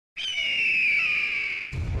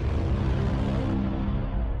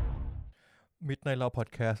Midnight Law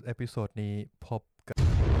Podcast เอพิโซดนี้พบกับ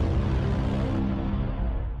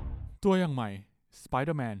ตัวอย่างใหม่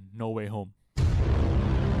Spider-Man No Way Home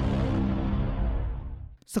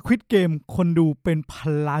Squid Game คนดูเป็นพั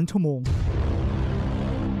นล้านชั่วโมง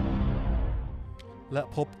และ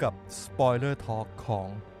พบกับ Spoiler Talk ของ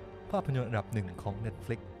ภาพยนตร์อันดับหนึ่งของ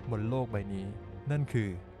Netflix บนโลกใบนี้นั่นคือ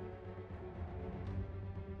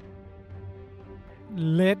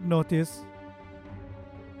Red Notice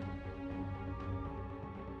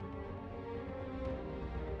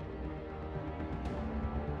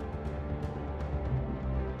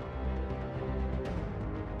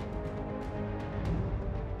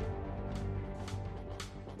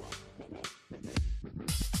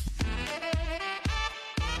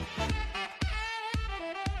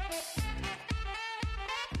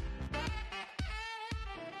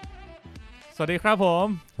สวัสดีครับผม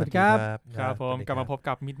สวัสดีครับ ครับผมกลับมาพบ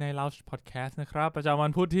กับ Midnight Lounge Podcast นะครับประจำวั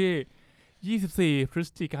นพุธที่24พฤศ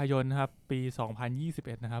จิกายนนะครับปี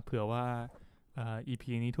2021นะครับเผื่อว่าEP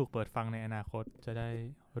นี้ถูกเปิดฟังในอนาคตจะได้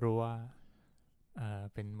รู้ว่า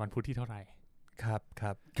เป็นวันพุธที่เท่าไหร่ครับค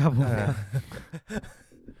รับครับผม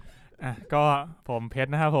ก็ผมเพชร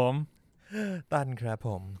นะครับผมตั้นครับผ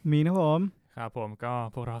มมีนะผมครับผมก็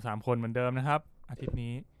พวกเรา3คนเหมือนเดิมนะครับอาทิตย์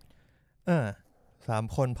นี้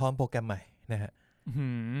3คนพร้อมโปรแกรมใหม่นะฮะ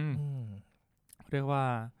เรียกว่า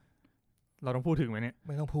เราต้องพูดถึงไหมเนี่ยไ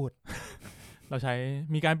ม่ต้องพูด เราใช้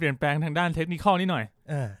มีการเปลี่ยนแปลงทางด้านเทคนิคนิดหน่อย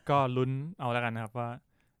ก็ลุ้นเอาแล้วกันนะครับว่า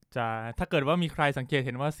จะถ้าเกิดว่ามีใครสังเกตเ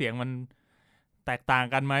ห็นว่าเสียงมันแตกต่าง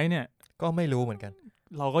กันไหมเนี่ยก็ไม่รู้เหมือนกัน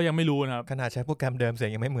เราก็ยังไม่รู้นะครับขนาดใช้โปรแกรมเดิมเสีย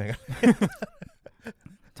งยังไม่เหมือนกัน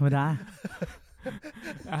ธรรมดา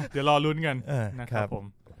เดี๋ยวรอลุ้นกันนะครับผม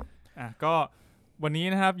ก็วันนี้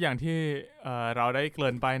นะครับอย่างที่เราได้เก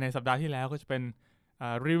ริ่นไปในสัปดาห์ที่แล้วก็จะเป็น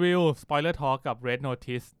รีวิว Spoiler Talk กับ Red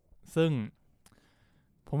Notice ซึ่ง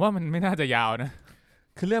ผมว่ามันไม่น่าจะยาวนะ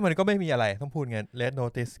คือเรื่องมันก็ไม่มีอะไรต้องพูดไง Red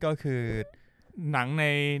Notice ก็คือหนังใน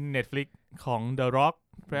Netflix ของ The Rock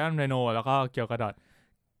Ryan Reynolds แล้วก็เกียวกาดอท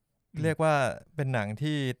เรียกว่าเป็นหนัง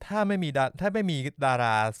ที่ถ้าไม่มีดาร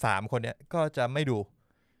า3คนเนี้ยก็จะไม่ดู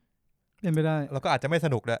เป็นไปได้แล้วก็อาจจะไม่ส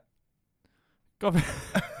นุกด้วยก็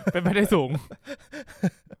เป็นไปได้สูง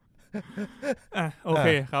โอเค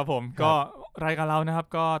ครับผมก็รายการเรานะครับ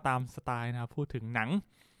ก็ตามสไตล์นะครับพูดถึงหนัง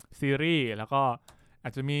ซีรีส์แล้วก็อา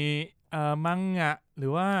จจะมีมังงะหรื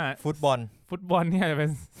อว่าฟุตบอลเนี่ยจะเป็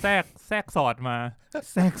นแทรกสอดมา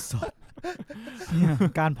แทรกสอดเนี่ย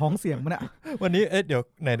การพ้องเสียงมันอะวันนี้เดี๋ยว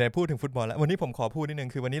ไหนพูดถึงฟุตบอลแล้ววันนี้ผมขอพูดนิดนึง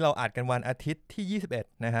คือวันนี้เราอัดกันวันอาทิตย์ที่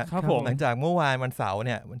21นะฮะหลังจากเมื่อวานวันเสาร์เ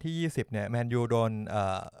นี่ยวันที่20เนี่ยแมนยูโดน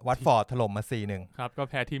วัตฟอร์ดถล่มมา 4-1 ครับก็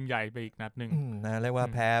แพ้ทีมใหญ่ไปอีกนัดนึงนะเรียกว่า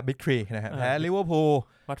แพ้บิ๊กทรีนะฮะแพ้ลิเวอร์พูล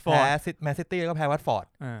แพ้แมนซิตี้แล้วก็แพ้วัตฟอร์ด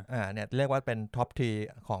เนี่ยเรียกว่าเป็นท็อปทรี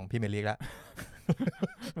ของพรีเมียร์ลีกแล้ว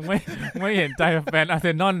ไม่เห็นใจแฟนอาร์เซ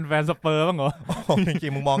นอลแฟนสเปอร์บ้างเหรอจริ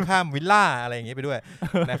งๆมึงมองข้ามวิลล่าอะไรอย่างงี้ไปด้วย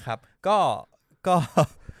นะครับ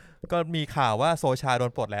ก็มีข่าวว่าโซชาโด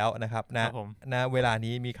นปลดแล้วนะครับนะเวลา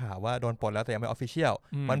นี้มีข่าวว่าโดนปลดแล้วแต่ยังไม่ออฟฟิเชียล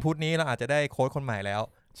วันพุธนี้เราอาจจะได้โค้ชคนใหม่แล้ว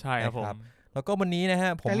ใช่ครับผมแล้วก็วันนี้นะฮ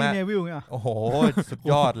ะผมมาเนวิลเนี่ยโอ้โหสุด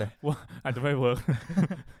ยอดเลยอาจจะไม่เวิร์ก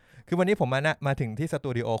คือวันนี้ผมมาถึงที่ส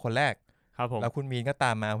ตูดิโอคนแรกครับผมแล้วคุณมีนก็ต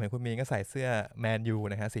ามมาเห็นคุณมีนก็ใส่เสื้อแมนยู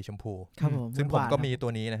นะฮะสีชมพูครับผมซึ่งผมก็มีตั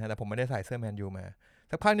วนี้นะฮะแต่ผมไม่ได้ใส่เสื้อแมนยูมา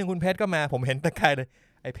สักพักนึงคุณเพชรก็มาผมเห็นตะไคร้เลย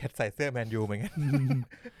ไอ้เพชรใส่เสื้อแมนยูเหมือนกัน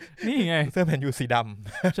นี่ไงเสื้อแมนยูสีด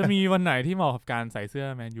ำจะมีวันไหนที่เหมาะกับการใส่เสื้อ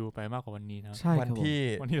แมนยูไปมากกว่าวันนี้นะวัน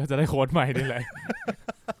ที่เราจะได้โค้ชใหม่ได้เลย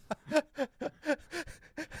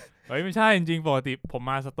เฮ้ยไม่ใช่จริงๆปกติผม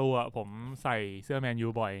มาสตูอ่ะผมใส่เสื้อแมนยู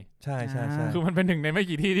บ่อยใช่คือมันเป็นหนึ่งในไม่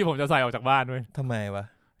กี่ที่ที่ผมจะใส่ออกจากบ้านด้วยทำไมวะ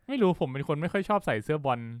ไม่รู้ผมเป็นคนไม่ค่อยชอบใส่เสื้อบ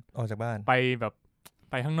อลออกจากบ้านไปแบบ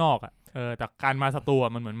ไปข้างนอกอ่ะแต่การมาสตู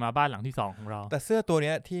มันเหมือนมาบ้านหลังที่2ของเราแต่เสื้อตัวเ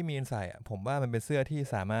นี้ยที่มีนใส่อ่ะผมว่ามันเป็นเสื้อที่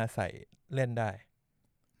สามารถใส่เล่นได้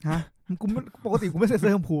ฮะกูปกติกูไม่ใส่เสื้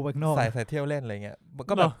อชมพูไปข้างนอกใส่เที่ยวเล่นอะไรเงี้ย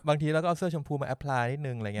ก็แบบบางทีแล้วก็เอาเสื้อชมพูมาแอพพลายนิด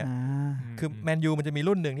นึงอะไรเงี้ยคือแมนยูมันจะมี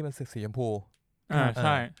รุ่นนึงที่เป็นสีชมพูใ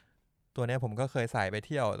ช่ตัวเนี้ยผมก็เคยใส่ไปเ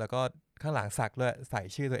ที่ยวแล้วก็ข้างหลังสักด้วยใส่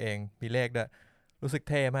ชื่อตัวเองมีเลขด้วยรู้สึก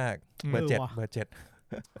เท่มากเบอร์7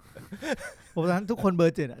ผมตอนนั้นทุกคนเบอ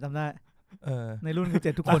ร์7อ่ะจำได้ในรุ่นคือ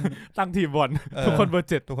7ทุกคนตั้งทีมบอลทุกคนเบอร์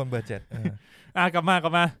7ทุกคนเบอร์7กลับม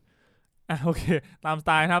าโอเคตามสไ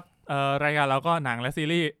ตล์ครับรายการเราก็หนังและซี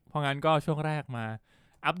รีส์เพราะงั้นก็ช่วงแรกมา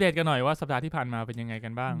อัปเดตกันหน่อยว่าสัปดาห์ที่ผ่านมาเป็นยังไงกั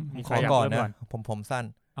นบ้างมีใครอยากเริ่มก่อนผมสั้น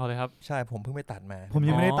เอาเลยครับใช่ผมเพิ่งไปตัดมาผม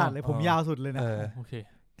ยังไม่ได้ตัดเลยผมยาวสุดเลยนะโอเค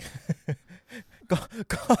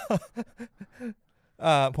ก็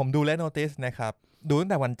ผมดูRed Noticeนะครับดูตั้ง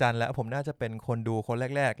แต่วันจันทร์แล้วผมน่าจะเป็นคนดูคน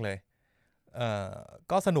แรกๆเลย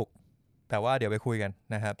ก็สนุกแต่ว่าเดี๋ยวไปคุยกัน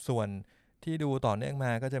นะครับส่วน ที่ดูต่อเนื่องม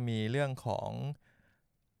าก็จะมีเรื่องของ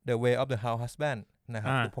The Way of the House Husband นะครั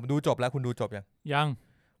บผมดูจบแล้วคุณดูจบยัง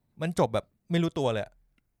มันจบแบบไม่รู้ตัวเลย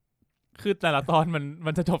คือแต่ละตอน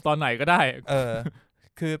มันจะจบตอนไหนก็ได้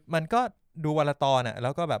คือมันก็ดูวันละตอนอ่ะแล้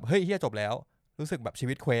วก็แบบเฮ้ยเหี้ยจบแล้วรู้สึกแบบชี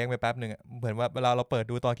วิตเคว้งไปแป๊บนึงอ่ะเหมือนว่าเวลาเราเปิด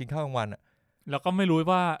ดูตอนกินข้าวกลางวันอ่ะแล้วก็ไม่รู้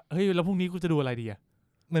ว่าเฮ้ยแล้วพรุ่งนี้กูจะดูอะไรดีอ่ะ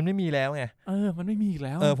มันไม่มีแล้วไงมันไม่มีอีกแ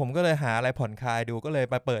ล้วผมก็เลยหาอะไรผ่อนคลายดูก็เลย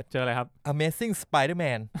ไปเปิดเจออะไรครับ Amazing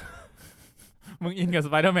Spider-Man มึงอินกับ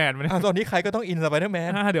Spider-Man มั้ยตอนนี้ใครก็ต้องอิน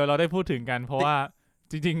Spider-Man เดี๋ยวเราได้พูดถึงกันเพราะว่า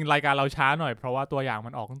จริงๆรายการเราช้าหน่อยเพราะว่าตัวอย่างมั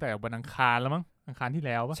นออกตั้งแต่วันอังคารแล้วมั้งอังคารที่แ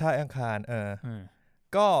ล้วป่ะใช่อังคาร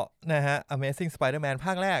ก็นะฮะ Amazing Spider-Man ภ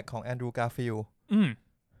าคแรกของ Andrew Garfield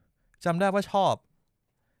จำได้ว่าชอบ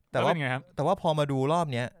แต่ว่าพอมาดูรอบ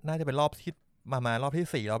นี้น่าจะเป็นรอบที่มารอบ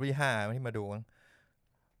ที่4รอบที่5ที่มาดู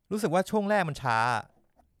รู้สึกว่าช่วงแรกมันช้า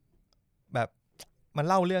แบบมัน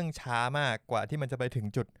เล่าเรื่องช้ามากกว่าที่มันจะไปถึง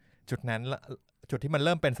จุดนั้นจุดที่มันเ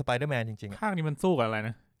ริ่มเป็นสไปเดอร์แมนจริงๆภาคนี้มันสู้กับอะไรน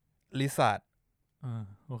ะลิซาร์ด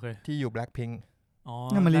โอเคที่อยู่ Blackpink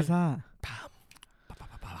นั่นมันลิซ่า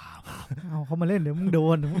เอาเขามาเล่นเดี๋ยวมึงโด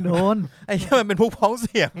นไอ้ที่มันเป็นพวกพ้องเ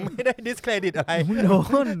สียงไม่ได้ดิสเครดิตอะไรมึงโด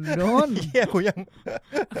นเหี้ยกูยัง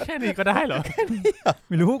แค่นี้ก็ได้เหรอแค่นี้ไ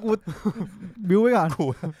ม่รู้กูบิ้วไว้ก่อนกู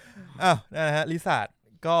นะฮะลิซาร์ด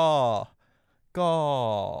ก็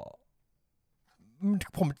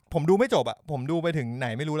ผมดูไม่จบอ่ะผมดูไปถึงไหน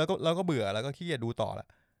ไม่รู้แล้วก็เบื่อแล้วก็ขี้เกียจดูต่อละ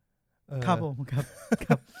ครับผมครั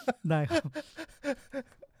บได้ครับ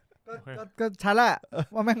ก็ชัดแหละ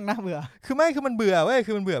ว่าแม่งน่าเบื่อคือมันเบื่อเว้ย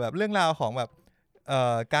คือมันเบื่อแบบเรื่องราวของแบบ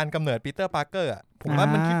การกำเนิดปีเตอร์ปาร์เกอร์อ่ะผมว่า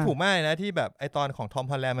มันคิดถูกมากนะที่แบบไอตอนของทอม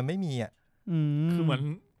ฮอลแลนด์มันไม่มีอ่ะคือเห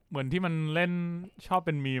มือนที่มันเล่นชอบเ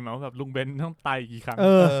ป็นมีมว่าแบบลุงเบนต้องตายกี่ครั้ง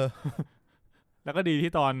แล้วก็ดี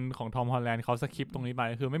ที่ตอนของทอมฮอลแลนด์เขาสคริปต์ตรงนี้ไป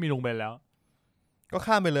คือไม่มีลุงเบนแล้วก็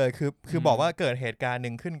ข้ามไปเลยคือบอกว่าเกิดเหตุการณ์ห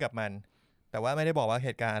นึ่งขึ้นกับมันแต่ว่าไม่ได้บอกว่าเห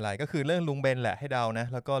ตุการณ์อะไรก็คือเรื่องลุงเบนแหละให้เดานะ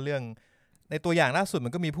แล้วก็เรื่องในตัวอย่างล่าสุดมั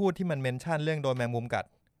นก็มีพูดที่มันเมนชั่นเรื่องโดนแมงมุมกัด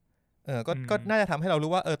ก็น่าจะทำให้เรา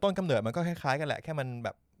รู้ว่าต้นกำเนิดมันก็คล้ายๆกันแหละแค่มันแบ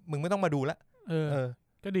บมึงไม่ต้องมาดูละ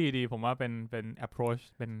ก็ดีผมว่าเป็น approach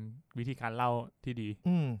เป็นวิธีการเล่าที่ดี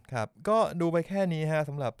ครับก็ดูไปแค่นี้ฮะ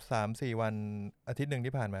สำหรับ 3-4 วันอาทิตย์นึง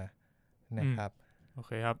ที่ผ่านมานะครับโอเ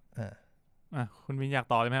คครับคุณวินอยาก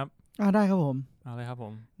ต่อเลยไหมครับได้ครับผมเอาเลยครับผ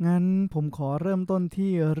มงั้นผมขอเริ่มต้น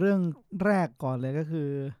ที่เรื่องแรกก่อนเลยก็คือ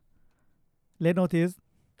Red Notice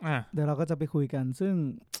เดี๋ยวเราก็จะไปคุยกันซึ่ง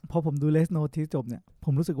พอผมดู Red Notice จบเนี่ยผ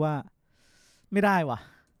มรู้สึกว่าไม่ได้ว่ะ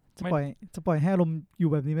จะปล่อยให้อารมณ์อยู่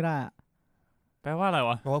แบบนี้ไม่ได้แปลว่าอะไร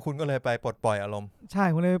วะเพราะว่าคุณก็เลยไปปลดปล่อยอารมณ์ใช่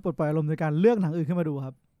ผมเลยไปปลดปล่อยอารมณ์ในการเลือกหนังอื่นขึ้นมาดูค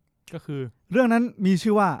รับก็คือเรื่องนั้นมี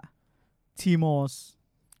ชื่อว่า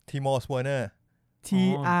Timos Werner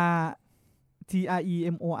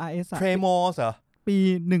TREMORS Tremors เหรอปี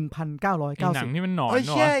1990หนังนี่มันหนอนเ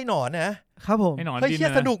ชี่ยไอ้หนอนนะครับผมเฮ้ยเชี่ย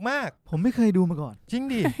สนุกมากผมไม่เคยดูมาก่อนจริง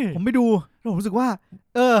ดิ ผมไปดูแล้วผมรู้สึกว่า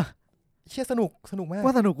เชี่ยสนุกมาก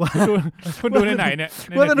ว่าสนุกกว่าคุณดูในไหนเนี่ย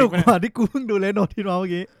ว่าสนุกกว่าที่กูเพิ่งดูเลยโนที่มาเมื่อ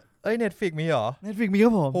กี้Netflix มีเหรอ Netflix มีค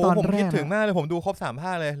รับผมตอนแรกผมคิดถึงมากเลยผมดูครบ3ภ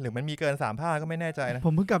าคเลยหรือมันมีเกิน3ภาคก็ไม่แน่ใจนะผ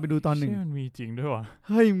มเพิ่งกลับไปดูตอน1มันมีจริงด้วยวะ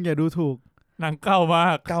เฮ้ยมึงอย่าดูถูกหนังเก่ามา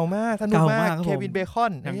กสนุกมากเควินเบคอ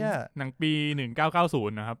นเนี่ยหนังปี1990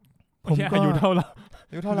นะครับผมอายุเท่าเ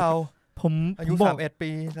ราผมอายุ31ปี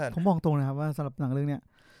ผมมองตรงนะครับว่าสำหรับหนังเรื่องเนี้ย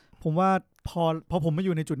ผมว่าพอผมมาอ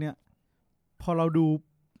ยู่ในจุดเนี้ยพอเราดู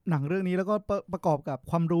หนังเรื่องนี้แล้วก็ประกอบกับ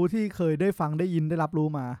ความรู้ที่เคยได้ฟังได้ยินได้รับรู้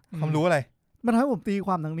มาความรู้อะไรมันทำให้ผมตีค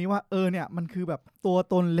วามหนังนี้ว่าเนี่ยมันคือแบบตัว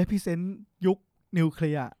ตน represent ยุคนิวเค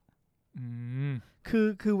ลียร์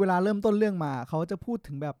คือเวลาเริ่มต้นเรื่องมาเขาจะพูด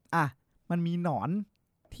ถึงแบบมันมีหนอน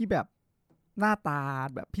ที่แบบหน้าตา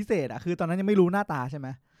แบบพิเศษคือตอนนั้นยังไม่รู้หน้าตาใช่ไหม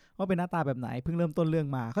ว่าเป็นหน้าตาแบบไหนเพิ่งเริ่มต้นเรื่อง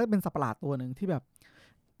มาเขาจะเป็นสัตว์ประหลาดตัวหนึ่งที่แบบ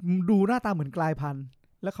ดูหน้าตาเหมือนกลายพันธุ์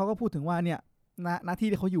แล้วเขาก็พูดถึงว่าเนี่ยหน้าที่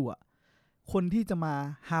ที่เขาอยู่คนที่จะมา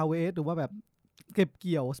ฮาร์เวสหรือว่าแบบเก็บเ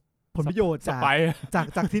กี่ยวผลประโยชน์จ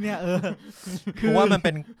ากที่เนี้ยคือว่ามันเ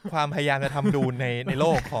ป็นความพยายามจะทำดูในโล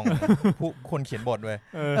กของผู้คนเขียนบทด้วย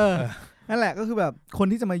นั่นแหละก็คือแบบคน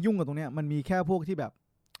ที่จะมายุ่งกับตรงเนี้ยมันมีแค่พวกที่แบบ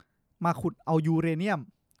มาขุดเอายูเรเนียม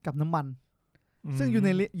กับน้ำมันซึ่ง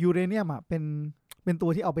ยูเรเนียมเป็นตัว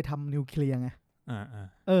ที่เอาไปทำนิวเคลียร์ไง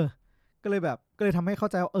ก็เลยทำให้เข้า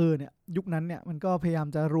ใจว่าเนี่ยยุคนั้นเนี่ยมันก็พยายาม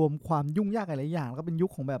จะรวมความยุ่งยากหลายอย่างแล้วก็เป็นยุ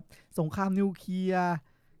คของแบบสงครามนิวเคลียร์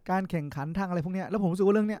การแข่งขันทางอะไรพวกเนี้ยแล้วผมรู้สึก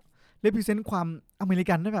ว่าเรื่องเนี้ยเรพรีเซนต์ความอเมริ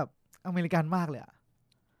กันได้แบบอเมริกันมากเลย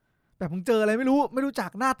แบบมึงเจออะไรไม่รู้จัก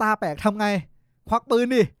หน้าตาแปลกทำไงควักปืน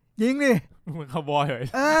ดิยิงดิเหมือนคาวบอยเลย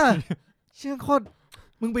เชื่อโคตร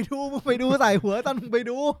มึงไปดูใส่หัวตอนมึงไป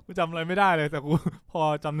ดูกูจำอะไรไม่ได้เลยแต่กูพอ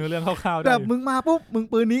จำเนื้อเรื่องคร่าวๆได้แต่มึงมาปุ๊บมึง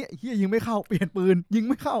ปืนนี้เฮียยิงไม่เข้าเปลี่ยนปืนยิง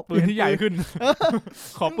ไม่เข้าปืนที่ใหญ่ขึ้น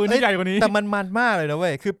ขอปืนที่ใหญ่กว่านี้แต่มันมากเลยนะเว้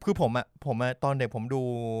ยคือผมตอนเด็กผมดู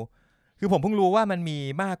คือผมเพิ่งรู้ว่ามันมี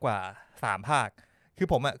มากกว่า3ภาคคือ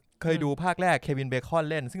ผมเคยดูภาคแรกเควินเบคอน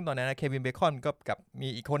เล่นซึ่งตอนนั้นเควินเบคอนก็กับมี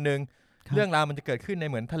อีกคนนึงเรื่องราวมันจะเกิดขึ้นใน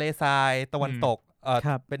เหมือนทะเลทรายตะวันตก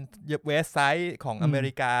เป็นเวสต์ไซด์ของอเม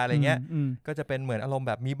ริกาอะไรเงี้ยก็จะเป็นเหมือนอารมณ์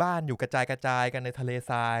แบบมีบ้านอยู่กระจายกันในทะเล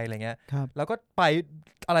ทรายอะไรเงี้ยแล้วก็ไป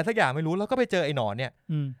อะไรสักอย่างไม่รู้แล้วก็ไปเจอไอ้หนอนเนี่ย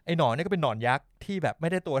ไอ้หนอนเนี่ยก็เป็นหนอนยักษ์ที่แบบไม่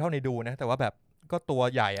ได้ตัวเท่าในดูนะแต่ว่าแบบก็ตัว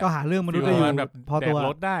ใหญ่ก็หาเรื่องมนุษย์ได้อยู่แบบพอตัวร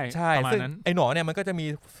ถได้ใช่ซึ่งไอ้หนอนเนี่ยมันก็จะมี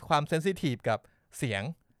ความเซนซิทีฟกับเสียง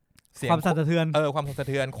ความสั่นสะเทือนความสั่นสะ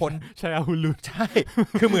เทือนคนใช่อาหุลุใช่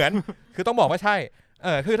คือเหมือนคือต้องบอกว่าใช่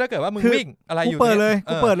คือถ้าเกิดว่ามึงวิ่งอะไรอยู่กูเปิ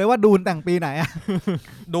ดเลยว่าดูนแต่งปีไหนอะ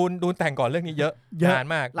ดูนแต่งก่อนเรื่องนี้เยอะนาน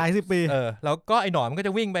มากหลายสิบปีแล้วก็ไอ้หนอนมันก็จ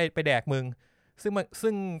ะวิ่งไปแดกมึง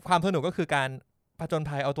ซึ่งความสนุกก็คือการผจญ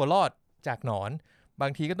ภัยเอาตัวรอดจากหนอนบา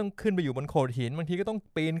งทีก็ต้องขึ้นไปอยู่บนโขดหินบางทีก็ต้อง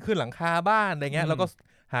ปีนขึ้นหลังคาบ้านอะไรเงี้ยแล้วก็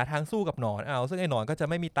หาทางสู้กับหนอนซึ่งไอ้หนอนก็จะ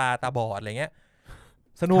ไม่มีตาบอดอะไรเงี้ย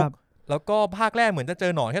สนุกแล้วก็ภาคแรกเหมือนจะเจ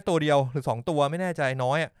อหนอนแค่ตัวเดียวหรือ2ตัวไม่แน่ใจ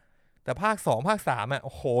น้อยแต่ภาค2ภาค3โ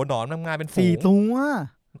อ้โหหนอนมันมาเป็นฝูง4ตัว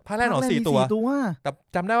ภาคแรกหนอน4ตัวแต่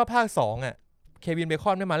จำได้ว่าภาค2เควินเบค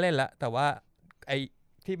อนไม่มาเล่นแล้วแต่ว่าไอ้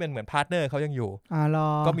ที่เป็นเหมือนพาร์ทเนอร์เขายังอยู่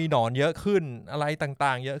ก็มีหนอนเยอะขึ้นอะไรต่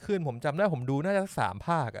างๆเยอะขึ้นผมจำได้ผมดูน่าจะ3ภ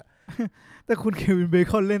าคแต่คุณเควินเบ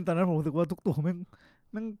คอนเล่นตอนนั้นผมรู้สึกว่าทุกตัวแม่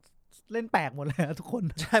งเล่นแปลกหมดเลยทุกคน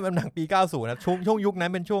ใช่มันหนังปี90นะช่วงยุคนั้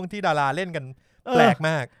นเป็นช่วงที่ดาราเล่นกันแปลกม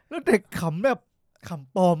ากแล้วเด็กขำแบบข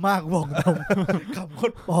ำปลอมมากบอกตรงขำโค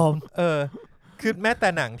ตรปลอมคือแม้แต่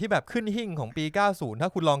หนังที่แบบขึ้นหิ่งของปี90ถ้า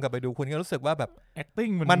คุณลองกลับไปดูคุณก็รู้สึกว่าแบบ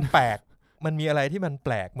acting มันแปลกมันมีอะไรที่มันแป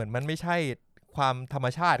ลกเหมือนมันไม่ใช่ความธรรม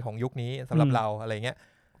ชาติของยุคนี้สำหรับเราอะไรเงี้ย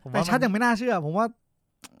แต่ชัดยังไม่น่าเชื่อผมว่า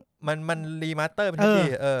มันรีมาสเตอร์เป็นที่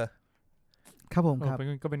ครับผมครับ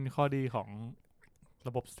ก็เป็นข้อดีของร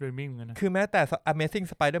ะบบสตรีมมิ่งนะคือแม้แต่ Amazing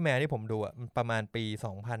Spider-Man ที่ผมดูประมาณปี2010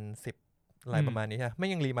อะไรประมาณนี้ใช่ไม่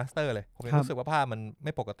ยังรีมาสเตอร์เลยผมรู้สึกว่าภาพมันไ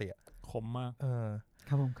ม่ปกติคมมากค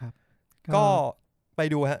รับผมครับก็ไป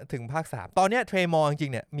ดูฮะถึงภาค3ตอนเนี้ยเทรมอร์จริ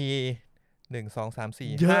งๆเนี่ยมี1 2 3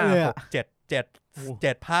 4 5 6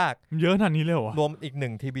 7ภาคเยอะขนาดนี้เลยเหรอรวมอีก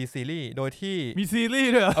1 TV ซีรีส์โดยที่มีซีรี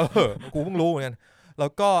ส์ด้วยกูเพิ่งรู้เหมือนกันแล้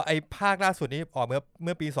วก็ไอ้ภาคล่าสุดนี้ออกเ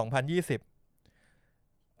มื่อปี2020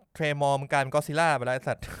เทรมอร์มันการก็อดซิลล่าไปแล้ว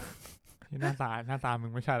สัตว์หน้าตามึ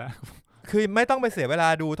งไม่ใช่แล้วคือไม่ต้องไปเสียเวลา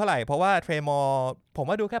ดูเท่าไหร่เพราะว่าเทรมอร์ผม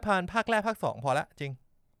ว่าดูแค่ภาคแรกภาค2พอละจริง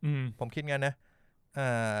ผมคิดงั้นนะ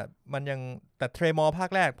มันยังแต่เทรมอร์ภาค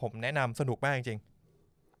แรกผมแนะนำสนุกมากจริง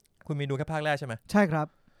ๆคุณมีดูแค่ภาคแรกใช่ไหมใช่ครับ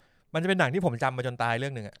มันจะเป็นหนังที่ผมจำมาจนตายเรื่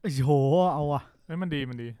องหนึ่งโอ้โหเอามันดี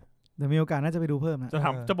เดี๋ยวมีโอกาสน่าจะไปดูเพิ่มนะ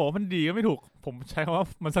จะบอกว่ามันดีก็ไม่ถูกผมใช้คำว่า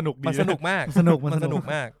มันสนุกดีมันสนุกมากมันสนุก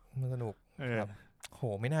มากมันสนุกโห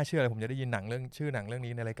ไม่น่าเชื่อเลยผมจะได้ยินชื่อหนังเรื่อง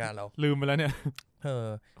นี้ในรายการเราลืมไปแล้วเนี่ย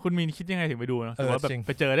คุณมีคิดยังไงถึงไปดูนะหรือว่าแบบไ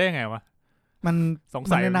ปเจอได้ยังไงวะมันสง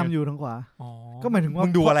สัยแนะนำอยู่ทางขวาก็หมายถึงว่ามึ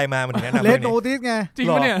งดูอะไรมามันถึงแนะนำเลดโนติสไงจริง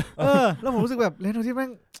ปะเนี่ยแล้วผมรู้สึกแบบเลดโนติสแม่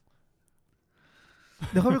ง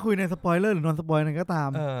เดี๋ยวเขาไปคุยในสปอยเลอร์หรือนอนสปอยอะไรก็ตาม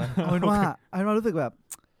เอาเป็นว่ารู้สึกแบบ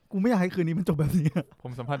กูไม่อยากให้คืนนี้มันจบแบบนี้ผ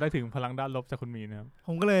มสัมผัสได้ถึงพลังด้านลบจากคุณมีนะครับผ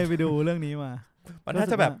มก็เลยไปดูเรื่องนี้มามันน่า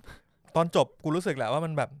จะแบบตอนจบกูรู้สึกแหละว่ามั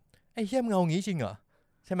นแบบไอ้เหี้ยมึงเอางี้จริงเหรอ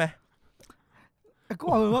ใช่ไหมก็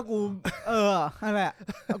เอาเป็นว่ากูนั่นแหละ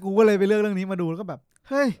กูก็เลยไปเลือกเรื่องนี้มาดูแล้วก็แบบ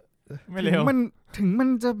เฮ้ยไม่เร็วถึงมัน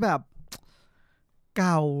จะแบบเ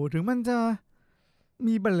ก่าถึงมันจะ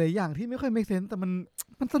มีบางอย่างที่ไม่ค่อย make sense แต่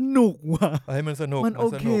มันสนุกว่ะมันสนุกมันโอ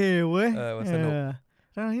เคเว้ยมันสนุก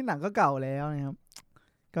ทั้งที่หนังก็เก่าแล้วนะครับ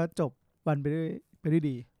ก็จบวันไปด้วย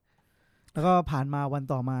ดีแล้วก็ผ่านมาวัน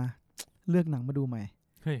ต่อมาเลือกหนังมาดูใหม่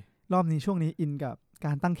รอบนี้ช่วงนี้อินกับก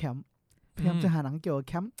ารตั้งแคมป์พยายามจะหาหนังเกี่ยวกับ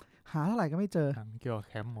แคมป์หาเท่าไหร่ก็ไม่เจอหนังเกี่ยวกับ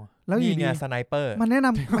แคมป์แล้วอยู่ดีสไนเปอร์มันแนะน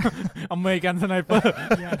ำอเมริกันสไนเปอร์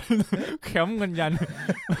แคมป์กันยัน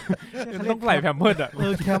ต้องไหลแพมเพิร์ด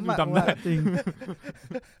แคมป์จำได้จริง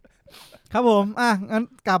ครับผมงั้น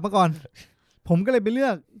กลับมาก่อนผมก็เลยไปเลื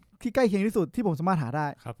อกที่ใกล้เคียงที่สุดที่ผมสามารถหาได้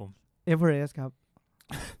ครับผมเอเวอเรสต์ครับ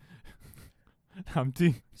ถามจริ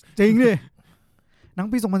งดิหนัง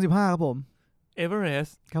ปี2015ครับผมเอเวอเรส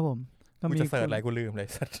ต์ครับผมก็มีจะเสิร์ชอะไรกูลืมเลย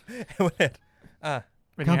สัตว์เอเวอเรสต์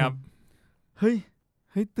เป็นไงครับเฮ้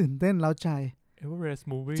ยตื่นเต้นเร้าใจ Everest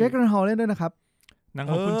Movie เจค กันฮอลเล่นด้วยนะครับหนัง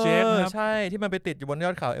ของคุณเจคนะครับใช่ที่มันไปติดอยู่บนย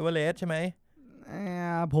อดเขาเอเวอเรสต์ใช่ไหม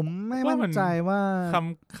ผมไม่มั่นใจว่า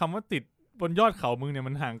คำว่าติดบนยอดเขามึงเนี่ย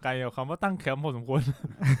มันห่างไกลกับคำว่าตั้งแคมป์พอสมควร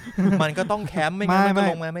มันก็ต้องแคมป์ไม่งั้นมันจะ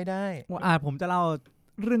ลงมาไม่ได้ผมจะเล่า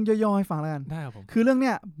เรื่องย่อๆให้ฟังแล้วกันได้ครับผมคือเรื่องเ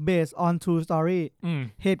นี้ย based on true story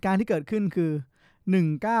เหตุการณ์ที่เกิดขึ้นคือ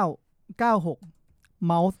1996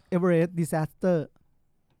 Mount Everest disaster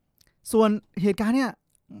ส่วนเหตุการณ์เนี้ย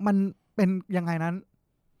มันเป็นยังไงนั้น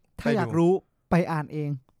ถ้าอยากรู้ไปอ่านเอง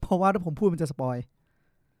เพราะว่าถ้าผมพูดมันจะสปอย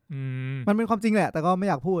มันเป็นความจริงแหละแต่ก็ไม่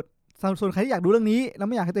อยากพูดส่วนใครที่อยากดูเรื่องนี้แล้ว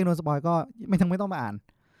ไม่อยากให้ตัวเองโดนสปอยก็ไม่ต้องมาอ่าน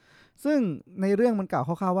ซึ่งในเรื่องมันกล่าวค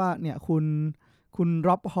ร่าวๆว่าเนี่ยคุณ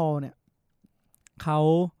ร็อบฮอลเนี่ยเขา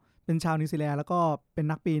เป็นชาวนิวซีแลนด์แล้วก็เป็น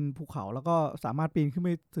นักปีนภูเขาแล้วก็สามารถปีนขึ้นไป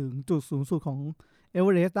ถึงจุดสูงสุดของเอเว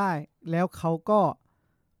อเรสต์ได้แล้วเขาก็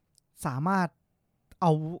สามารถเอ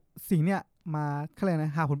าสิ่งเนี้ยมา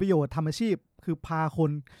หาผลประโยชน์ทำอาชีพคือพาค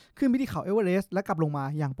นขึ้นไปที่เขาเอเวอเรสต์และกลับลงมา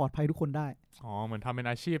อย่างปลอดภัยทุกคนได้เหมือนทำเป็น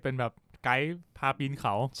อาชีพเป็นแบบไกด์พาปีนเข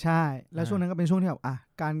าใช่แล้วช่วงนั้นก็เป็นช่วงที่แบบ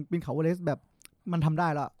การปีนเขาเอเวอเรสต์แบบมันทำได้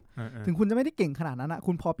แล้วถึงคุณจะไม่ได้เก่งขนาดนั้น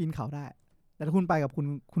คุณพอปีนเขาได้แต่ถ้าคุณไปกับ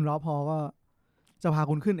คุณล้อพอก็จะพา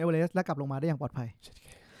คุณขึ้นเอเวอเรสต์และกลับลงมาได้อย่างปลอดภัย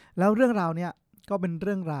แล้วเรื่องราวเนี้ยก็เป็นเ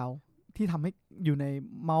รื่องราวที่ทำให้อยู่ใน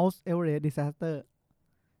Mount Everest Disaster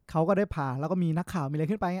เขาก็ได้พาแล้วก็มีนักข่าวมีอะไร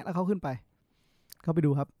ขึ้นไปแล้วเขาขึ้นไปเข้าไปดู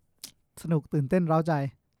ครับสนุกตื่นเต้นเร้าใจ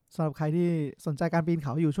สำหรับใครที่สนใจการปีนเข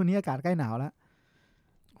าอยู่ช่วงนี้อากาศใกล้หนาวแล้ว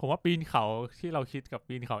ผมว่าปีนเขาที่เราคิดกับ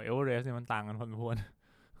ปีนเขาเอเวอเรสต์เนี่ยมันต่างกันพอสมควร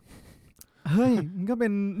เฮ้ยมันก็เป็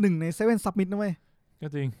น1ใน7 Summit นะเว้ยก็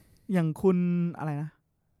จริงอย่างคุณอะไรนะ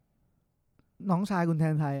น้องชายคุณแท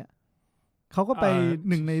นไทยเขาก็ไป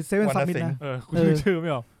1ใน7 Summit นะคุณชื่อไ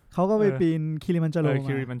ม่ออกเขาก็ไปปีนคิริมันจา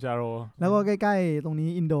โรแล้วก็ใกล้ๆตรงนี้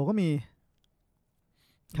อินโดก็มี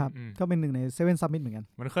ครับก็เป็น1ใน7 Summit เหมือนกัน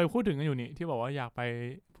มันเคยพูดถึงกันอยู่นี่ที่บอกว่าอยากไป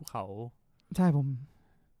ภูเขาใช่ผม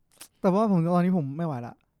แต่ว่าผมตอนนี้ผมไม่ไหวล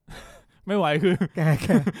ะไม่ไหวคือแก่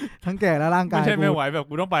ทั้งแก่และร่างกายไม่ใช่ไม่ไหวแบบ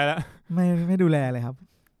กูต้องไปแล้วไม่ดูแลเลยครับ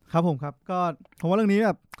ครับผมครับก็ผมว่าเรื่องนี้แ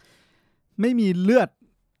บบไม่มีเลือด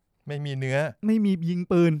ไม่มีเนื้อไม่มียิง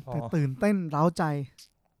ปืนแต่ตื่นเต้นเร้าใจ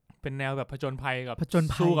เป็นแนวแบบผจญภัยกับ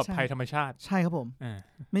สู้กับภัยธรรมชาติใช่ครับผม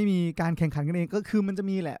ไม่มีการแข่งขันกันเองก็คือมันจะ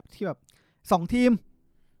มีแหละที่แบบ2ทีม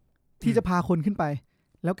ที่จะพาคนขึ้นไป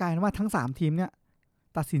แล้วกลายเป็นว่าทั้ง3ทีมเนี่ย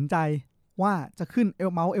ตัดสินใจว่าจะขึ้น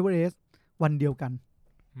Mount Everestวันเดียวกัน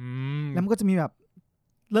แล้วมันก็จะมีแบบ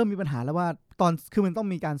เริ่มมีปัญหาแล้วว่าตอนคือมันต้อง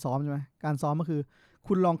มีการซ้อมใช่ไหมการซ้อมก็คือ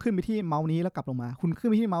คุณลองขึ้นไปที่เมาส์นี้แล้วกลับลงมาคุณขึ้น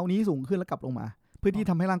ไปที่เมาส์นี้สูงขึ้นแล้วกลับลงมาเพื่อที่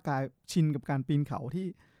ทำให้ร่างกายชินกับการปีนเขาที่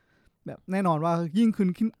แบบแน่นอนว่ายิ่งคุ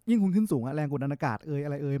ณขึ้นสูงแรงกดดันอากาศอะ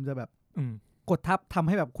ไรมันจะแบบกดทับทำใ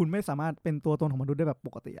ห้แบบคุณไม่สามารถเป็นตัวตนของมนุษย์ได้แบบป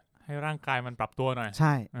กติให้ร่างกายมันปรับตัวหน่อยใ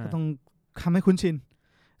ช่ก็ต้องทำให้คุ้นชิน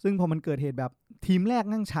ซึ่งพอมันเกิดเหตุแบบทีมแรก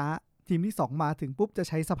นั่งช้าทีมที่2มาถึงปุ๊บจะ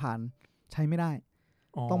ใช้สะพานใช้ไม่ได้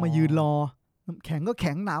ต้องมายืนรอแข็งก็แ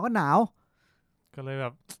ข็งหนาวก็หนาวก็เลยแบ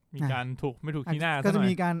บมีการไม่ถูกที่หน้าก็จะ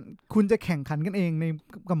มีการคุณจะแข่งขันกันเองใน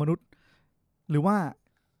กับมนุษย์หรือว่า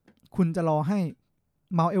คุณจะรอให้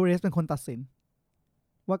Mount Everestเป็นคนตัดสิน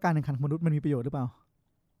ว่าการแข่งขันของมนุษย์มันมีประโยชน์หรือเปล่า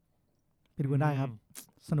ไปดูกันได้ครับ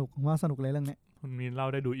สนุกผมว่าสนุกเลยเรื่องนี้คุณมีเล่า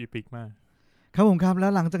ได้ดูอีพิกมากครับผมครับแล้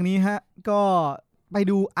วหลังจากนี้ฮะก็ไป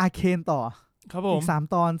ดูอาร์เคนต่อครับผมอีก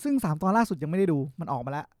3 ตอนซึ่ง3 ตอนล่าสุดยังไม่ได้ดูมันออกม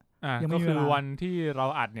าแล้วก็คือวันที่เรา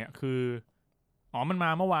อัดเนี่ยคือมันมา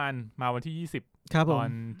เมื่อวานมาวันที่20ตอน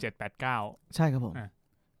 7-8-9 ใช่ครับผม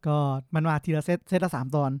ก็มันมาทีละเซตละ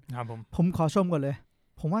3 ตอนครับผมขอชมก่อนเลย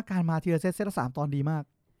ผมว่าการมาทีละเซตละ3 ตอนดีมาก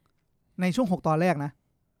ในช่วง6 ตอนแรกนะ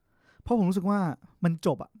เพราะผมรู้สึกว่ามัน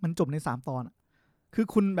จบใน3 ตอนคือ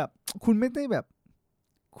คุณแบบคุณไม่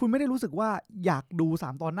ได้รู้สึกว่าอยากดู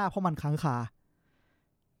3 ตอนหน้าเพราะมันค้างคา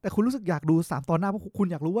แต่คุณรู้สึกอยากดู3 ตอนหน้าเพราะคุณ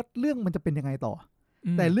อยากรู้ว่าเรื่องมันจะเป็นยังไงต่อ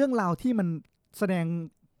แต่เรื่องราวที่มันแสดง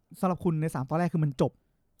สำหรับคุณใน3 ตอนแรกคือมันจบ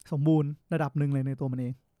สมบูรณ์ระดับหนึ่งเลยในตัวมันเอ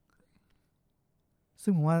งซึ่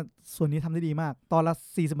งผมว่าส่วนนี้ทำได้ดีมากตอนละ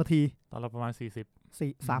40 นาทีตอนละประมาณ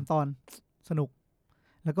3 ตอนสนุก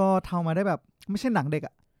แล้วก็ทำมาได้แบบไม่ใช่หนังเด็ก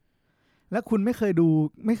แล้วคุณไม่เคย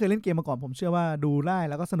เล่นเกมมาก่อนผมเชื่อว่าดูได้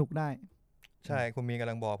แล้วก็สนุกได้ใช่คุณมีกำ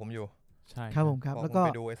ลังบอกผมอยู่ใช่ครับผมครับแล้วก็ไ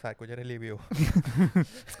ปดูไอ้สัตว์กูจะได้รีวิว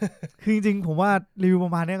คือจริงๆผมว่ารีวิวปร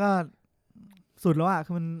ะมาณนี้ก็สุดแล้ว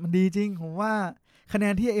คือมันดีจริงผมว่าคะแน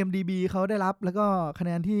นที่ IMDb เขาได้รับแล้วก็คะแ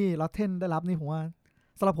นนที่ Rotten ได้รับนี่ผมว่า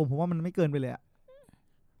สำหรับผมว่ามันไม่เกินไปเลย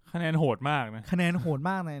คะแนนโหดมากนะคะแนนโหด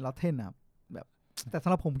มากใน Rotten ครับแบบแต่สำ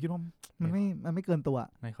หรับผมคิดว่ามันไม่เกินตัว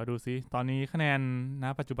ไหนขอดูซิตอนนี้คะแนนน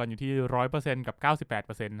ะปัจจุบันอยู่ที่ 100% กับ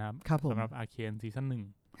 98% นะครับสำหรับ Arcane ซีซั่น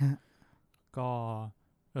 1ก็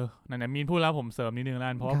ไหนๆมีนพูดแล้วผมเสริมนิดนึงแล้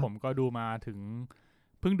วเพราะว่าผมก็ดูมาถึง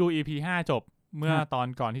เพิ่งดู EP 5 จบเมื่อตอน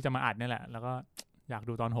ก่อนที่จะมาอัดนี่แหละแล้วก็อยาก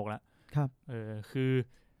ดูตอน6แล้วครับคือ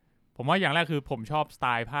ผมว่าอย่างแรกคือผมชอบสไต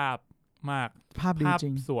ล์ภาพมากภาพดีจริ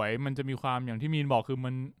งสวยมันจะมีความอย่างที่มีนบอกคือมั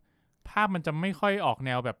นภาพมันจะไม่ค่อยออกแน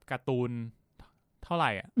วแบบการ์ตูน เท่าไห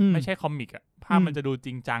ร่อ่ะไม่ใช่คอมิกอ่ะภาพมันจะดูจ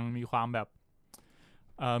ริงจังมีความแบบ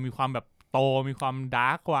มีความแบบโตมีความดา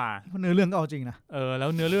ร์กกว่าเนื้อเรื่องก็เอาจริงนะแล้ว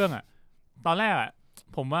เนื้อเรื่องอ่ะตอนแรกอ่ะ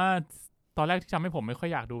ผมว่าตอนแรกที่ทำให้ผมไม่ค่อย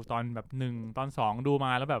อยากดูตอนแบบ1ตอน2ดูม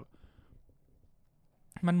าแล้วแบบ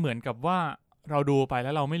มันเหมือนกับว่าเราดูไปแ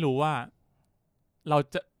ล้วเราไม่รู้ว่าเ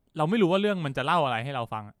ราไม่รู้ว่าเรื่องมันจะเล่าอะไรให้เรา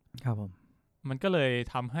ฟังครับผมมันก็เลย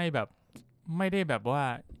ทำให้แบบไม่ได้แบบว่า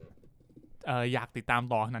อยากติดตาม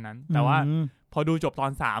ต่อขนาดนั้นแต่ว่าพอดูจบตอ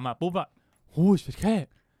น3อ่ะปุ๊บอ่ะหูแ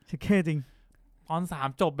ค่จริงตอน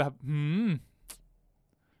3จบแบบ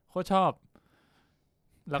โคตรชอบ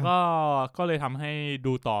แล้วก็เลยทำให้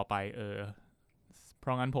ดูต่อไปเพร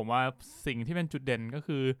าะงั้นผมว่าสิ่งที่เป็นจุดเด่นก็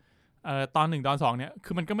คือตอน1ตอน2เนี่ย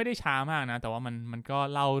คือมันก็ไม่ได้ช้ามากนะแต่ว่ามันก็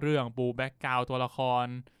เล่าเรื่องปูแบ็คกราวด์ตัวละคร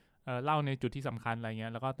เล่าในจุดที่สำคัญอะไรเงี้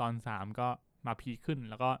ยแล้วก็ตอน3ก็มาพีคขึ้น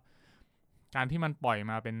แล้วก็การที่มันปล่อย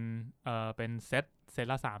มาเป็นเซต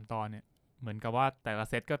ละ3ตอนเนี่ยเหมือนกับว่าแต่ละ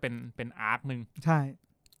เซตก็เป็นอาร์คนึงใช่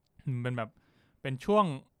เป็นแบบเป็นช่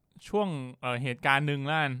วงเหตุการณ์นึงแ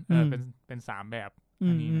ล้วเป็น3แบบ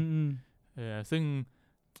อันนี้นะซึ่ง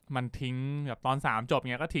มันทิ้งแบบตอน3จบเ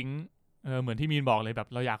งี้ยก็ทิ้งเหมือนที่มีนบอกเลยแบบ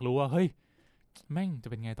เราอยากรู้ว่าเฮ้ยแม่งจะ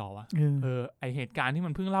เป็นไงต่อวะไอเหตุการณ์ที่มั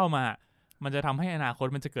นเพิ่งเล่ามามันจะทำให้อนาคต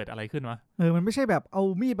มันจะเกิดอะไรขึ้นวะมันไม่ใช่แบบเอา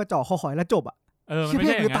มีดมาจ่อคอหอยแล้วจบอ่ะมันไม่ใ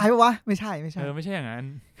ช่อย่างนั้นตายปะวะไม่ใช่ไม่ใช่อย่างนั้น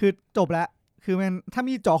คือจบแล้วคือมันถ้า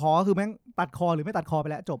มีจ่อคอคือแม่งตัดคอหรือไม่ตัดคอไป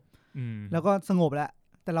แล้วจบแล้วก็สงบแล้ว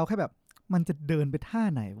แต่เราแค่แบบมันจะเดินไปท่า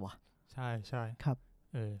ไหนวะใช่ครับ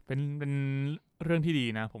เป็นเรื่องที่ดี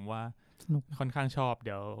นะผมว่าค่อนข้างชอบเ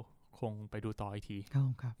ดี๋ยวคงไปดูต่ออีกที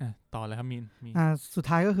ครับต่อเลยครับมีนสุด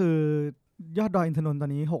ท้ายก็คือยอดดอยอินทนนท์ตอ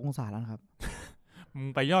นนี้6 องศาแล้วครับมึง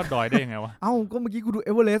ไปยอดดอยได้ยังไงวะก็เมื่อกี้กูดูเอ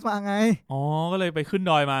เวอเรสต์มาไงก็เลยไปขึ้น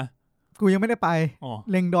ดอยมากูยังไม่ได้ไป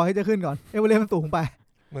เล็งดอยให้จะขึ้นก่อนเอเวอเรสต์มันสูงไป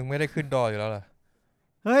มึงไม่ได้ขึ้นดอยอยู่แล้วเหรอ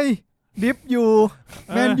เฮ้ยดิฟอยู่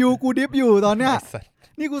แมนยูกูดิฟอยู่ตอนเนี้ย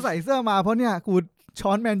นี่กูใส่เสื้อมาเพราะเนี่ยกูช้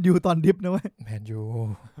อนแมนยูตอนดิฟนะเว้ยแมนยู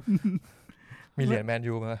มีเหรียญแมน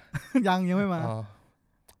ยูมายังไม่มา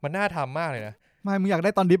มันน่าทำมากเลยนะไม่มึงอยากไ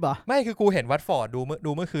ด้ตอนดิฟเหรอไม่คือกูเห็นวัตฟอร์ดดู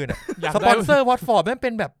เมื่อคืนอ่ะสปอนเซอร์วัตฟอร์ดมันเป็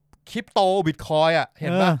นแบบคริปโตบิตคอยอ่ะเห็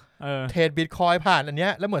นป่ะเทรดบิตคอยผ่านอันเนี้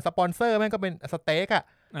ยแล้วเหมือนสปอนเซอร์มันก็เป็นสเต็กอ่ะ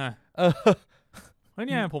เฮ้ย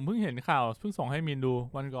เนี่ยผมเพิ่งเห็นข่าวเพิ่งส่งให้มินดู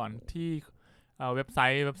วันก่อนที่เว็บไซ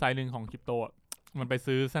ต์นึงของคริปโตมันไป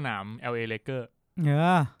ซื้อสนาม LA Lakers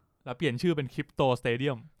แล้วเปลี่ยนชื่อเป็นคริปโตสเตเดี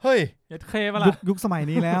ยมเฮ้ยยัดเคป่ะล่ะยุคสมัย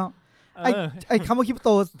นี้แล้วไอ้คำว่าคริปโต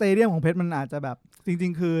สเตเดียมของเพชรมันอาจจะแบบจริ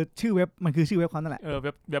งๆคือชื่อเว็บมันคือชื่อเว็บเขานั่นแหละ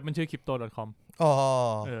เว็บมันชื่อ crypto.com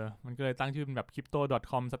มันก็เลยตั้งชื่อเป็นแบบ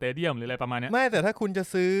crypto.com stadium หรืออะไรประมาณนี้ไม่แต่ถ้าคุณจะ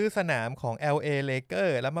ซื้อสนามของ LA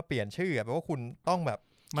Lakers แล้วมาเปลี่ยนชื่อแปลว่าคุณต้องแบบ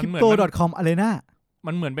crypto.com Arena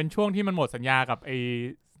มันเหมือนเป็นช่วงที่มันหมดสัญญากับไอ้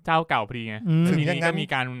เจ้าเก่าพอดีไงถึงอย่างนั้นก็มี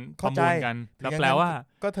การประมูลกันแล้วแปลว่า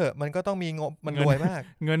ก็เถอะมันก็ต้องมีงบมันรวยมาก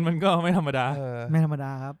เงินมันก็ไม่ธรรมดาไม่ธรรมด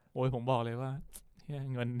าครับโอ้ยผมบอกเลยว่า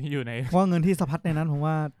เงินที่อยู่ในว่าเงินที่สะพัดในนั้นผม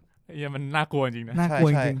ว่ามันน่ากลัวจริงนะน่ากลัว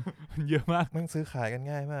จริงมันเยอะมากมันซื้อขายกัน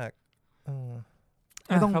ง่ายมากไ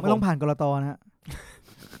ม่ต้องผ่านกลต.นะฮะ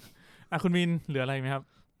คุณมินเหลืออะไรไหมครับ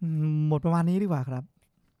หมดประมาณนี้ดีกว่าครับ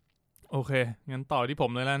โอเคงั้นต่อที่ผม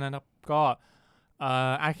เลยแล้วนะครับก็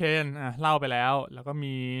อาร์เคนเล่าไปแล้วก็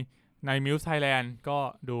มีในมิวส์ไทยแลนด์ก็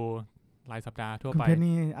ดูรายสัปดาห์ทั่วไปคุณเพชร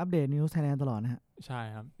นี่อัปเดตมิวส์ไทยแลนด์ตลอดนะฮะใช่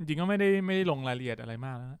ครับจริงๆก็ไม่ได้ลงรายละเอียดอะไรม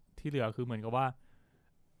ากแล้วที่เหลือคือเหมือนกับว่า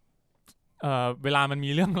เวลามันมี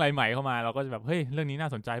เรื่องอะไรใหม่เข้ามาเราก็จะแบบเฮ้ยเรื่องนี้น่า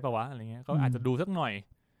สนใจป่าววะอะไรเงี้ยก็อาจจะดูสักหน่อย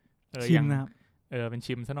ชิมนะครับเป็น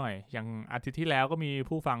ชิมซะหน่อยอย่างอาทิตย์ที่แล้วก็มี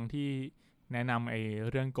ผู้ฟังที่แนะนำไอ้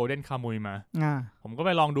เรื่อง Golden Kamuy มาผมก็ไป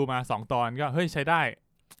ลองดูมา2 ตอนก็เฮ้ยใช้ได้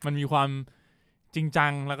มันมีความจริงจั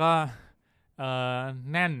งแล้วก็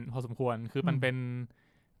แน่นพอสมควรคือมันเป็น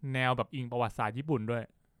แนวแบบอิงประวัติศาสตร์ญี่ปุ่นด้วย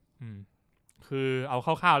คือเอาค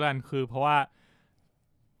ร่าวๆแล้วกันคือเพราะว่า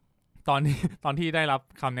ตอนที่ได้รับ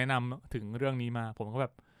คำแนะนำถึงเรื่องนี้มาผมก็แบ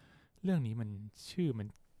บเรื่องนี้มันชื่อมัน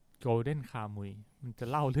Golden Kamuy มันจะ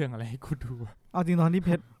เล่าเรื่องอะไรให้กูดูเอาจริงตอนที่เพ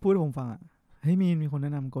ชรพูดให้ผมฟังอ่ะเฮ้ยมีคนแน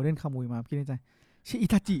ะนำ Golden Kamuy มาคิดในใจชื่ออิ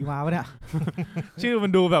ทาจิมาวะเนี่ย ชื่อมั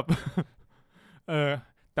นดูแบบ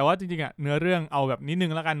แต่ว่าจริงๆเนื้อเรื่องเอาแบบนิดนึ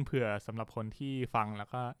งแล้วกันเผื่อสำหรับคนที่ฟังแล้ว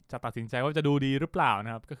ก็จะตัดสินใจว่าจะดูดีหรือเปล่าน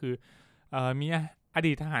ะครับก็คือมีอ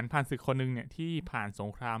ดีตทหารผ่านศึกคนนึงเนี่ยที่ผ่านสง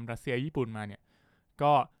ครามรัสเซียญี่ปุ่นมาเนี่ย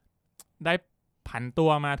ก็ได้ผันตัว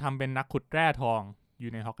มาทำเป็นนักขุดแร่ทองอ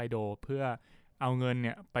ยู่ในฮอกไกโดเพื่อเอาเงินเ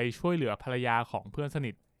นี่ยไปช่วยเหลือภรรยาของเพื่อนส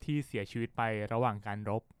นิทที่เสียชีวิตไประหว่างการ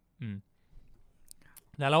รบ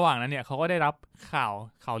และระหว่างนั้นเนี่ยเขาก็ได้รับข่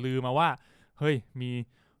าวลือมาว่าเฮ้ยมี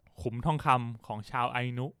ขุมทองคำของชาวไอ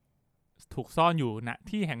นุถูกซ่อนอยู่ณ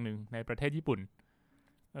ที่แห่งหนึ่งในประเทศญี่ปุ่น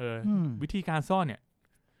วิธีการซ่อนเนี่ย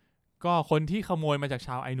ก็คนที่ขโมยมาจากช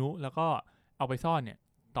าวไอนุแล้วก็เอาไปซ่อนเนี่ย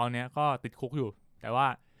ตอนนี้ก็ติดคุกอยู่แต่ว่า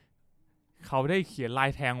เขาได้เขียนลาย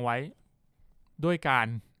แทงไว้ด้วยการ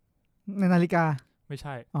ในนาฬิกาไม่ใ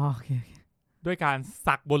ช่โอเคด้วยการ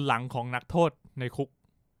สักบนหลังของนักโทษในคุก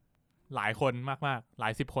หลายคนมากๆหลา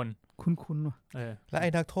ย10 คนคุ้นๆว่ะแล้วไ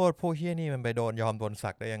อ้นักโทษพวกเฮี้ยนี่มันไปโดน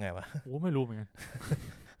สักได้ยังไงวะโอ้ไม่รู้เหมือนกัน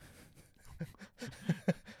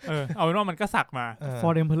เอาเป็นว่ามันก็สักมา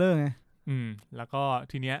For the Emperor ไงแล้วก็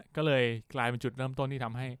ทีเนี้ยก็เลยกลายเป็นจุดเริ่มต้นที่ท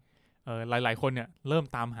ำให้หลายๆคนเนี่ยเริ่ม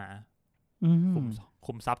ตามหา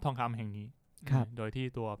ขุมทรัพย์ทองคำแห่งนี้โดยที่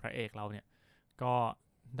ตัวพระเอกเราเนี่ยก็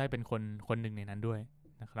ได้เป็นคนหนึ่งในนั้นด้วย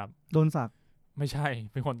นะครับโดนสักไม่ใช่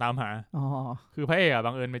เป็นคนตามหาคือพระเอก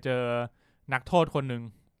บังเอิญไปเจอนักโทษคนหนึ่ง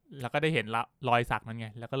แล้วก็ได้เห็นละรอยสักนั้นไง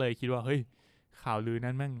แล้วก็เลยคิดว่าเฮ้ยข่าวลือ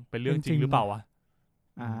นั้นแม่งเป็นเรื่องจริงหรือเปล่าวะ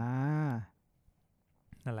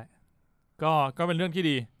นั่นแหละก็เป็นเรื่องที่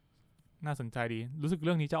ดีน่าสนใจดีรู้สึกเ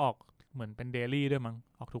รื่องนี้จะออกเหมือนเป็นเดลี่ด้วยมั้ง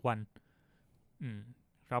ออกทุกวัน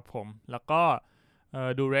ครับผมแล้วก็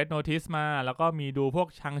ดู Red Notice มาแล้วก็มีดูพวก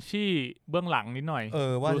ชังชี่เบื้องหลังนิดหน่อย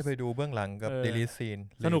ว่าจะไปดูเบื้องหลังกับ Delete Scene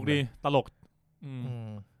สนุกดีตลก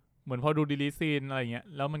เหมือนพอดู Delete Scene อะไรเงี้ย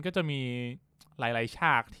แล้วมันก็จะมีหลายๆฉ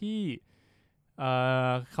ากที่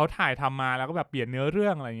เขาถ่ายทำมาแล้วก็แบบเปลี่ยนเนื้อเรื่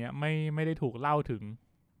องอะไรเงี้ยไม่ได้ถูกเล่าถึง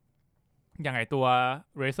อย่างไอตัว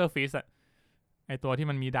Razor Fist อะไอตัวที่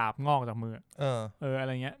มันมีดาบงอกจากมืออะไร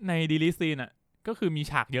เงี้ยใน Delete Scene อะก็คือมี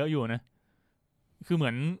ฉากเยอะอยู่นะคือเหมื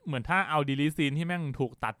อนถ้าเอา Delete Scene ที่แม่งถู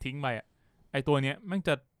กตัดทิ้งไปอะไอตัวเนี้ยแม่ง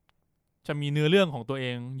จะมีเนื้อเรื่องของตัวเอ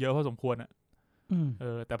งเยอะพอสมควรอะ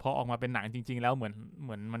แต่พอออกมาเป็นหนังจริงๆแล้วเหมือ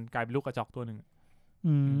นมันกลายเป็นลูกกระจอกตัวหนึ่ง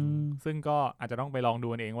ซึ่งก็อาจจะต้องไปลองดู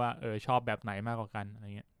เองว่าชอบแบบไหนมากกว่ากันอะไร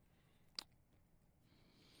เงี้ย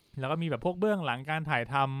แล้วก็มีแบบพวกเบื้องหลังการถ่าย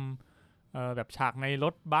ทำแบบฉากในร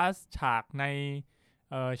ถบัสฉากใน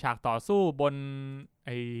ฉากต่อสู้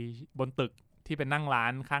บนตึกที่เป็นนั่งร้า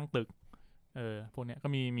นข้างตึกพวกเนี้ยก็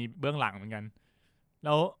มีเบื้องหลังเหมือนกันแ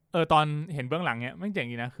ล้วตอนเห็นเบื้องหลังเนี้ยไม่เจ๋ง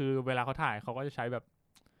ดีนะคือเวลาเขาถ่ายเขาก็จะใช้แบบ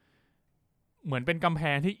เหมือนเป็นกำแพ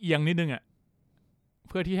งที่เอียงนิดนึงอ่ะเ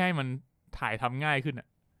พื่อที่ให้มันถ่ายทำง่ายขึ้นอ่ะ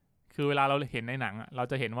คือเวลาเราเห็นในหนังอ่ะเรา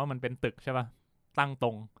จะเห็นว่ามันเป็นตึกใช่ป่ะตั้งต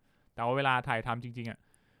รงแต่ว่าเวลาถ่ายทำจริงๆอ่ะ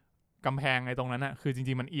กำแพงไอ้ตรงนั้นอ่ะคือจ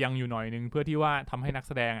ริงๆมันเอียงอยู่หน่อยนึงเพื่อที่ว่าทำให้นักแ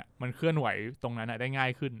สดงอ่ะมันเคลื่อนไหวตรงนั้นอ่ะได้ง่า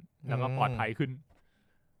ยขึ้นแล้วก็ปลอดภัยขึ้น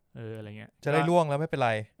อะไรเงี้ยจะได้ล่วงแล้วไม่เป็นไ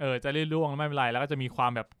รจะได้ล่วงแล้วไม่เป็นไรแล้วก็จะมีควา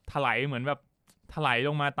มแบบถลายเหมือนแบบถลายล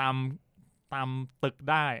งมาตามตึก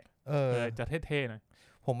ได้จะเท่ๆหน่อย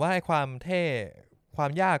ผมว่าไอ้ความเท่ควา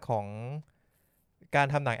มยากของการ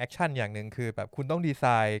ทำหนังแอคชั่นอย่างหนึ่งคือแบบคุณต้องดีไซ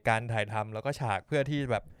น์การถ่ายทำแล้วก็ฉากเพื่อที่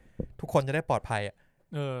แบบทุกคนจะได้ปลอดภัย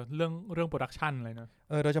เรื่องโปรดักชันอะไรนะ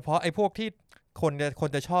โดยเฉพาะไอ้พวกที่คน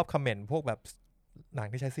จะชอบคอมเมนต์พวกแบบหนัง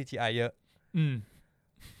ที่ใช้ CGI เยอะ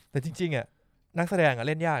แต่จริงๆอ่ะนักแสดง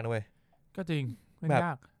เล่นยากนะเว้ยก็จริงเล่นย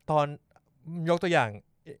ากตอนยกตัวอย่าง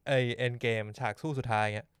เอ็นเกมฉากสู้สุดท้าย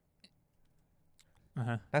เงี้ย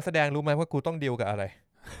นักแสดงรู้ไหมว่ากูต้องดีลกับอะไร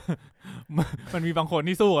มันมีบางคน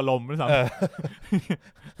ที่สู้กับลมด้วยซ้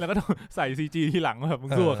ำแล้วก็ต้องใส่ CG ที่หลังแบบมึ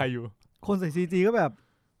งสู้กับใครอยู่คนใส่ CG ก็แบบ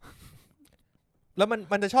แล้ว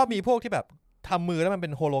มันจะชอบมีพวกที่แบบทำมือแล้วมันเป็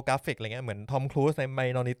นโฮโลกราฟิกอะไรเงี้ยเหมือนทอมครูซใน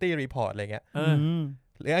Minority Report อะไรเงี้ย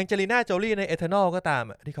หรือแองเจลิน่าโจลี่ใน Eternal ก็ตาม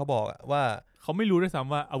ที่เขาบอกว่าเขาไม่รู้ด้วยซ้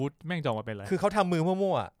ำว่าอาวุธแม่งจะออกมาเป็นอะไรคือเขาทำมือ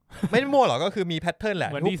มั่วๆไม่มั่วหรอกก็คือมีแพทเทิร์นแหล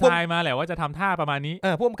ะเหมือนดีไซน์มาแหละว่าจะทำท่าประมาณนี้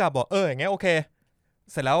ผู้กำกับบอกอย่างเงี้ยโอเค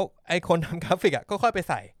เสร็จแล้วไอ้คนทำกราฟิกก็ค่อยไป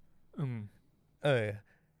ใส่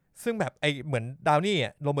ซึ่งแบบไอ้เหมือนดาวนี่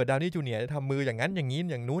โรเบิร์ตดาวนี่จูเนียร์ทำมืออย่างนั้นอย่างนี้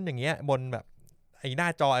อย่างนู้นอย่างเงี้ยบนแบบไอ้หน้า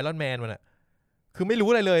จอไอรอนแมนมันคือไม่รู้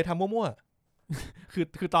อะไรเลยทำมั่วๆ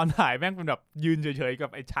คือตอนถ่ายแม่งเป็นแบบยืนเฉยๆกับ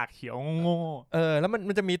ไอ้ฉากเขียวโง่แล้ว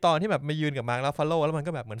มันจะมีตอนที่แบบมายืนกับมาร์คแล้วฟอลโล่แล้วมัน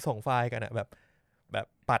ก็แบบเหมือนส่งไฟล์กันแบบ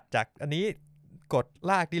ปัดจากอันนี้กด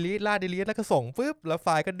ลาก delete แล้วก็ส่งปึ๊บแล้วไฟ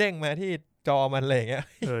ล์ก็เด้งมาที่จอมันอะไรอย่างเงี้ย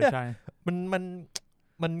ใช่มัน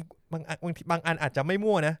บางอันอาจจะไม่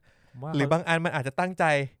มั่วนะหรือบางอันมันอาจจะตั้งใจ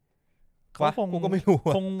เขาคงก็ไม่รู้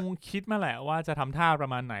คงคิดมาแหละว่าจะทำท่าประ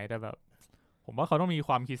มาณไหนแต่แบบผมว่าเขาต้องมีค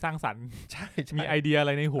วามคิดสร้างสรรค์ใช่มีไอเดียอะไ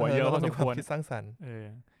รในหัวเยอะพอสมควรคิดสร้างสรรค์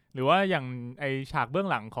หรือว่าอย่างไอฉากเบื้อง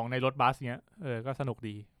หลังของในรถบัสเนี้ยก็สนุก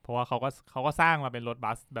ดีเพราะว่าเขาก็สร้างมาเป็นรถ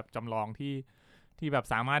บัสแบบจำลองที่แบบ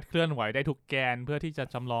สามารถเคลื่อนไหวได้ทุกแกนเพื่อที่จะ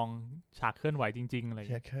จำลองฉากเคลื่อนไหวจริงๆอะไรอย่าง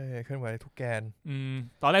เงี้ยเคลื่อนไหวทุกแกน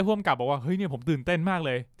ตอนแรกผู้กำกับบอกว่าเฮ้ยเนี่ยผมตื่นเต้นมากเ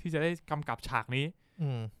ลยที่จะได้กำกับฉากนี้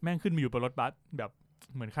แม่งขึ้นมาอยู่บนรถบัสแบบ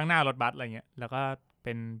เหมือนข้างหน้ารถบัสอะไรเงี้ยแล้วก็เ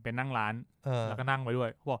ป็นนั่งร้านแล้วก็นั่งไปด้ว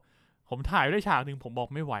ยเขาบอกผมถ่ายได้ฉากนึงผมบอก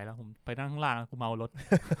ไม่ไหวแล้วผมไปนั่งข้างล่างกูเมารถ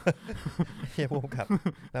เฮียผู้กำกับ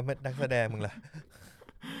แล้วนักแสดงมึงล่ะ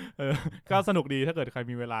ก็สนุกดีถ้าเกิดใคร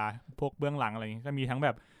มีเวลาพวกเบื้องหลังอะไรอย่างเงี้ยก็มีทั้งแบ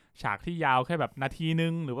บ ฉากที่ยาวแค่แบบนาทีนึ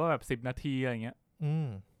งหรือว่าแบบ10 นาทีอะไรเงี้ย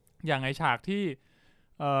อย่างไอฉากที่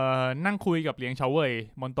นั่งคุยกับเลี้ยงเฉาเว่ย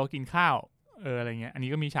บนโต๊ะกินข้าวอะไรเงี้ยอันนี้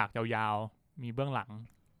ก็มีฉากยาวๆมีเบื้องหลัง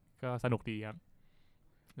ก็สนุกดีครับ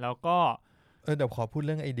แล้วก็เดี๋ยวขอพูดเ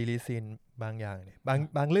รื่องไอ้ดีลิซีนบางอย่างเนี่ย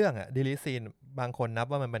บางเรื่องอะดีลิซีนบางคนนับ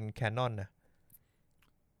ว่ามันเป็นแคนนอนนะ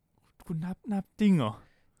คุณนับจริงเหรอ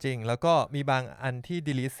จริงแล้วก็มีบางอันที่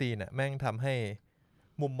ดีลิซีนอะแม่งทำให้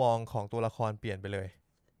มุมมองของตัวละครเปลี่ยนไปเลย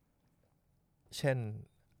เช่น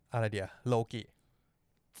อะไรเดียโลกิ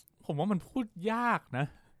ผมว่ามันพูดยากนะ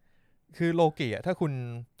คือโลกิอะถ้าคุณ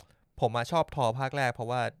ผมชอบทอภาคแรกเพราะ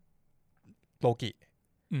ว่าโลกิ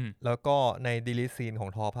แล้วก็ในดีลิซีนของ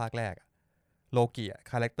ทอภาคแรกโลกิ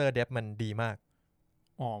คาแรคเตอร์เดฟมันดีมาก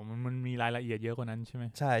มันมีรายละเอียดเยอะกว่านั้นใช่ไหม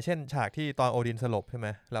ใช่เช่นฉากที่ตอนโอดินสลบใช่ไหม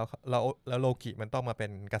แล้วโลกิมันต้องมาเป็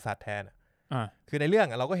นกษัตริย์แทนคือในเรื่อง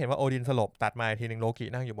เราก็เห็นว่าโอดินสลบตัดมาทีนึงโลกิ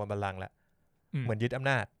นั่งอยู่บนบัลลังก์แล้วเหมือนยึดอำ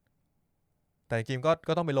นาจแต่จริงๆ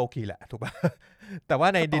ก็ต้องเป็นโลกิแหละถูกป่ะแต่ว่า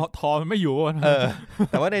ในทอมันไม่อยู่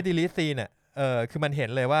แต่ว่าในดีลิซีนเนี่ยคือมันเห็น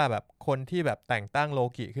เลยว่าแบบคนที่แบบแต่งตั้งโล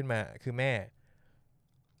กิขึ้นมาคือแม่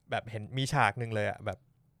แบบเห็นมีฉากนึงเลยแบบ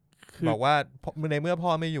บอกว่าในเมื่อพ่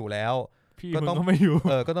อไม่อยู่แล้วก็ต้องไม่อยู่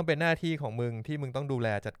ก็ต้องเป็นหน้าที่ของมึงที่มึงต้องดูแล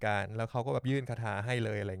จัดการแล้วเขาก็แบบยื่นคาถาให้เล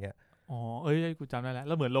ยอะไรเงี้ยกูจำได้แ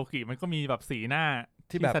ล้วเหมือนโลกิมันก็มีแบบสีหน้า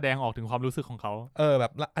ที่แบบแสดงออกถึงความรู้สึกของเขาแบ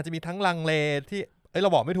บอาจจะมีทั้งลังเลที่เรา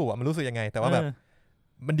บอกไม่ถูกมันรู้สึกยังไงแต่ว่าแบบ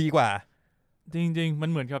มันดีกว่าจริงๆมัน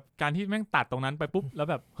เหมือนกับการที่แม่งตัดตรงนั้นไปปุ๊บแล้ว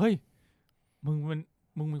แบบเฮ้ยมึงเ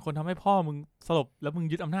ป็นคนทำให้พ่อมึงสลบแล้วมึง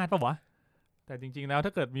ยึดอำนาจป่ะวะแต่จริงๆแล้วถ้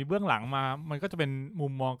าเกิดมีเบื้องหลังมามันก็จะเป็นมุ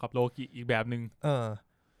มมองกับโลกิอีกแบบนึง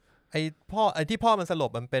ไอ้ที่พ่อมันสล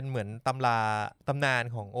บมันเป็นเหมือนตำนาน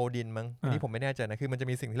ของโอดินมั้งอันนี้ผมไม่แน่ใจนะคือมันจะ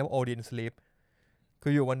มีสิ่งที่เรียกว่าโอดินสลีปคื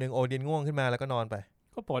ออยู่วันนึงโอดินง่วงขึ้นมาแล้วก็นอนไป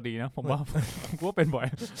ก็ปกตินะผมว่ากูว่าเป็นบ่อย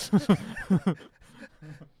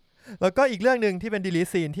แล้วก็อีกเรื่องนึงที่เป็นดีลิ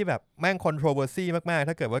ซีนที่แบบแม่งคอนโทรเวอร์ซี่มากๆ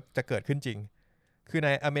ถ้าเกิดว่าจะเกิดขึ้นจริงคือใน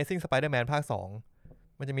Amazing Spider-Man ภาค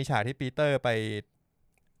2มันจะมีฉากที่ปีเตอร์ไ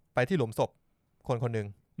ปที่หลุมศพคนหนึ่ง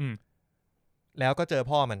แล้วก็เจอ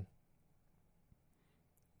พ่อมัน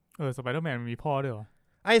สไปเดอร์แมนมีพ่อด้วยเหรอ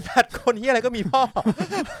ไอ้สัตว์คนเหี้ยอะไรก็มีพ่อ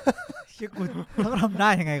เชื่อกูต้องทำได้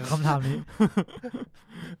ยังไงกับคำถามนี้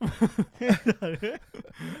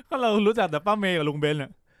ก็เรารู้จักแต่ป้าเมย์กับลุงเบนเนี่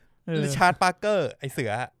ยริชาร์ด ปาร์เกอร์ไอเสื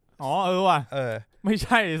อว่ะไม่ใ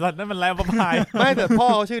ช่สัตว์นั่นมันแรงประพายไม่แต่พ่อ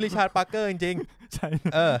เขาชื่อริชาร์ด ปาร์เกอร์จริงๆใช่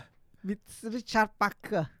ริชาร์ด ปาร์เก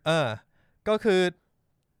อร์ก็คือ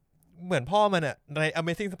เหมือนพ่อมันใน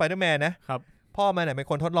Amazing Spider-Man นะครับพ่อมันเป็น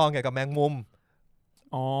คนทดลองเกี่ยวกับแมงมุม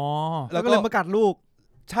แล้วก็เลยมากัดลูก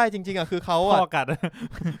ใช่จริงๆคือเขาพ่อกัด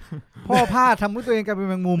พ่อพลาดทำให้ตัวเองกลายเป็น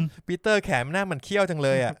แมงมุมปีเตอร์แขมหน้ามันเขี้ยวจังเล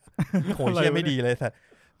ยโหเชี่ยไม่ดีเลยสัตว์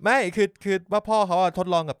ไม่คือว่าพ่อเขาทด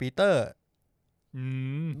ลองกับปีเตอร์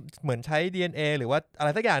เหมือนใช้ DNA หรือว่าอะไร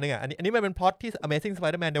สักอย่างนึงอันนี้มันเป็นพล็อตที่ Amazing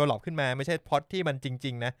Spider-Man develop ขึ้นมาไม่ใช่พล็อตที่มันจ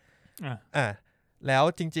ริงๆนะแล้ว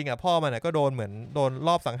จริงๆพ่อมันก็โดนเหมือนโดนร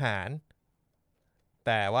อบสังหารแ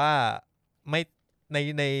ต่ว่าไม่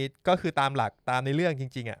ในก็คือตามหลักตามในเรื่องจ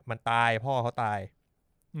ริงๆมันตายพ่อเขาตาย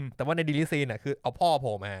แต่ว่าในดีลิซีนคือเอาพ่อโผ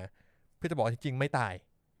ล่มาเพื่อจะบอกจริงๆไม่ตาย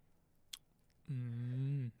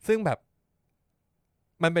ซึ่งแบบ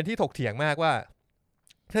มันเป็นที่ถกเถียงมากว่า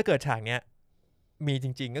ถ้าเกิดฉากเนี้ยมีจ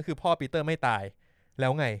ริงๆก็คือพ่อปีเตอร์ไม่ตายแล้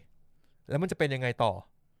วไงแล้วมันจะเป็นยังไงต่อ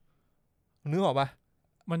นึกออกปะ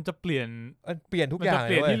มันจะเปลี่ยนทุกอย่างมันจะ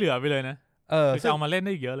เปลี่ยนที่เหลือไปเลยนะจะเอามาเล่นไ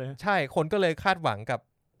ด้อีกเยอะเลยใช่คนก็เลยคาดหวังกับ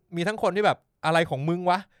มีทั้งคนที่แบบอะไรของมึง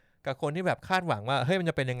วะกับคนที่แบบคาดหวังว่าเฮ้ยมัน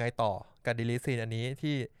จะเป็นยังไงต่อกับดีลิซีนอันนี้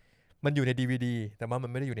ที่มันอยู่ใน DVD แต่ว่ามั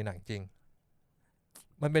นไม่ได้อยู่ในหนังจริง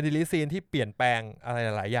มันเป็นดีลิซีนที่เปลี่ยนแปลงอะไร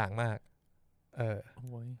หลายอย่างมาก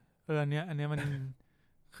อันเนี้ยมัน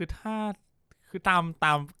คือถ้าคือต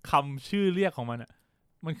ามคำชื่อเรียกของ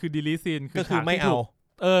มันคือดีลิซีนก็คือไม่เอา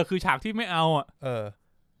คือฉากที่ไม่เอา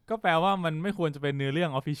ก็แปลว่ามันไม่ควรจะเป็นเนื้อเรื่อ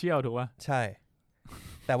ง official ถูกป่ะใช่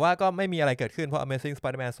แต่ว่าก็ไม่มีอะไรเกิดขึ้นเพราะ Amazing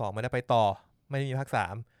Spider-Man 2ไม่ได้ไปต่อไม่มีภาค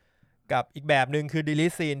3กับอีกแบบนึงคือ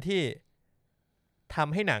delete scene ที่ท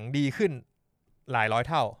ำให้หนังดีขึ้นหลายร้อย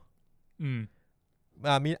เท่า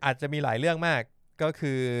อาจจะมีหลายเรื่องมากก็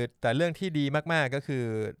คือแต่เรื่องที่ดีมากๆก็คือ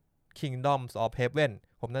Kingdoms of Heaven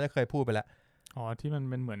ผมน่าจะเคยพูดไปแล้วที่มัน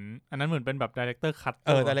เป็นเหมือนอันนั้นเหมือนเป็นแบบ director cut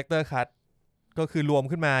director cut ก็คือรวม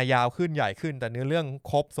ขึ้นมายาวขึ้นใหญ่ขึ้นแต่เนื้อเรื่อง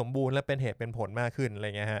ครบสมบูรณ์และเป็นเหตุเป็นผลมากขึ้นอะไร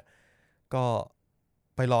เงี้ยฮะก็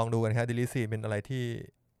ไปลองดูกันครับ delete scene เป็นอะไร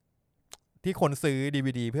ที่คนซื้อ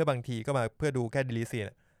DVD เพื่อบางทีก็มาเพื่อดูแค่ delete scene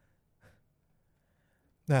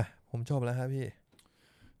นะผมจบแล้วครับพี่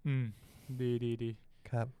ดี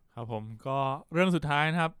ครับครับผมก็เรื่องสุดท้าย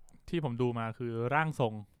นะครับที่ผมดูมาคือร่างทร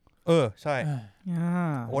ง ใช่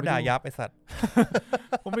โอ๊ตด่ายับไอสัตว์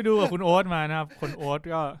ผมไปดูกับคุณโอ๊ตมานะครับคุณโอ๊ต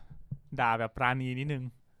ก็ด่าแบบปราณีนิดนึง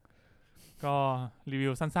ก็รีวิ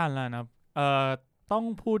วสั้นๆแล้วนะครับต้อง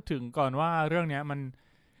พูดถึงก่อนว่าเรื่องนี้มัน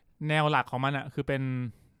แนวหลักของมันอะคือเ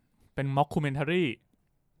ป็นม็อกคูเมนทา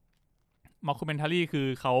รีคือ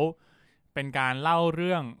เขาเป็นการเล่าเ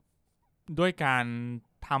รื่องด้วยการ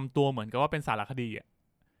ทำตัวเหมือนกับว่าเป็นสารคดีอะ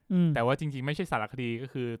แต่ว่าจริงๆไม่ใช่สารคดีก็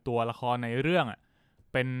คือตัวละครในเรื่องอะ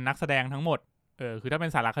เป็นนักแสดงทั้งหมดคือถ้าเป็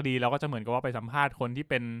นสารคดีเราก็จะเหมือนกับว่าไปสัมภาษณ์คนที่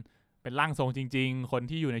เป็นร่างทรงจริงๆคน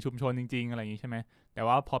ที่อยู่ในชุมชนจริงๆอะไรอย่างนี้ใช่ไหมแต่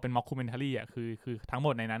ว่าพอเป็นม็อกคูเมนทารีอ่ะคือทั้งหม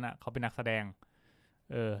ดในนั้นอ่ะเขาเป็นนักแสดง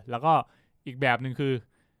แล้วก็อีกแบบหนึ่งคือ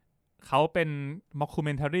เขาเป็นม็อกคูเม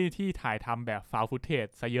นทารีที่ถ่ายทำแบบฟาวฟุตเทจ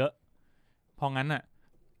ซะเยอะเพราะงั้นอ่ะ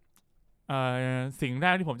สิ่งแร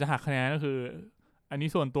กที่ผมจะหักคะแนนก็คืออันนี้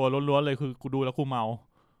ส่วนตัวล้วนๆเลยคือกูดูแล้วกูเมา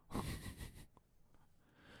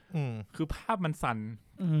คือภาพมันสั่น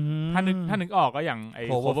ถ้านึกออกก็อย่างไอ้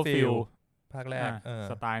Cloverfield ภาคแรก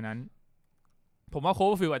สไตล์นั้นผมว่า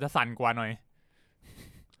Cloverfield อาจจะสั่นกว่าหน่อย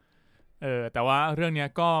แต่ว่าเรื่องนี้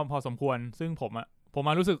ก็พอสมควรซึ่งผม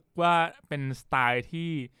รู้สึกว่าเป็นสไตล์ที่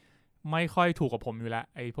ไม่ค่อยถูกกับผมอยู่แล้ว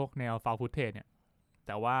ไอ้พวกแนว found footage เนี่ยแ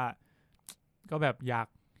ต่ว่าก็แบบอย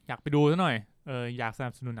ากไปดูซะหน่อยอยากส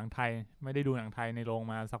นับสนุนหนังไทยไม่ได้ดูหนังไทยในโรง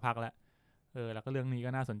มาสักพักแล้วแล้วก็เรื่องนี้ก็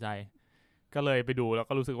น่าสนใจก็เลยไปดูแล้ว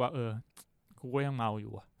ก็รู้สึกว่ากูก็ยังเมาอ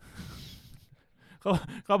ยู่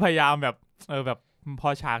ก็พยายามแบบแบบพอ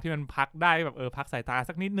ฉากที่มันพักได้แบบพักสายตา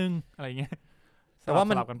สักนิดนึงอะไรเงี้ยแต่ว่า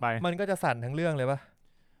มันก็จะสั่นทั้งเรื่องเลยปะ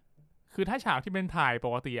คือถ้าฉากที่เป็นถ่ายป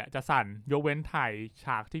กติอ่ะจะสั่นยกเว้นถ่ายฉ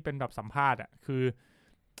ากที่เป็นแบบสัมภาษณ์อ่ะคือ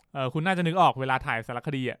คุณน่าจะนึกออกเวลาถ่ายสารค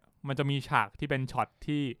ดีอ่ะมันจะมีฉากที่เป็นช็อต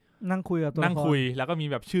ที่นั่งคุยกับตัวนั่งคุยแล้วก็มี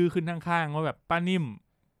แบบชื่อขึ้นข้างๆว่าแบบป้านิ่ม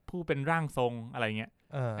ผู้เป็นร่างทรงอะไรเงี้ย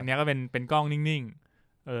อันนี้ก็เป็นกล้องนิ่ง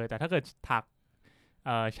ๆแต่ถ้าเกิด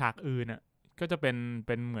ฉากอื่นอ่ะก็จะเ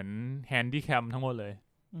ป็นเหมือนแฮนดี้แคมทั้งหมดเลย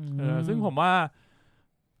ซึ่งผมว่า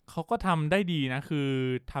เขาก็ทำได้ดีนะคือ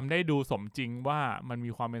ทำได้ดูสมจริงว่ามัน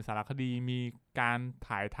มีความเป็นสารคดีมีการ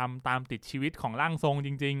ถ่ายทำตามติดชีวิตของร่างทรงจ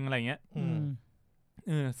ริงๆอะไรเงี้ย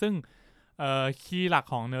ซึ่งคีย์หลัก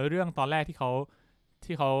ของเนื้อเรื่องตอนแรกที่เ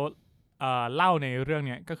ขาเล่าในเรื่องเ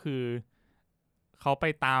นี้ยก็คือเขาไป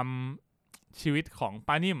ตามชีวิตของ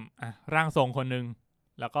ป้านิ่มร่างทรงคนหนึ่ง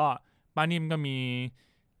แล้วก็ป้านิ่มก็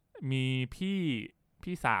มี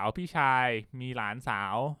พี่สาวพี่ชายมีหลานสา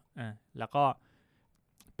วแล้วก็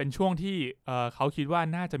เป็นช่วงที่เขาคิดว่า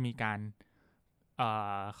น่าจะมีการ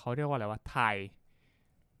เขาเรียกว่าอะไรวะถ่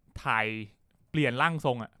ายเปลี่ยนร่างท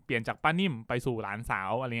รงเปลี่ยนจากป้านิ่มไปสู่หลานสา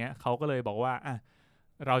วอะไรเงี้ยเขาก็เลยบอกว่า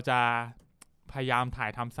เราจะพยายามถ่าย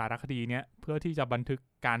ทำสารคดีเนี้ยเพื่อที่จะบันทึก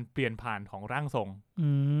การเปลี่ยนผ่านของร่างทรง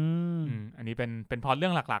อันนี้เป็นพล็อตเรื่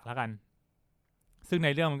องหลักๆแล้วกันซึ่งใน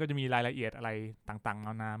เรื่องมันก็จะมีรายละเอียดอะไรต่างๆน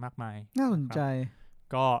านามากมายน่าสนใจ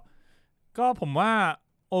ก็ผมว่า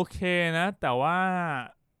โอเคนะแต่ว่า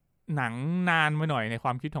หนังนานไปหน่อยในคว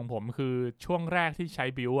ามคิดของผมคือช่วงแรกที่ใช้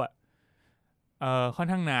บิวค่อน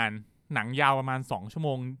ข้างนานหนังยาวประมาณ2 ชั่วโม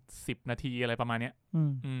ง10 นาทีอะไรประมาณเนี้ย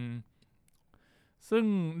ซึ่ง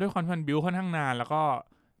ด้วยความที่มันบิวค่อนข้างนานแล้วก็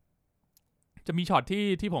จะมีช็อต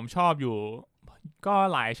ที่ผมชอบอยู่ก็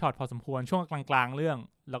หลายช็อตพอสมควรช่วงกลางๆเรื่อง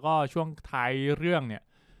แล้วก็ช่วงท้ายเรื่องเนี่ย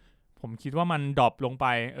ผมคิดว่ามันดรอปลงไป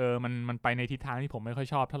มันไปในทิศทางที่ผมไม่ค่อย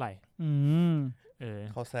ชอบเท่าไหร่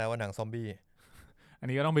เขาแซวว่าหนังซอมบี้อัน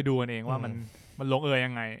นี้ก็ต้องไปดูกันเองว่ามันลง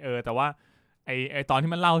ยังไงแต่ว่าไอตอน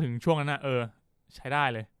ที่มันเล่าถึงช่วงนั้นนะใช้ได้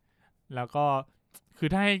เลยแล้วก็คือ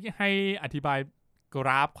ถ้าให้อธิบายกร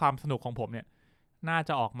าฟความสนุกของผมเนี่ยน่าจ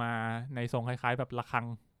ะออกมาในทรงคล้ายๆแบบระฆัง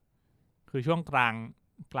คือช่วงกลา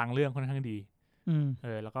งเรื่องค่อนข้างดี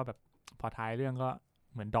แล้วก็แบบพอท้ายเรื่องก็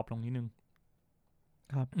เหมือนดรอปลงนิดนึง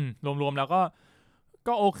ครับรวมๆแล้ว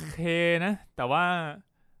ก็โอเคนะแต่ว่า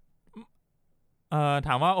ถ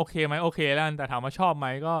ามว่าโอเคไหมโอเคแล้วแต่ถามว่าชอบไหม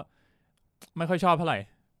ก็ไม่ค่อยชอบเท่าไหร่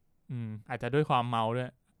อาจจะด้วยความเมาด้ว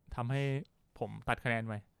ยทำให้ผมตัดคะแนน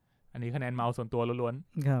ไปอันนี้คะแนนเมาส่วนตัวล้วน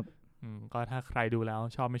ๆครับก็ถ้าใครดูแล้ว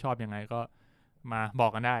ชอบไม่ชอบยังไงก็มาบอ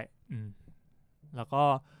กกันได้แล้วก็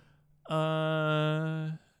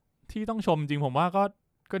ที่ต้องชมจริงผมว่า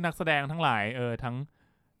ก็นักแสดงทั้งหลายทั้ง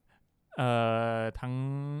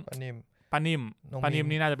ป้านิ่ม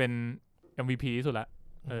นี่น่าจะเป็น MVP ที่สุดละ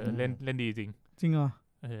เล่นดีจริงเหรอ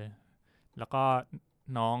แล้วก็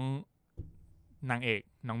น้องนางเอก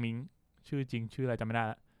น้องมิงชื่อจริงชื่ออะไรจำไม่ได้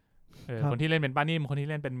ละคนที่เล่นเป็นป้านิ่มคนที่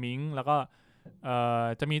เล่นเป็นมิงแล้วก็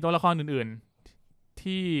จะมีตัวละครอื่นๆ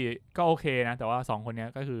ที่ก็โอเคนะแต่ว่า2คนนี้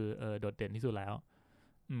ก็คือโดดเด่นที่สุดแล้ว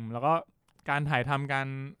แล้วก็การถ่ายทำการ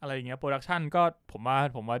อะไรอย่างเงี้ยโปรดักชันก็ผม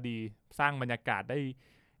ว่าดีสร้างบรรยากาศได้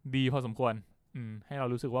ดีพอสมควรให้เรา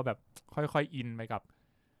รู้สึกว่าแบบค่อยๆอินไปกับ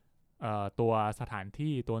ตัวสถาน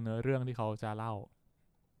ที่ตัวเนื้อเรื่องที่เขาจะเล่า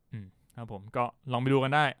ครับผมก็ลองไปดูกั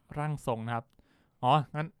นได้ร่างทรงนะครับอ๋อ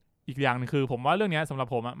งั้นอีกอย่างนึงคือผมว่าเรื่องนี้สำหรับ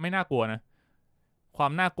ผมไม่น่ากลัวนะควา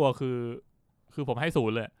มน่ากลัวคือผมให้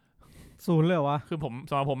0เลยเหรอวะคือผม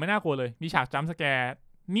สำหรับผมไม่น่ากลัวเลยมีฉากจัมป์สแกร์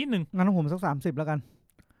นิดนึงงั้นผมสัก30แล้วกัน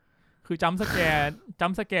คือจัมป์สแ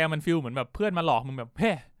กร์มันฟีลเหมือนแบบเพื่อนมาหลอกมึงแบบเ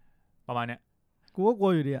ฮ้ประมาณเนี้ยกูก็กลั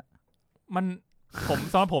วอยู่ดีอ่ะมัน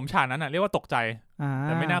สำหรับผมฉากนั้นเรียกว่าตกใจแ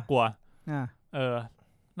ต่ไม่น่ากลัว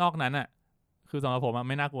นอกนั้นคือสำหรับผม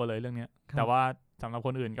ไม่น่ากลัวเลยเรื่องนี้แต่ว่าสำหรับค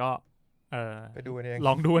นอื่นก็ไปดูเองล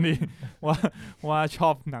องดูนี่ ว่าชอ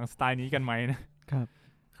บหนังสไตล์นี้กันไหมนะครับ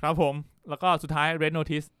ครับผมแล้วก็สุดท้าย Red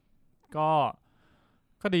Notice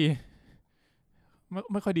ก็ดี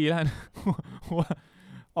ไม่ค่อยดีแล้วว่า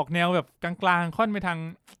ออกแนวแบบกลางๆค่อนไปทาง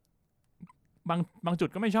บางจุด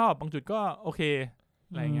ก็ไม่ชอบบางจุดก็โอเค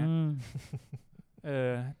อะไรเงี้ย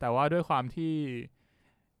แต่ว่าด้วยความที่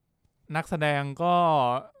นักแสดงก็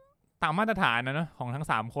ตามมาตรฐานนะของทั้ง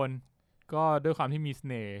3คนก็ด้วยความที่มีเส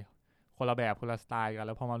น่ห์คนละแบบคนละสไตล์กันแ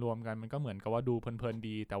ล้วพอมารวมกันมันก็เหมือนกับว่าดูเพลินๆ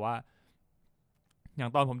ดีแต่ว่าอย่า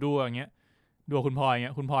งตอนผมดูอย่างเงี้ยดูคุณพลอยอย่างเ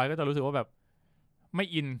งี้ยคุณพลอยก็จะรู้สึกว่าแบบไม่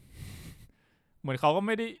อินเหมือนเขาก็ไ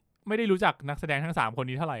ม่ได้รู้จักนักแสดงทั้ง3คน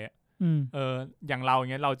นี้เท่าไหร่อย่างเราอย่า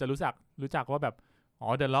งเงี้ยเราจะรู้จักว่าแบบ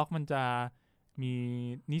เดอะล็อกมันจะมี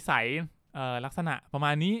นิสัยลักษณะประม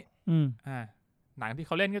าณนี้หนังที่เ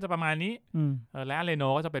ขาเล่นก็จะประมาณนี้และอาเรโน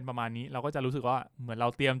ก็จะเป็นประมาณนี้เราก็จะรู้สึกว่าเหมือนเรา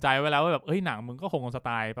เตรียมใจไว้แล้วว่าแบบหนังมึงก็คงสไต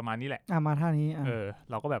ล์ประมาณนี้แหละมาท่านี้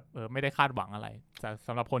เราก็แบบไม่ได้คาดหวังอะไรแต่ส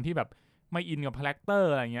ำหรับคนที่แบบไม่อินกับคาแรคเตอ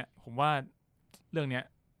ร์อะไรเงี้ยผมว่าเรื่องเนี้ย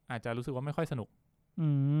อาจจะรู้สึกว่าไม่ค่อยสนุก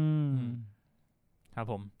ครับ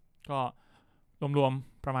ผมก็รวม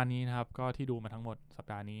ๆประมาณนี้นะครับก็ที่ดูมาทั้งหมดสัป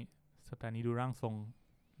ดาห์นี้ดูร่างทรง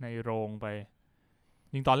ในโรงไป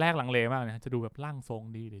จริงตอนแรกลังเลมากนะจะดูแบบร่างทรง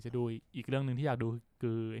ดีหรือจะดูอีกเรื่องนึงที่อยากดู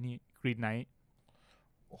คือไอ้นี่ Green Knight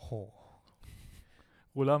โอ้โห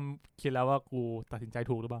กูเริ่มคิดแล้วว่ากูตัดสินใจ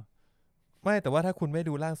ถูกหรือเปล่าไม่แต่ว่าถ้าคุณไม่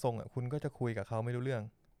ดูร่างทรงคุณก็จะคุยกับเขาไม่รู้เรื่อง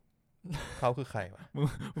เขาคือใครวะ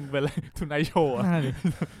มึงเป็นอะไรทุนไนโชว์ห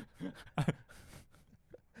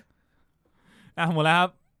มดแล้วครับ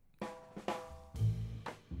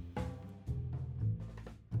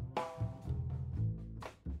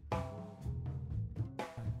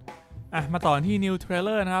มาต่อที่ New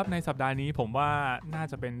Trailer นะครับในสัปดาห์นี้ผมว่าน่า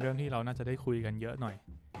จะเป็นเรื่องที่เราน่าจะได้คุยกันเยอะหน่อย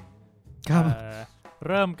ครับ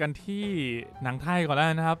เริ่มกันที่หนังไทยก่อนแล้ว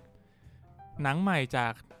นะครับหนังใหม่จา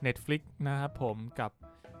ก Netflix นะครับผมกับ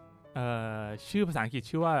ชื่อภาษาอังกฤษ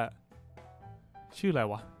ชื่อว่าชื่ออะไร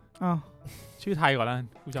วะชื่อไทยก่อนแล้ว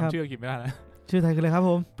กูจำชื่ออังกฤษไม่ได้แล้วชื่อไทยคืออะไรครับ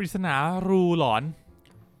ผมปริศนารูหลอน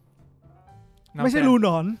ไม่ใช่รูหล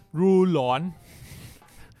อนรูหลอน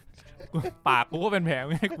ปากกูก็เป็นแผลไ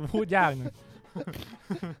ม่ให้กูพูดยากนึง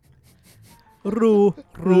รู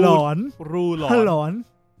หลอน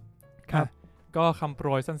ครับก็คำโปร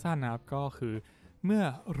ยสั้นๆนะครับก็คือเมื่อ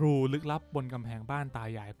รูลึกลับบนกำแพงบ้านตา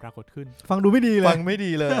ยายปรากฏขึ้นฟังดูไม่ดีเลยฟังไม่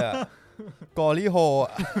ดีเลยอ่ะกอรี่โฮ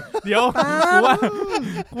เดี๋ยว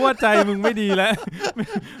กูว่าใจมึงไม่ดีแล้ว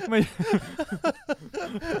ไม่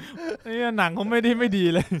เนี่ยหนังเขาไม่ดี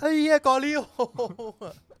เลยไอ้เหี้ยกอรี่โฮ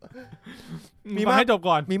มีมาให้จบ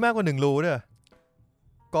ก่อนมีมากกว่า1รูด้วย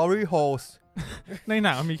Gory Holes ในห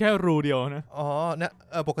นังมีแค่รูเดียวนะนะ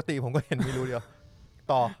ปกติผมก็เห็นมีรูเดียว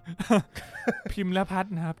ต่อพิมพ์และพัด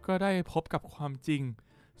นะครับก็ได้พบกับความจริง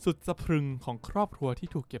สุดสะพรึงของครอบครัวที่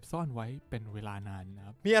ถูกเก็บซ่อนไว้เป็นเวลานานนะค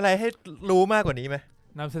รับมีอะไรให้รู้มากกว่านี้ไหม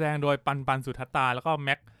นำแสดงโดยปันสุทัตตาแล้วก็แ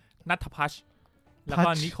ม็กนัทพัชแล้วก็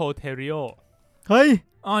นิโคลเทริโอเฮ้ย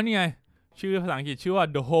นี่ไงชื่อภาษาอังกฤษชื่อว่า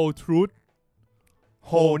The Whole Truth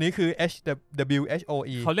Whole นี่คือ W H O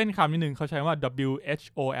E เขาเล่นคำนิดนึงเขาใช้ว่า W H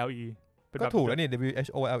O L E ก็ถูกแล้วนี่ W H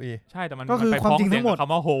O L E ใช่แต่มันไปพ้องเสียงกับค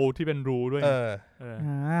ำว่า whole ที่เป็นรูด้วย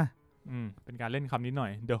เป็นการเล่นคำนี้หน่อ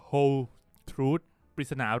ย The Whole Truth ปริ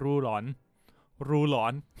ศนารูหลอ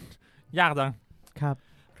นยากจัง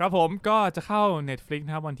ครับผมก็จะเข้า Netflix น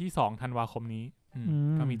ะครับวันที่2ธันวาคมนี้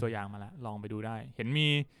ก็มีตัวอย่างมาแล้วลองไปดูได้เห็น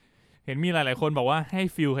มีหลายๆคนบอกว่าให้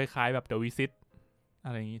ฟีลคล้ายๆแบบ The Visit อ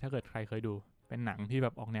ะไรอย่างนี้ถ้าเกิดใครเคยดูเป็นหนังที่แบ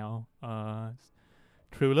บออกแนว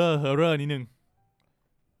ทริลเลอร์ฮอร์เรอร์นิดนึง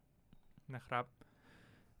นะครับ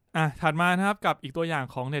ถัดมานะครับกับอีกตัวอย่าง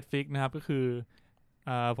ของ Netflix นะครับก็คือ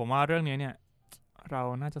ผมว่าเรื่องนี้เนี่ยเรา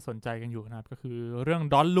น่าจะสนใจกันอยู่นะครับก็คือเรื่อง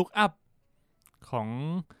Don't Look Up ของ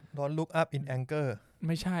Don't Look Up in Anger ไ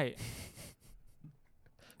ม่ใช่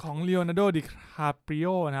ของ Leonardo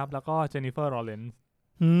DiCaprio นะครับแล้วก็ Jennifer Lawrence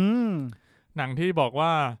หนังที่บอกว่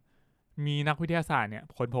ามีนักวิทยาศาสตร์เนี่ย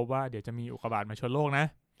ค้นพบว่าเดี๋ยวจะมีอุกกาบาตมาชนโลกนะ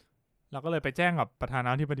เราก็เลยไปแจ้งกับประธาน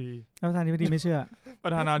าธิบดีไม่เชื่อปร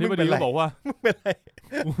ะธานาธิบดีก็บอกว่าเป็นไร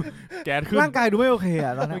แก๊สขึ้นร่างกายดูไม่โอเคอ่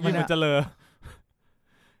ะตอนนั้นมันจะเลอ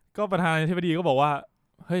ก็ประธานาธิบดีก็บอกว่า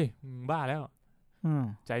เฮ้ยมึงบ้าแล้ว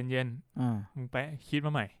ใจเย็นมึงไปคิดม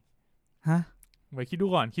าใหม่ฮะไปคิดดู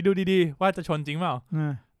ก่อนคิดดูดีๆว่าจะชนจริงเปล่า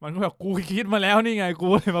มันก็แบบกูคิดมาแล้วนี่ไงกู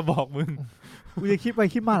เลยมาบอกมึงกูจะคิดไป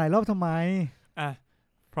คิดมาหลายรอบทำไม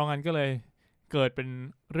เพราะงั้นก็เลยเกิดเป็น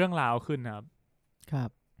เรื่องราวขึ้นครั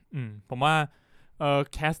บผมว่า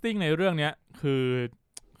แคสติ้งในเรื่องเนี้ย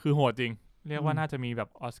คือโหดจริงเรียกว่าน่าจะมีแบบ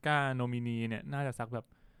ออสการ์โนมินีเนี่ยน่าจะสักแบบ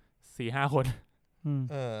 4-5 คน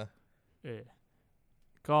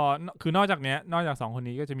ก็คือนอกจาก2คน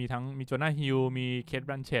นี้ก็จะมีทั้งมีโจนาฮิลมีเคท บ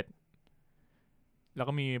ลันเชตแล้ว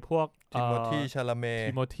ก็มีพวกทิโมธีชาลาเม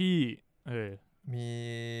มี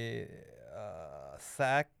แซ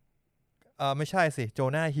คไม่ใช่สิโจ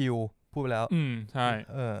นาฮิลพูดไปแล้วใช่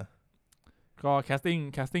ก็แคส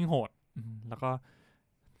ติ้งโหดแล้วก็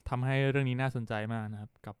ทำให้เรื่องนี้น่าสนใจมากนะครั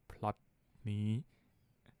บกับพล็อตนี้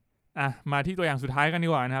มาที่ตัวอย่างสุดท้ายกันดี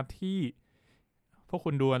กว่านะครับที่พวกคุ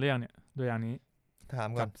ณดูกันหรือยังเนี่ยตัวอย่างนี้ถาม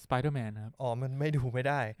ก่อน Spider-Man นะครับมันไม่ดูไม่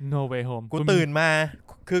ได้ No Way Home กูตื่นม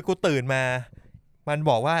ามัน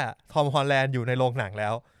บอกว่าทอมฮอลแลนด์อยู่ในโรงหนังแล้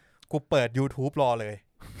วกูเปิด YouTube รอเลย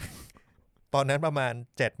ตอนนั้นประมาณ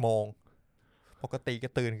 7 โมงปกติก็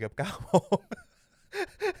ตื่นเกือบ 9 โมง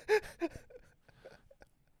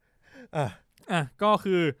ก็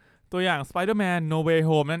คือตัวอย่าง Spider-Man No Way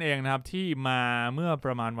Home นั่นเองนะครับที่มาเมื่อป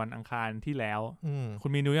ระมาณวันอังคารที่แล้วคุ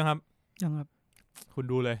ณมีดูยังครับยังครับคุณ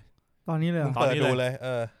ดูเลยตอนนี้เลยตอนนี้เลย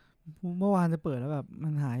เมื่อวานจะเปิดแล้วแบบมั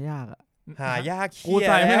นหายากหายากกูใ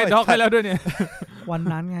ส่ไม่ให้ด็อกให้แล้วด้วยเนี่ยวัน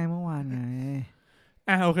นั้นไงเมื่อวานไง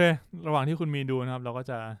โอเคระหว่างที่คุณมีดูนะครับเราก็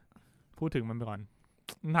จะพูดถึงมันไปก่อน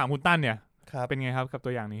ถามคุณตั้นเนี่ยเป็นไงครับกับตั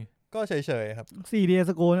วอย่างนี้ก็เฉยๆครับ4 Days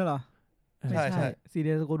Ago นี่เหรอใช่4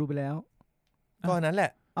 Days Ago ดูไปแล้วก็นั้นแหล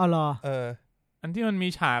ะเหรออันที่มันมี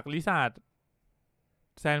ฉากลิซ่า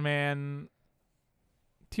แซนแมน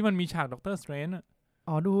ที่มันมีฉากด็อกเตอร์สเตรนจ์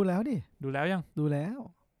ดูแล้วดิดูแล้วยังดูแล้ว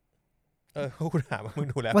คุณถามว่ามึง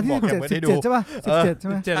ดูแล้ววันที่17ใช่ป่ะ17ใช่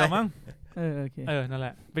ไหม17แล้วมั้งโอเคนั่นแหล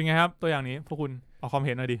ะเป็นไงครับตัวอย่างนี้พวกคุณเอาความเ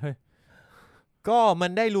ห็นหน่อยดิเฮ้ยก็มั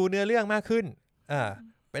นได้รู้เนื้อเรื่องมากขึ้น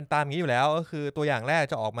เป็นตามงี้อยู่แล้วก็คือตัวอย่างแรก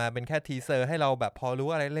จะออกมาเป็นแค่ทีเซอร์ให้เราแบบพอรู้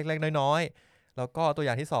อะไรเล็กๆน้อยๆแล้วก็ตัวอ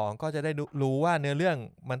ย่างที่2ก็จะได้รู้ว่าเนื้อเรื่อง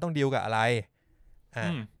มันต้องดีลกับอะไร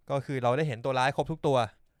ก็คือเราได้เห็นตัวร้ายครบทุกตัว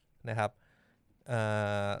นะครับ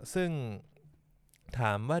ซึ่งถ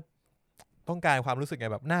ามว่าต้องการความรู้สึกไง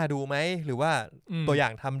แบบน่าดูไหมหรือว่าตัวอย่า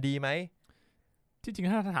งทำดีไหมที่จริง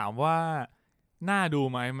ถ้าถามว่าน่าดู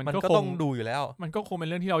ไหมมันก็ต้องดูอยู่แล้วมันก็คงเป็น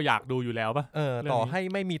เรื่องที่เราอยากดูอยู่แล้วป่ะต่อให้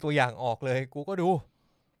ไม่มีตัวอย่างออกเลยกูก็ดู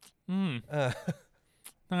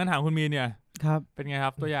ถ้างั้นถามคุณมีเนี่ยครับเป็นไงค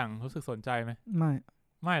รับตัวอย่างรู้สึกสนใจไหมไ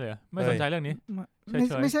ม่เลยไม่สนใจเรื่องนี้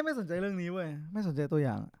ไม่ใช่ไม่สนใจเรื่องนี้เว้ยไม่สนใจตัวอ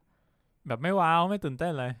ย่างแบบไม่ว้าวไม่ตื่นเต้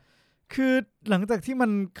นเลยคือหลังจากที่มั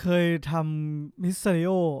นเคยทำมิสเตอริโ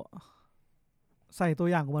อใส่ตัว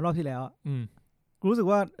อย่างกูมารอบที่แล้วกูรู้สึก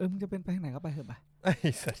ว่ามึงจะเป็นไปทางไหนก็ไปเถอะไป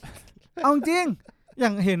เอาจริงอย่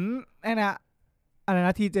างเห็นไอ้นะอะไรน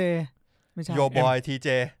ะทีเจไม่ใช่โยบอยทีเจ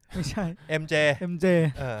ไม่ใช่ MJ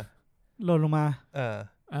หล่นลงมา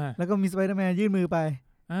แล้วก็มีสไปเดอร์แมนยื่นมือไป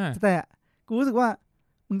แต่กูรู้สึกว่า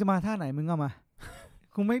มึงจะมาท่าไหนมึงก็มา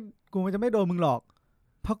กูจะไม่โดนมึงหลอก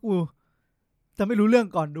เพราะกูจะไม่รู้เรื่อง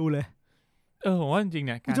ก่อนดูเลยผมว่าจริงๆเ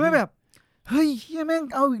นี่ยกูจะไม่แบบเฮ้ยเฮียแม่ง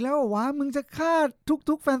เอาอีกแล้ววะมึงจะฆ่า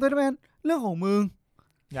ทุกแฟนสไปเดอร์แมนเรื่องของมึง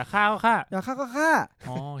อยากฆ่าก็ฆ่า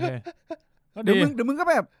โอเคเดี๋ยวมึงก็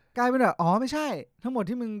แบบกลายเป็นแบบไม่ใช่ทั้งหมด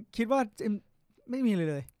ที่มึงคิดว่าไม่มี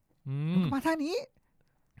เลยมึงมาท่านี้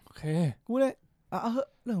โอเคกูเลย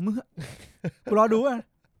เรื่องของมึงกูรอดูก็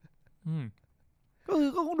คือ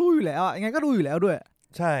ก็คงดูอยู่แล้วยังไงก็ดูอยู่แล้วด้วย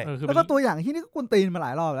ใช่แล้วก็ตัวอย่างที่นี่ก็กวนตีนมาหล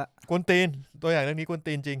ายรอบแล้วกวนตีนตัวอย่างเรื่องนี้กวน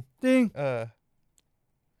ตีนจริง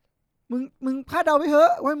มึงคาดเดาไปเถอ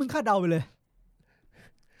ะว่ามึงคาดเดาไปเลย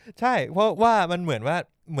ใช่เพราะว่ามันเหมือน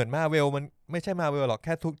มาเวลมันไม่ใช่มาเวลหรอกแ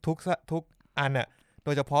ค่ทุกอันน่ะโด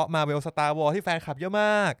ยเฉพาะมาเวลสตาร์วอร์ที่แฟนคลับเยอะม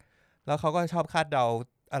ากแล้วเขาก็ชอบคาดเดา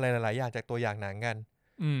อะไรหลายๆอย่างจากตัวอย่างหนังกัน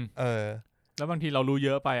แล้วบางทีเรารู้เย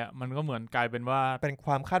อะไปมันก็เหมือนกลายเป็นว่าเป็นค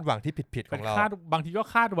วามคาดหวังที่ผิดของเราบางทีก็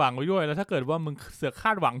คาดหวังไว้ด้วยแล้วถ้าเกิดว่ามึงเสือกค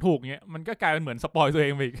าดหวังถูกเงี้ยมันก็กลายเป็นเหมือนสปอยตัวเอ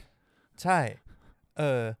งไปอีกใช่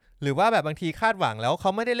หรือว่าแบบบางทีคาดหวังแล้วเข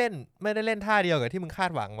าไม่ได้เล่นท่าเดียวกับที่มึงคา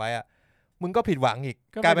ดหวังไว้มึงก็ผิดหวังอีก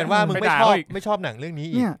กลายเป็นว่ามึงไม่ชอบหนังเรื่องนี้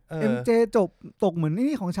อีกเนี่ย MJ จบตกเหมือน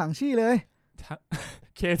นี่ของฉางชี่เลย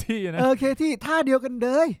เคที่นะเคที่ท่าเดียวกันเล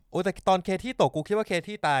ยโอ้แต่ตอนเคที่ตกกูคิดว่าเค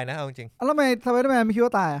ที่ตายนะเอาจริงแล้วทำไมสไปเดอร์แมนไม่คิด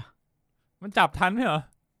ว่าตายมันจับทันไหมเหรอ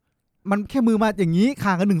มันแค่มือมาอย่างนี้ข่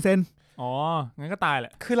างกัน1 เซน อ๋องั้นก็ตายแหล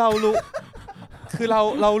ะคือเรารู้คือเ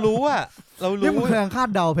รารู้ว่าเรารู้มึงกำลังคาด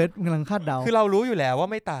เดาเพชรมึงกำลังคาดเดาคือเรารู้อยู่แล้วว่า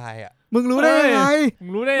ไม่ตายอ่ะมึงรู้ได้ยังไง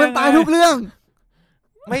มันตายทุกเรื่อง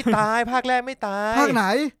ไม่ตายภาคแรกไม่ตายภาคไหน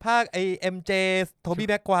ภาคไอ้ MJ โทบี้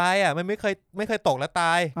แม็กไกวร์อ่ะมันไม่เคยตกแล้วต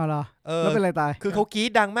ายอ๋อเหรอแล้วเป็นอะไรตายคือเขากรี๊ด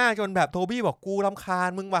ดังมากจนแบบโทบี้บอกกูรำคาญ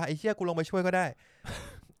มึงว่ะไอ้เหี้ยกูลงไปช่วยก็ได้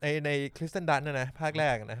ในคริสตันดันนะภาคแร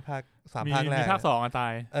กนะภาค3ภาคแรกมีภาค2อ่ะตา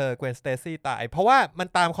ยเกวนสเตซี่ตายเพราะว่ามัน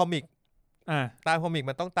ตามคอมิก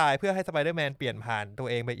มันต้องตายเพื่อให้สไปเดอร์แมนเปลี่ยนผ่านตัว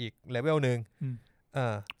เองไปอีกเลเวลนึง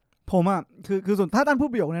ผมอ่ะคือส่วนถ้าท่านผู้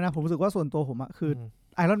ประโยคเนี่ยนะผมรู้สึกว่าส่วนตัวผมอ่ะคือ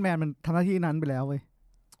ไอรอนแมนมันทำหน้าที่นั้นไปแล้วเว้ย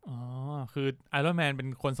อ๋อคือไอรอนแมนเป็น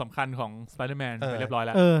คนสำคัญของสไปเดอร์แมนไปเรียบร้อยแ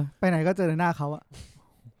ล้วไปไหนก็เจอในหน้าเขาอะ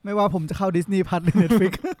ไม่ว่าผมจะเข้าดิสนีย์พัทหรือ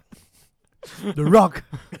Netflix The Rock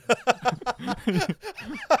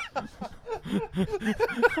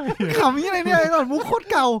ขำยังไงเนี่ยก่อนมุกโคตร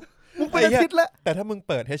เก่ามุกเป็นอาทิตย์แล้วแต่ถ้ามึง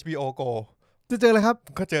เปิด HBO Go จะเจออะไรครับ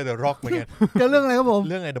ก็เจอ The Rock เหมือนกันเจอเรื่องอะไรครับผม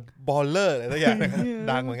เรื่องไอ้ The Baller อะไรสักอย่าง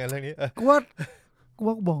ดังเหมือนกันเรื่องนี้กูว่า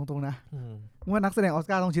บอกตรงนะว่านักแสดงออส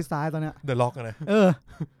การ์ต้องชิดซ้ายตอนเนี้ย The Rock นะ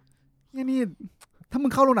นี่ถ้ามึ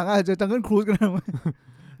งเข้าโรงหนังอาจจะเจอจังเกิลครูซกันนะ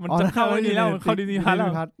มันจะเข้าไอ้นี่แล้วเข้าดิสนีย์พัทแล้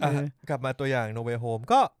วกลับมาตัวอย่าง No Way Home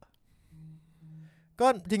ก็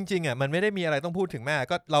จริงๆอ่ะมันไม่ได้มีอะไรต้องพูดถึงมาก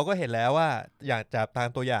ก็เราก็เห็นแล้วว่าอย่างจากตาม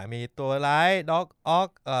ตัวอย่างมีตัวร้ายด็อกออก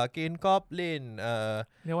กินกอบลิน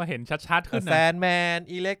เรียกว่าเห็นชัดๆขึ้นนะแซนแมน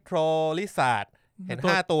อิเล็กโทรลิซาร์ดเห็น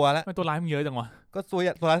5ตัวแล้วมันตัวร้ายมันเยอะจังวะก็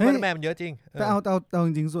ตัวร้ายสไปเดอร์แมนมันเยอะจริงแต่เอาจ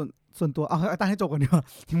ริงๆส่วนตัวเอาตั้งให้จบก่อนดีกว่า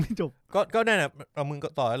ยังไม่จบก็นั่นน่ะเอามึงก็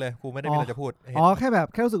ต่อเลยกูไม่ได้มีอะไรจะพูด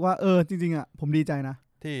แค่รู้สึกว่าจริงๆอ่ะผมดีใจนะ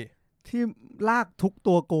ที่ลากทุก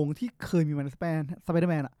ตัวโกงที่เคยมีมันสไปเดอ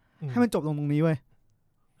ร์แมนอ่ะให้มันจบตรงนี้เว้ย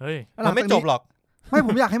เฮ้ยมันไม่จบหรอกไม่ผ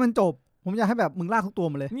มอยากให้มันจบผมอยากให้แบบมึงลากทุกตัว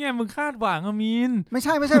มาเลยเนี่ยมึงคาดหวังอะมีนไม่ใ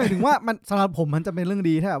ช่หมายถึงว่ามันสำหรับผมมันจะเป็นเรื่อง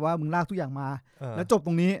ดีถ้าแบบว่ามึงลากทุกอย่างมาแล้วจบต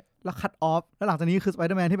รงนี้แล้วคัตออฟแล้วหลังจากนี้คือสไปเ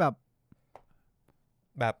ดอร์แมนที่แบบ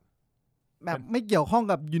ไม่เกี่ยวข้อง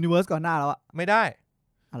กับยูนิเวอร์สก่อนหน้าแล้วอะไม่ได้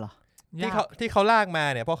อะไรที่เขาลากมา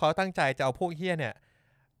เนี่ยเพราะเขาตั้งใจจะเอาพวกเฮี้ยเนี่ย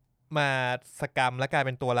มาสกรรมและกลายเ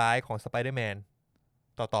ป็นตัวร้ายของสไปเดอร์แมน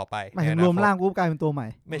ต่อไปหมายถึงรวมร่างปุ๊บกลายเป็นตัวใหม่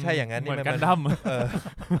ไม่ใช่อย่างนั้นนี่มันกันดั้ม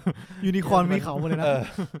ยูนิคอร์นมีเขาหมดเลยนะ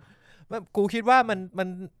กูคิดว่ามัน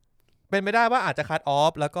เป็นไปได้ว่าอาจจะคัตออ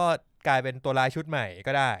ฟแล้วก็กลายเป็นตัวร้ายชุดใหม่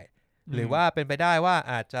ก็ได้หรือว่าเป็นไปได้ว่า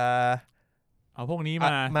อาจจะเอาพวกนี้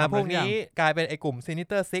มาพวกนี้กลายเป็นไอ้กลุ่มซินิ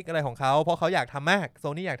เตอร์ซิกอะไรของเขาเพราะเขาอยากทำมากโซ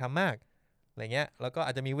นี่อยากทำมากอะไรเงี้ยแล้วก็อ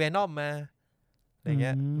าจจะมีเวนอมมาอะไรเ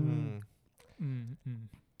งี้ย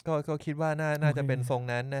ก็คิดว่าน่าจะเป็นทรง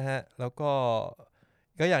นั้นนะฮะแล้วก็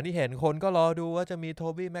อย่างที่เห็นคนก็รอดูว่าจะมีโท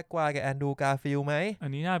บี้แม็กไกวร์กับแอนดรูการ์ฟิลด์ไหมอั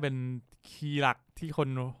นนี้น่าเป็นคีย์หลักที่คน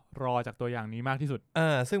รอจากตัวอย่างนี้มากที่สุด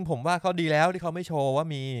ซึ่งผมว่าเขาดีแล้วที่เขาไม่โชว์ว่า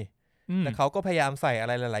มีแต่เขาก็พยายามใส่อะไ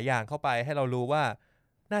รหลายๆอย่างเข้าไปให้เรารู้ว่า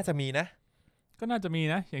น่าจะมีนะก็น่าจะมี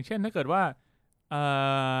นะอย่างเช่นถ้าเกิดว่า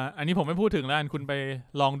อันนี้ผมไม่พูดถึงแล้วคุณไป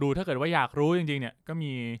ลองดูถ้าเกิดว่าอยากรู้จริงๆเนี่ยก็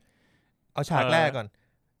มีเอาฉากแรกก่อน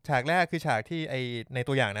ฉากแรกคือฉากที่ใน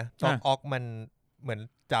ตัวอย่างนะจ็อกออกมันเหมือน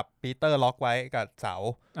จับปีเตอร์ล็อกไว้กับเสา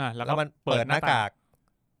แล้วมันเปิดหน้ากาก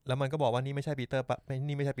แล้วมันก็บอกว่านี่ไม่ใช่ปีเตอร์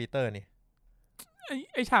นี่ไม่ใช่ปีเตอร์นี่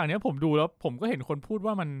ไอฉากเนี้ยผมดูแล้วผมก็เห็นคนพูด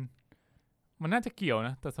ว่ามันน่าจะเกี่ยวน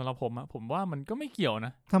ะแต่สำหรับผมว่ามันก็ไม่เกี่ยวน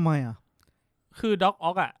ะทำไมอ่ะคือด็อกอ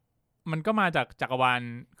อกอ่ะมันก็มาจากจักรวาล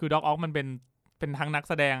คือด็อกออกมันเป็นทั้งนัก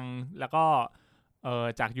แสดงแล้วก็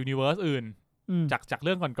จากยูนิเวอร์สอื่นจากเ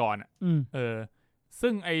รื่องก่อนๆอ่ะ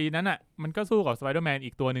ซึ่งไอ้นั้นอ่ะมันก็สู้กับสไปเดอร์แมน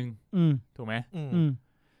อีกตัวนึงถูกไหม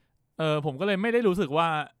ผมก็เลยไม่ได้รู้สึกว่า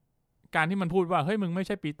การที่มันพูดว่าเฮ้ยมึงไม่ใ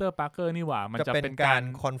ช่ปีเตอร์ปาร์เกอร์นี่หว่ามันจะเป็นการ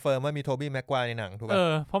คอนเฟิร์มว่ามีโทบี้แม็กไกวร์ในหนังถูกป่ะ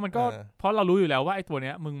เพราะมันก็เพราะเรารู้อยู่แล้วว่าไอ้ตัวเ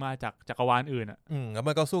นี้ยมึงมาจากจักรวาลอื่นอ่ะแล้ว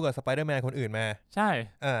มันก็สู้กับสไปเดอร์แมนคนอื่นมาใช่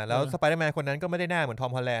แล้วสไปเดอร์แมนคนนั้นก็ไม่ได้หน้าเหมือนทอ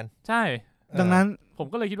มฮอลแลนด์ใช่ดังนั้นผม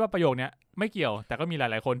ก็เลยคิดว่าประโยคเนี้ยไม่เกี่ยวแต่ก็มีหล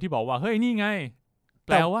ายๆคนที่บอกว่าเฮ้ยนี่ไงแ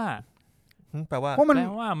ปลว่า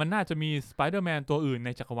มันน่าจะมีสไปเดอร์แมนตัวอื่นใน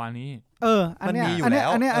จักรวาลนี้อัน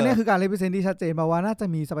นี้คือการรีเพรสเซนต์ที่ชัดเจนมาว่าน่าจะ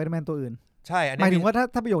มีสไปเดอร์แมนตัวอื่นใช่หมายถึงว่า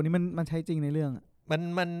ถ้าประโยคนี้มันใช้จริงในเรื่อง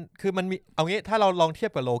มันคือมันมีเอางี้ถ้าเราลองเทีย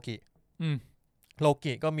บกับโล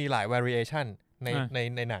กิก็มีหลาย variation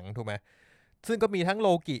ในหนังถูกไหมซึ่งก็มีทั้งโล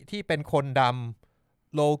กิที่เป็นคนด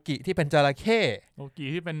ำโลกิที่เป็นจระเข้โลกิ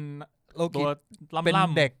ที่เป็นตัวเป็น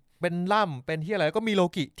เด็กเป็นล่ำเป็นที่อะไรก็มีโล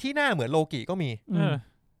กิที่หน้าเหมือนโลกิก็มี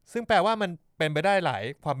ซึ่งแปลว่ามันเป็นไปได้หลาย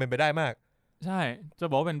ความเป็นไปได้มากใช่จะ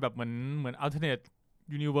บอกว่าเป็นแบบเหมือน alternate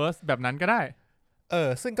universe แบบนั้นก็ได้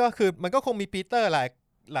ซึ่งก็คือมันก็คงมีปีเตอร์ห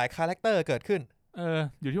ลายคาแรคเตอร์เกิดขึ้น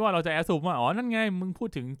อยู่ที่ว่าเราจะแอสซูมว่าอ๋อนั่นไงมึงพูด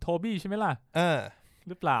ถึงโทบี้ใช่ไหมล่ะ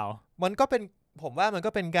หรือเปล่ามันก็เป็นผมว่ามันก็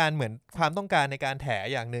เป็นการเหมือนความต้องการในการแถ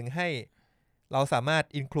อย่างนึงให้เราสามารถ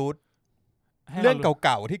include เรื่องเ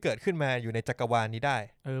ก่าๆที่เกิดขึ้นมาอยู่ในจักรวาลนี้ได้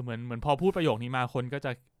เหมือนพอพูดประโยคนี้มาคนก็จ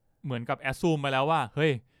ะเหมือนกับแอสซูมไปแล้วว่าเฮ้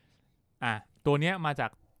ยตัวเนี้ยมา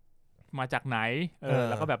จากไหน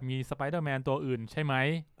แล้วก็แบบมีสไปเดอร์แมนตัวอื่นใช่ไหม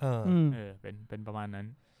เป็นประมาณนั้น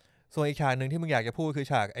ส่วนอีกฉากหนึ่งที่มึงอยากจะพูดคือ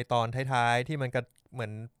ฉากไอตอนท้ายๆที่มันก็เหมือ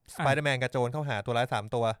นสไปเดอร์แมนกระโจนเข้าหาตัวร้าย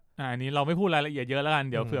3ตัวอันนี้เราไม่พูดรายละเอียดเยอะแล้วกัน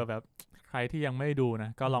เดี๋ยวเผื่อแบบใครที่ยังไม่ดูนะ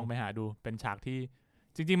ก็ลองไปหาดูเป็นฉากที่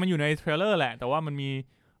จริงๆมันอยู่ในเทรลเลอร์แหละแต่ว่ามันมี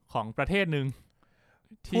ของประเทศนึง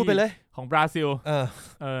พูดไปเลยของบราซิล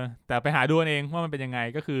แต่ไปหาดูเองว่ามันเป็นยังไง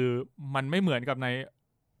ก็คือมันไม่เหมือนกับใน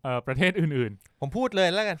ประเทศอื่นๆผมพูดเลย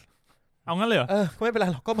แล้วกันเอางั้นเลยเหรอก็ไม่เป็นไร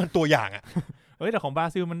หรอกก็มันตัวอย่างอ่ะแต่ของบรา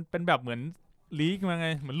ซิลมันเป็นแบบเหมือนลีกมาไง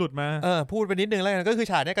เหมือนหลุดมาพูดไปนิดนึงแล้วกันก็คือ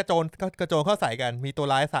ฉากนี้กระโจนเข้าใส่กันมีตัว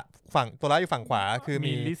ร้ายตัวร้ายอยู่ฝั่งขวาคือ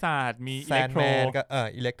มีลิซาร์ดมีแซนแมนกับ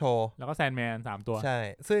อิเล็กโทรแล้วก็แซนแมน3ตัวใช่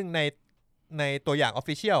ซึ่งในตัวอย่างออฟ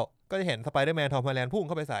ฟิเชียลก็จะเห็นสไปเดอร์แมนทอมฮอลแลนด์พุ่งเ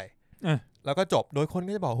ข้าไปใส่แล้วก็จบโดยคน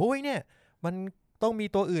ก็จะบอกเฮ้ยเนี่ยมันต้องมี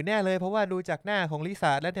ตัวอื่นแน่เลยเพราะว่าดูจากหน้าของลิซ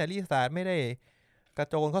าร์ดและเนี่ยลิซาร์ดไม่ได้กระ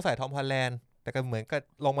โจนเข้าใส่ทอมฮอลแลนด์แต่ก็เหมือนกับ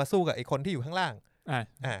ลงมาสู้กับไอ้คนที่อยู่ข้างล่าง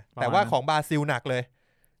แต่ว่าของบราซิลหนักเลย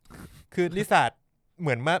คือลิซาร์ดเห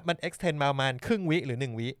มือนมัน extend มาประมาณครึ่งวิหรือ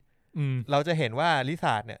1วิเราจะเห็นว่าลิซ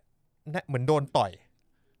าร์ดเนี่ยเหมือนโดนต่อย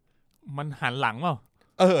มันหันหลังเปล่า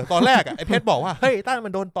ตอนแรกไอ้เพชรบอกว่าเฮ้ยต้าน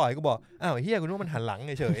มันโดนต่อยกูบอกอ้าวเฮียกูนึกว่ามันหันหลัง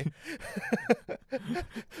เฉย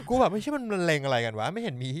กูแบบไม่ใช่มันเล็งอะไรกันวะไม่เ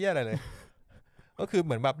ห็นมีเฮียอะไรเลยก็คือเห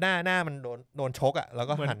มือนแบบหน้ามันโดนชกแล้ว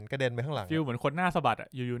ก็หันกระเด็นไปข้างหลังฟิลเหมือนคนหน้าสะบัด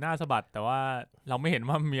อยู่หน้าสะบัดแต่ว่าเราไม่เห็น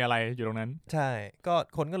ว่ามีอะไรอยู่ตรงนั้นใช่ก็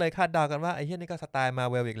คนก็เลยคาดเดากันว่าไอ้เฮียนี่ก็สไตล์มา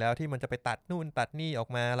เวลอีกแล้วที่มันจะไปตัดนู่นตัดนี่ออก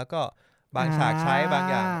มาแล้วก็บางฉากใช้บาง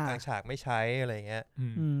อย่างบางฉากไม่ใช้อะไรเงี้ย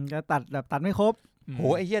จะตัดแบบตัดไม่ครบโห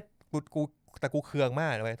ไอ้เฮียกูแต่กูเคืองมา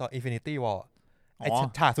กเลยตอน Infinity War ไอ้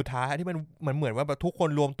ฉากสุดท้ายที่มันเหมือนว่าแบบทุกคน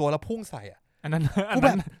รวมตัวแล้วพุ่งใส่อันนั้น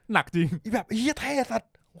หนักจริงแบบเฮียเท่สัต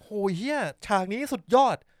ว์โหเฮียฉากนี้สุดยอ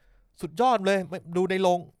ดเลยดูในโร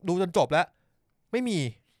งดูจนจบแล้วไม่มี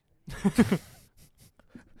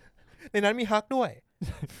ในนั้นมีฮักด้วย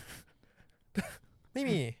ไม่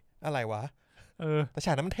มีอะไรวะแต่ฉ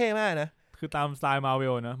ากนั้นมันเท่มากนะคือตามสไตล์มาร์เว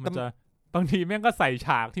ลนะมันจะบางทีแม่งก็ใส่ฉ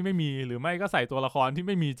ากที่ไม่มีหรือไม่ก็ใส่ตัวละครที่ไ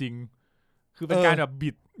ม่มีจริงคือเป็นการแบบ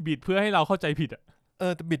บิดเพื่อให้เราเข้าใจผิด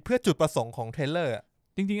แต่บิดเพื่อจุดประสงค์ของเทรลเลอร์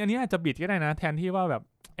จริงๆอันนี้อาจจะบิดก็ได้นะแทนที่ว่าแบบ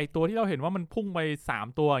ไอตัวที่เราเห็นว่ามันพุ่งไป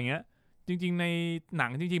3ตัวอย่างเงี้ยจริงๆในหนั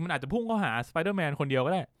งจริงๆมันอาจจะพุ่งเข้าหาสไปเดอร์แมนคนเดียว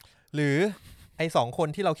ก็ได้หรือไอ2คน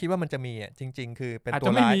ที่เราคิดว่ามันจะมีจริงๆคือเป็นตั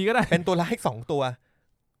วร้ายเป็นตัวร้าย2ตัว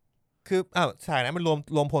คือฉากนั้นมัน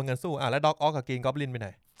รวมพลกันสู้แล้วด็อกออกกับกรีนกอบลินไปไหน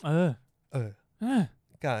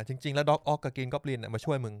ก็จริงๆแล้วด็อกออกกับกรีนกอบลินมา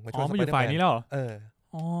ช่วยมึงมาช่วยสไปเดอร์แมนฝ่ายนี้แล้ว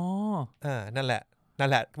นั่นแหล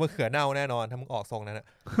ะว่าเขือเน่าแน่นอนถ้ามึงออกทรงนั้น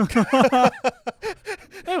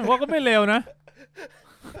ผมว่าก็ไม่เลวนะ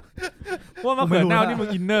ว่ามาเขือเน่านี่มึง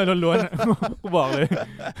อินเนอร์ล้วนๆกูบอกเลย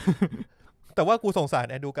แต่ว่ากูสงสาร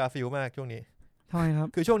แอนดรูว์ การ์ฟิลด์มากช่วงนี้ทำไมครับ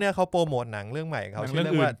คือช่วงนี้เขาโปรโมทหนังเรื่องใหม่เขาชื่อเ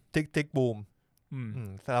รื่องว่าทิกบูม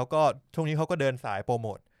แล้วก็ช่วงนี้เขาก็เดินสายโปรโม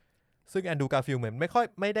ทซึ่งแอนดรูว์ การ์ฟิลด์เหมือน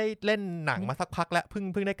ไม่ได้เล่นหนังมาสักพักแล้วเ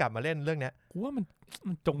พิ่งได้กลับมาเล่นเรื่องนี้กูว่า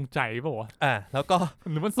มันจงใจป่ะวะแล้วก็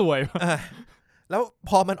หรือมันสวยแล้ว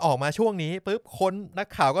พอมันออกมาช่วงนี้ปุ๊บคนนัก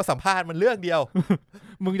ข่าวก็สัมภาษณ์มันเรื่องเดียว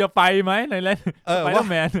มึงจะไปไหมในเล่นสไปเดอ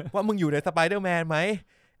ร์แมนว่ามึงอยู่ในสไปเดอร์แมนไหม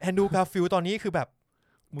แอนดรูว์ การ์ฟิลด์ตอนนี้คือแบบ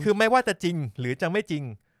คือไม่ว่าจะจริงหรือจะไม่จริง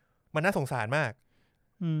มันน่าสงสารมาก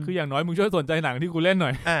คืออย่างน้อยมึงช่วยสนใจหนังที่กูเล่นหน่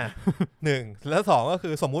อย1แล้ว2ก็คื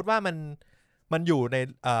อสมมุติว่ามันอยู่ใน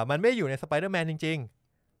มันไม่อยู่ในสไปเดอร์แมนจริง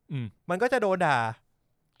ๆมันก็จะโดนด่า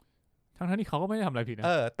ทั้งที่เขาก็ไม่ได้ทำอะไรผิดนะ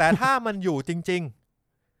แต่ถ้ามันอยู่จริง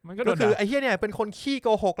ๆมันก็คือไอ้เหี้ยเนี่ยเป็นคนขี้โก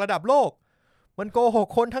หกระดับโลกมันโกหก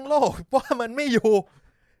คนทั้งโลกว่ามันไม่อยู่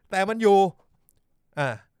แต่มันอยู่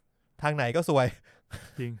ทางไหนก็ซวย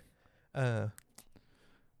จริง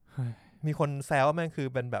มีคนแซวว่าแม่งคือ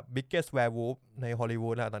เป็นแบบ biggest werewolf ในฮอลลีวู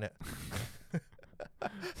ดแล้วตอนเนี้ย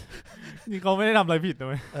นี่เขาไม่ได้ทำอะไรผิดเล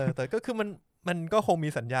ยแต่ก็คือมันก็คงมี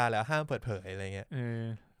สัญญาแหละห้ามเปิดเผยอะไรเงี้ย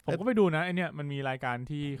ผมก็ไปดูนะไอเนี้ยมันมีรายการ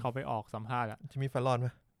ที่เขาไปออกสัมภาษณ์จะมีฟาลอนไหม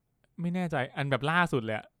ไม่แน่ใจอันแบบล่าสุดเ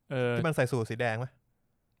ลยที่มันใส่สูทสีแดงไหม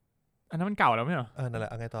อันนั้นมันเก่าแล้วไม่เหรอนั่นแหล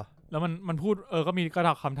ะไงต่อแล้วมันพูดก็มีก็ต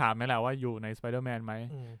อบคำถามไหมแหละว่าอยู่ในสไปเดอร์แมนไหม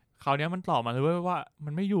คราวนี้มันตอบมาเลยว่ามั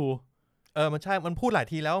นไม่อยู่มันใช่มันพูดหลาย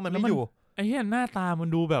ทีแล้วมันไม่อยู่ไอ้เหี้ยหน้าตามัน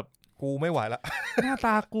ดูแบบกูไม่ไหวละหน้าต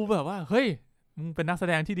ากูแบบว่าเฮ้ยมึงเป็นนักแส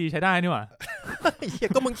ดงที่ดีใช้ได้นี่หว่าเหี้ย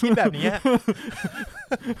ก็มึงคิดแบบนี้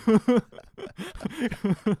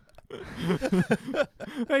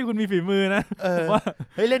เฮ้ยคุณมีฝีมือนะว่า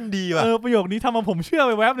เฮ้ยเล่นดีว่ะประโยคนี้ทำมาผมเชื่อไ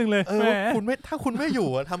ปแวบนึงเลยคุณไม่ถ้าคุณไม่อยู่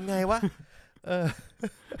ทำไงวะ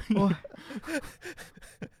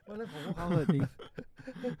ว่าเรื่องของเขาจริง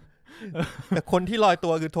แต่คนที่ลอยตั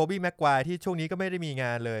วคือโทบี้แม็กไกวร์ที่ช่วงนี้ก็ไม่ได้มีง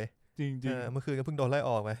านเลยจริงๆเมื่อคืนก็เพิ่งโดนไล่อ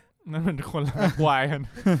อกไปนั่นเป็นคนละแม็กไกวร์กัน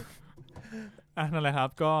นั่นแหละครับ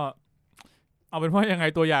ก็เอาเป็นว่ายังไง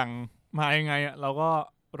ตัวอย่างมายังไงเราก็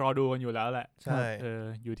รอดูกันอยู่แล้วแหละใช่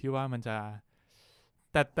อยู่ที่ว่ามันจะ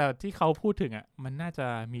แต่ที่เขาพูดถึงมันน่าจะ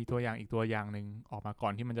มีตัวอย่างอีกตัวอย่างนึงออกมาก่อ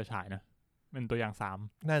นที่มันจะฉายนะเป็นตัวอย่าง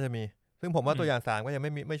3น่าจะมีซึ่งผมว่าตัวอย่าง3ก็ยัง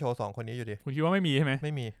ไม่โชว์2คนนี้อยู่ดีคุณคิดว่าไม่มีใช่ไหมไ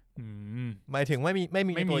ม่มีหมายถึงไม่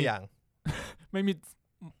มีตัวอย่างไม่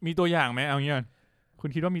มีตัวอย่างไหมเอางี้ก่อนคุณ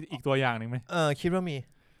คิดว่ามีอีกตัวอย่างนึงไหมคิดว่ามี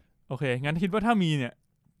โอเคงั้นคิดว่าถ้ามีเนี่ย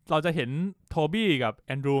เราจะเห็นโทบี้กับแ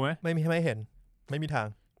อนดรูไหมไม่เห็นไม่มีทาง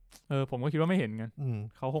ผมก็คิดว่าไม่เห็นกัน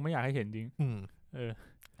เขาคงไม่อยากให้เห็นจริง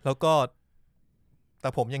แล้วก็แต่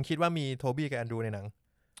ผมยังคิดว่ามีโทบี้กับแอนดรูในหนัง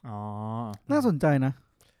น่าสนใจนะ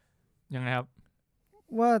ยังไงครับ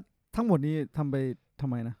ว่าทั้งหมดนี้ทำไปทำ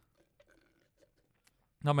ไมนะ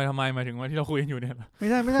ทำไมหมายถึงว่าที่เราคุยกันอยู่เนี่ยไม่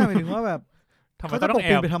ใช่หมายถึงว่าแบบทำไมต้องแอ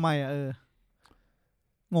บไปทำไม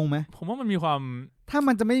งงไหมผมว่ามันมีความถ้า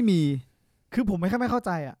มันจะไม่มีคือผมไม่เข้าใ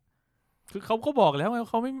จคือเขาก็บอกแล้วไง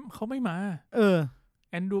เขาไม่มา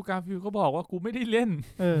แอนดรูการ์ฟิลด์ก็บอกว่ากูไม่ได้เล่น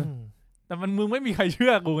แต่มึงไม่มีใครเชื่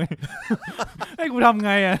อกูไง ให้กูทำไ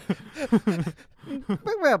ง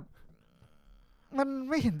แบบมัน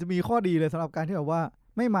ไม่เห็นจะมีข้อดีเลยสำหรับการที่แบบว่า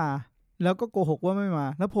ไม่มาแล้วก็โกหกว่าไม่มา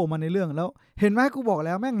แล้วโผล่มาในเรื่องแล้วเห็นไหมกูบอกแ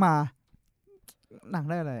ล้วแม่งมาหนัง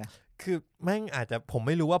ได้อะไรคือแม่งอาจจะผมไ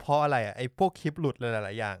ม่รู้ว่าเพราะอะไรไอ้พวกคลิปหลุดหล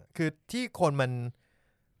ายๆอย่างคือที่คน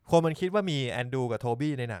มันคิดว่ามีแอนดรูกับโท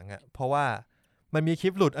บี้ในหนังเพราะว่ามันมีคลิ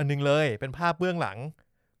ปหลุดอันนึงเลยเป็นภาพเบื้องหลัง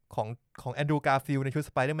ของแอนดรูการ์ฟิลด์ในชุด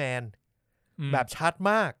สไปเดอร์แมนแบบชัด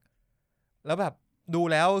มากแล้วแบบดู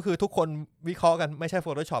แล้วคือทุกคนวิเคราะห์กันไม่ใช่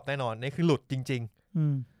Photoshop แน่นอนนี่คือหลุดจริง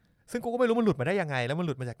ๆซึ่งกูก็ไม่รู้มันหลุดมาได้ยังไงแล้วมันห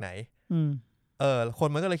ลุดมาจากไหนคน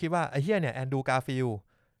มันก็เลยคิดว่าไอ้เหี้ยเนี่ยแอนดรูการ์ฟิลด์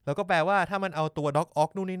แล้วก็แปลว่าถ้ามันเอาตัวด็อกออก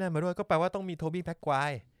นู่นนี่นั่นมาด้วยก็แปลว่าต้องมีโทบี้แม็กไกว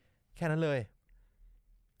ร์แค่นั้นเลย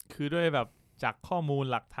คือด้วยแบบจากข้อมูล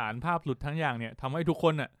หลักฐานภาพหลุดทั้งอย่างเนี่ยทำให้ทุกค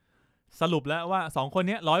นสรุปแล้วว่า2คน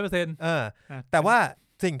นี้ 100% แต่ว่า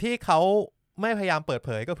สิ่งที่เขาไม่พยายามเปิดเผ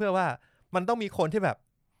ยก็เพื่อว่ามันต้องมีคนที่แบบ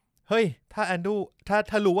เฮ้ยถ้าแอนดรู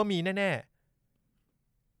ถ้ารู้ว่ามีแน่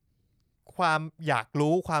ๆความอยาก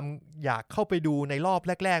รู้ความอยากเข้าไปดูในรอบ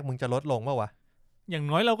แรกๆมึงจะลดลงป่ะวะอย่าง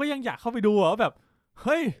น้อยเราก็ยังอยากเข้าไปดูแบบเ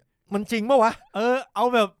ฮ้ยมันจริงป่ะวะเอา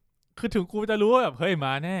แบบคือถึงกูจะรู้ว่าแบบเฮ้ยม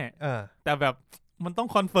าแน่แต่แบบมันต้อง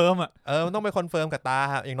คอนเฟิร์มมันต้องไปคอนเฟิร์มกับตา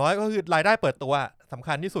ครับอย่างน้อยก็คือรายได้เปิดตัวสำ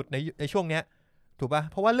คัญที่สุดในช่วงเนี้ยถูกป่ะ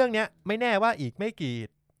เพราะว่าเรื่องเนี้ยไม่แน่ว่าอีกไม่กี่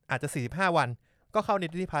อาจจะ45วันก็เข้าใน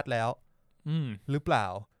Disney Plusแล้วหรือเปล่า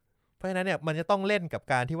เพราะฉะนั้นเนี่ยมันจะต้องเล่นกับ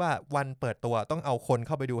การที่ว่าวันเปิดตัวต้องเอาคนเ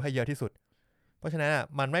ข้าไปดูให้เยอะที่สุดเพราะฉะนั้น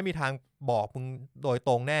มันไม่มีทางบอกมึงโดยต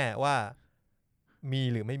รงแน่ว่ามี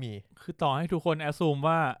หรือไม่มีคือต่อให้ทุกคนแอสซูม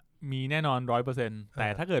ว่ามีแน่นอน 100% แต่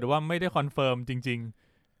ถ้าเกิดว่าไม่ได้คอนเฟิร์มจริง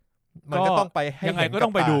ๆมันก็ต้องไปให้ยังไงก็ต้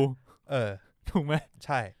องไปดูถูกไหมใ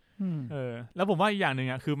ช่แล้วผมว่าอีกอย่างหนึ่ง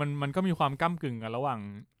คือมันก็มีความก้ำกึ่งกันระหว่าง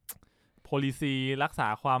policy รักษา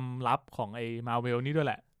ความลับของไอ้ Marvel นี่ด้วยแ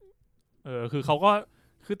หละคือเขาก็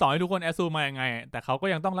คือต่อให้ทุกคนแอสซูมมายังไงแต่เขาก็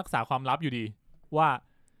ยังต้องรักษาความลับอยู่ดีว่า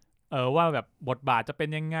ว่าแบบบทบาทจะเป็น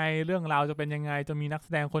ยังไงเรื่องราวจะเป็นยังไงจะมีนักแส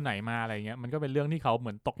ดงคนไหนมาอะไรเงี้ยมันก็เป็นเรื่องที่เขาเห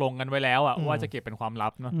มือนตกลงกันไว้แล้วว่าจะเก็บเป็นความลั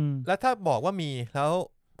บเนาะแล้วถ้าบอกว่ามีแล้ว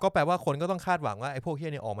ก็แปลว่าคนก็ต้องคาดหวังว่าไอ้พวกเหี้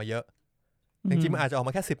ยนี่ออกมาเยอะจริงๆมันอาจจะออกม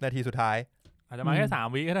าแค่10 นาทีสุดท้ายอาจจะมาแค่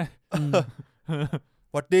3 วิก็ได้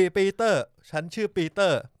สวัสดีปีเตอร์ฉันชื่อปีเตอ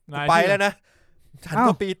ร์ไปแล้วนะฉัน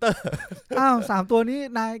ก็ปีเตอร์3 ตัวนี้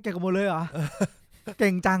นายเก่งกันหมดเลยเหรอเ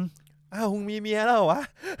ก่งจังมึงมีเมียแล้วเหรอวะ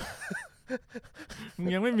มึง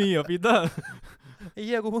ยังไม่มีเหรอปีเตอร์ไอ้เ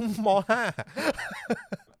หี้ยกูเพิ่งม.5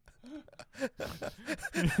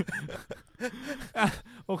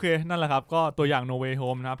 โอเคนั่นแหละครับก็ตัวอย่าง No Way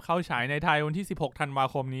Home นะครับเข้าฉายในไทยวันที่16 ธันวา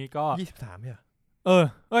คมนี้ก็23เนี่ย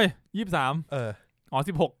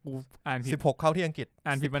2316กูอ่านผิด16เข้าที่อังกฤษ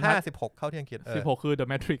อ่านผิดมัน16เข้าที่อังกฤษ16คือ The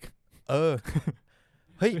Matrix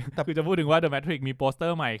เฮ้ยแต่คือจะพูดถึงว่า The Matrix มีโปสเตอ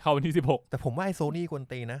ร์ใหม่เข้าวันที่16แต่ผมว่าไอ้ Sony กวน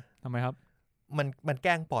ตีนะทำไมครับมันแก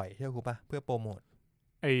ล้งปล่อยใช่กูป่ะเพื่อโปรโมท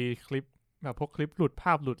ไอ้คลิปแบบพวกคลิปหลุดภ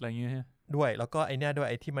าพหลุดอะไรเงี้ยด้วยแล้วก็ไอ้เนี่ยด้วย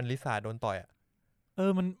ไอ้ที่มันลิซ่าโดนต่อย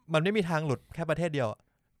มันไม่มีทางหลุดแค่ประเทศเดียว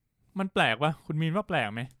มันแปลกป่ะคุณมีนว่าแปลก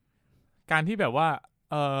ไหมการที่แบบว่า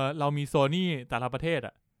เรามี Sony แต่ละประเทศ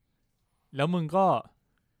แล้วมึงก็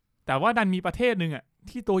แต่ว่าดันมีประเทศนึง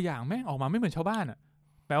ที่ตัวอย่างแม่งออกมาไม่เหมือนชาวบ้าน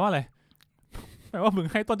แปลว่าอะไรแปลว่ามึง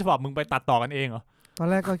ให้ต้นฉบับมึงไปตัดต่อกันเองเหรอตอน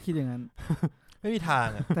แรกก็คิดอย่างนั้นไม่มีทาง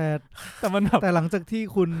แต่มันแบบแต่หลังจากที่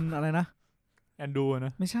คุณอะไรนะแอนดูน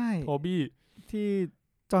ะไม่ใช่โทบี้ที่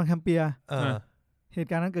จอห์นแคมเปียร์เหตุ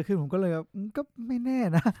การณ์นั้นเกิดขึ้นผมก็เลยแบบก็ไม่แน่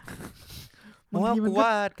นะ มึงว่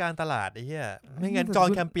าการตลาดไอ้เหี้ยไม่งั้นจอห์น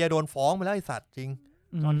แคมเปียร์โดนฟ้องไปแล้วไอ้สัตว์จริง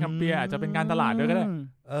จอห์นแคมเปียร์อาจจะเป็นการตลาดด้วยก็ได้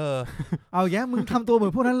เอาแย่มึงทำตัวเหมือ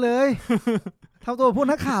นพวกนั้นเลยทำตัวพวก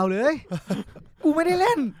นักข่าวเลยกูไม่ได้เ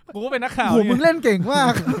ล่นกูก็เป็นนักข่าวมึงเล่นเก่งมา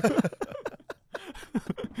ก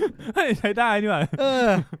ใช้ได้นี่หว่า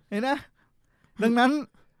เห็นนะดังนั้น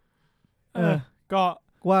ก็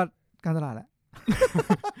ว่าการตลาดแหละ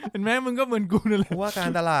เห็นไหมมึงก็เหมือนกูนั่นแหละว่ากา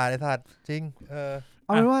รตลาดไอ้สัตว์จริงเอ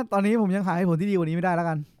าเป็นว่าตอนนี้ผมยังหาให้ผลที่ดีกว่านี้ไม่ได้แล้ว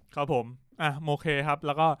กันครับผมโอเคครับแ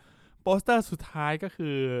ล้วก็โปสเตอร์สุดท้ายก็คื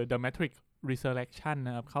อ The Matrix Resurrection น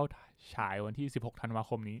ะครับเข้าฉายวันที่16ธันวา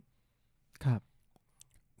คมนี้ครับ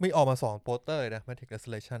มีออกมา2โปสเตอร์นะ Matrix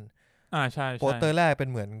Resurrection ใช่โปสเตอร์แรกเป็น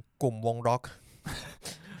เหมือนกลุ่มวงร็อก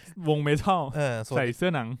วงเมทัลใส่เสื้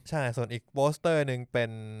อหนังใช่ส่วนอีกโปสเตอร์นึงเป็น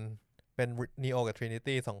Neo กับ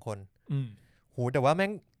Trinity 2 คนหูแต่ว่าแม่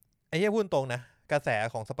งไอ้เหี้ยพูดตรงนะกระแส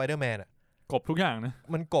ของ Spider-Man อ่ะกบทุกอย่างนะ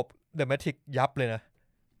มันกบ The Matrix ยับเลยนะ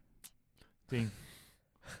จริง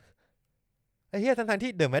ไอ้เหี้ยทั้ง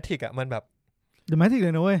ที่ The Matrix อ่ะมันแบบ The Matrix เล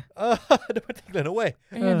ยนะเว้ยThe Matrix เลยนะเว้ย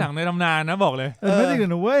ไอ้เหี้ยหนังในตำนานนะบอกเลย The Matrix เล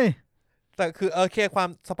ยนะเว้ยแต่คือโอเคความ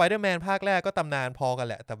Spider-Man ภาคแรกก็ตำนานพอกัน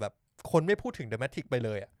แหละแต่แบบคนไม่พูดถึง The Matrix ไปเ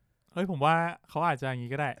ลยอ่ะเฮ้ยผมว่าเขาอาจจะอย่างนี้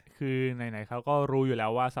ก็ได้คือไหนๆเขาก็รู้อยู่แล้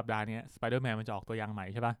วว่าสัปดาห์นี้ Spider-Man มันจะออกตัวอย่างใหม่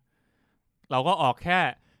ใช่ป่ะเราก็ออกแค่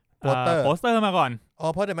โปสเตอร์มาก่อน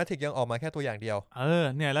เพราะ The Matrix ยังออกมาแค่ตัวอย่างเดียว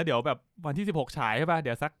เนี่ยแล้วเดี๋ยวแบบวันที่16ฉายใช่ป่ะเ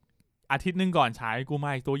ดี๋ยวสักอาทิตย์นึงก่อนฉายกูม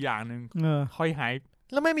าอีกตัวอย่างนึงค่อยหาย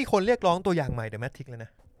แล้วไม่มีคนเรียกร้องตัวอย่างใหม่ The Matrix เลยน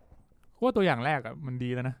ะว่าตัวอย่างแรกอ่ะมันดี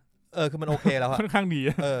แล้วนะคือมันโอเคแล้วค่อนข้างดี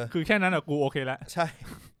คือแค่นั้นอ่ะกูโอเคแล้วใช่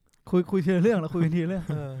คุยทีละเรื่องแล้วคุยทีละเรื่อง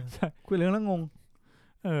ใช่คุยเรื่องแล้วงง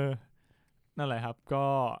นั่นแหละครับก็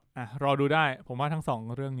รอดูได้ผมว่าทั้ง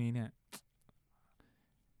2เรื่องนี้เนี่ย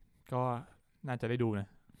ก็น่าจะได้ดูนะ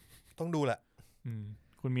ต้องดูแหละ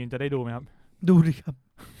คุณมีนจะได้ดูไหมครับดูดิครับ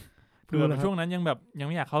ดูช่วงนั้นยังไ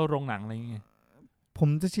ม่อยากเข้าโรงหนังอะไรอย่างเงี้ยผม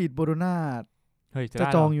จะฉีดโบโรนาจะ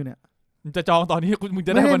จองอยู่เนี่ยจะจองตอนนี้มึงจ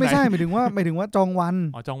ะได้วันไหนไม่ใช่หมายถึงว่าจองวัน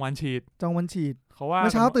จองวันฉีดเขาว่าเมื่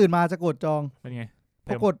อเช้าตื่นมาจะกดจองเป็นไงพ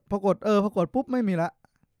อกดปุ๊บไม่มีละ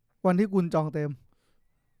วันที่คุณจองเต็ม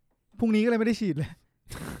พรุ่งนี้ก็เลยไม่ได้ฉีดเลย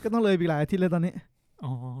ก็ต้องเลยอีกหลายอาทิตย์เลยตอนนี้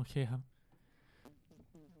โอเคครับ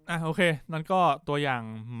โอเคนั่นก็ตัวอย่าง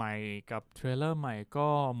ใหม่กับเทรลเลอร์ใหม่ก็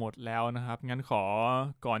หมดแล้วนะครับงั้น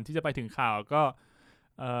ก่อนที่จะไปถึงข่าวก็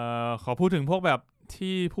ขอพูดถึงพวกแบบ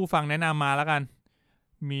ที่ผู้ฟังแนะนำมาแล้วกัน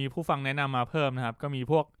มีผู้ฟังแนะนำมาเพิ่มนะครับก็มี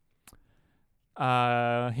พวก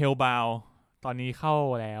Hellbound ตอนนี้เข้า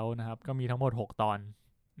แล้วนะครับก็มีทั้งหมด6ตอน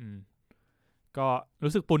ก็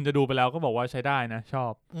รู้สึกปุ่นจะดูไปแล้วก็บอกว่าใช้ได้นะชอ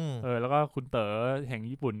บแล้วก็คุณเต๋อแห่ง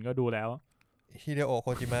ญี่ปุ่นก็ดูแล้วฮิเดโอะโค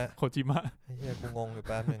จิมะเฮียกูงงอยู่แ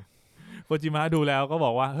ป๊บนึงโคจิมะดูแล้วก็บ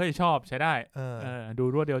อกว่าเฮ้ยชอบใช้ได้ดู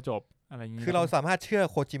รวดเดียวจบอะไรอย่างงี้คือเราสามารถเชื่อ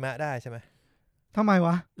โคจิมะได้ใช่ไหมทำไมว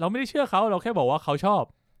ะเราไม่ได้เชื่อเขาเราแค่บอกว่าเขาชอบ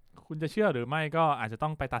คุณจะเชื่อหรือไม่ก็อาจจะต้อ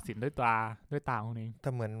งไปตัดสินด้วยตาของเองแต่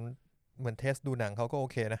เหมือนเทสดูหนังเขาก็โอ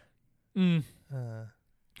เคนะ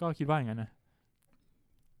ก็คิดว่าอย่างนั้นนะ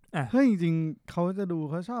เฮ้ยจริงๆเขาจะดู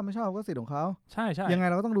เขาชอบไม่ชอบก็สิทธิ์ของเขาใช่ยังไง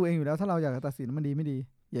เราก็ต้องดูเองอยู่แล้วถ้าเราอยากจะตัดสินมันดีไม่ดี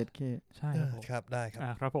เย็ดเคใช่ครับได้ครับ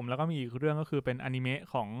ครับผมแล้วก็มีอีกเรื่องก็คือเป็นอนิเมะ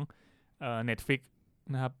ของNetflix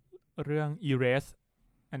นะครับเรื่อง Erase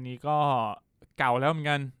อันนี้ก็เก่าแล้วเหมือน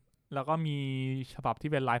กันแล้วก็มีฉบับที่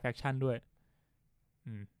เป็น Live Action ด้วย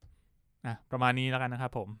ประมาณนี้แล้วกันนะครั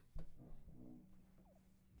บผม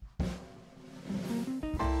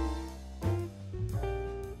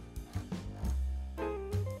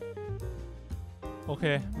โอเค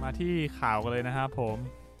มาที่ข่าวกันเลยนะครับผม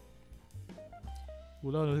กู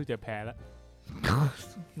เริ่มรู้สึกเจ็บแผลแล้ว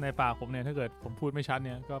ในปากผมเนี่ยถ้าเกิดผมพูดไม่ชัดเ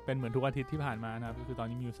นี่ยก็เป็นเหมือนทุกอาทิตย์ที่ผ่านมานะครับคือตอน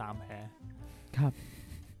นี้มีอยู่3แผลครับ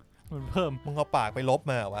มันเพิ่มมึงเอาปากไปลบ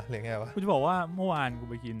มาวะหรือไงวะกูจะบอกว่าเมื่อวานกู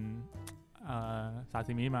ไปกินซา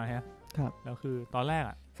ซิมิมาฮะครับแล้วคือตอนแรก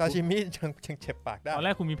ซาชิมิยังเจ็บปากได้ตอนแร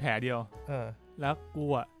กกูมีแผลเดียวแล้วกู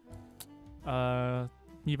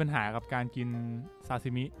มีปัญหากับการกินซาซิ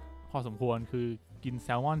มิพอสมควรคือกินแซ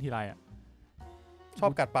ลมอนทีไรชอ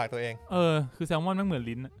บกัดปากตัวเองคือแซลมอนมันเหมือน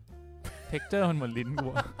ลิ้นเท็กเจอร์มันเหมือนลิ้นกู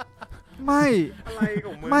ไม่อะไรข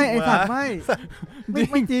องมึงไม่ไอ้สัตว์ไม่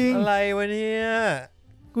จริงอะไรวะเนี่ย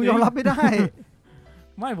กูยอมรับไม่ได้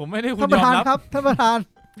ไม่ผมไม่ได้คุณยอมรับครับท่านประธาน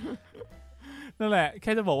นั่นแหละแ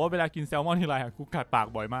ค่จะบอกว่าเวลากินแซลมอนทีไรกูกัดปาก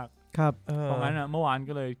บ่อยมากครับเพราะงั้นเมื่อวาน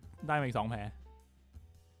ก็เลยได้มาอีก2แผล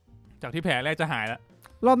จากที่แผลแรกจะหายแล้ว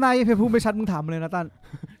รอบหน้าเพพูดไม่ชัดมึงถามเลยนะตั้น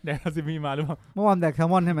แดกซาซิมิมาหรือเปล่าเมื่อวานแดกแซล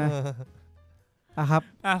มอนใช่ไหมครับ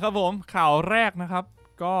ครับผมข่าวแรกนะครับ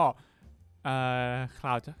ก็ข่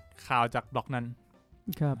าวจากบล็อกนั้น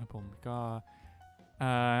ครับผมก็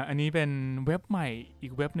อันนี้เป็นเว็บใหม่อี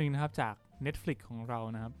กเว็บนึงนะครับจาก Netflix ของเรา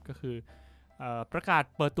นะครับก็คือ ประกาศ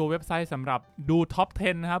เปิดตัวเว็บไซต์สำหรับดูท็อป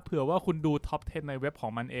 10 นะครับเผื่อว่าคุณดูท็อป 10 ในเว็บขอ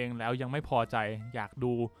งมันเองแล้วยังไม่พอใจอยาก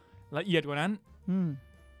ดูละเอียดกว่านั้น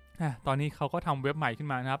ตอนนี้เขาก็ทำเว็บใหม่ขึ้น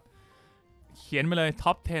มานะครับเขียนไปเลย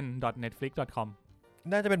top10.netflix.com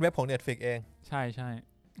น่าจะเป็นเว็บของ Netflix เองใช่ใช่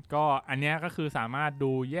ก็อันนี้ก็คือสามารถ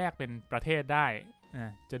ดูแยกเป็นประเทศได้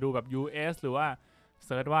จะดูแบบ US หรือว่าเ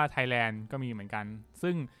ซิร์ชว่า Thailand ก็มีเหมือนกัน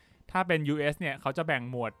ซึ่งถ้าเป็น US เนี่ยเขาจะแบ่ง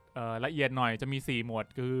หมวดละเอียดหน่อยจะมี4หมวด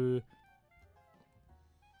คือ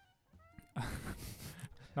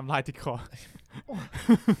น้ำลายติดคอ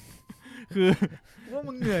คือว่า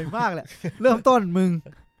มึงเหนื่อยมากแหละเริ่มต้นมึง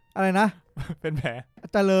อะไรนะเป็นแผล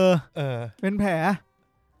ตะเลเป็นแผล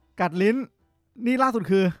กัดลิ้นนี่ล่าสุด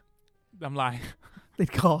คือน้ำลายติด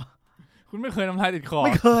คอคุณไม่เคยน้ำลายติดคอไ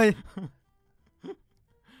ม่เคย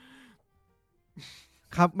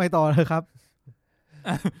ครับไม่ต่อเลยครับ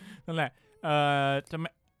นั่นแหละจะ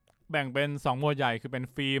แบ่งเป็น2หมวดใหญ่คือเป็น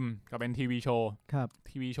ฟิล์มกับเป็นทีวีโชว์ครับ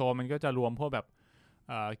ทีวีโชว์มันก็จะรวมพวกแบบ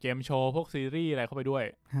เกมโชว์พวกซีรีส์อะไรเข้าไปด้วย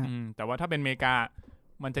แต่ว่าถ้าเป็นอเมริกา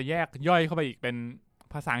มันจะแยกย่อยเข้าไปอีกเป็น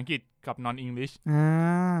ภาษาอังกฤษกับ non English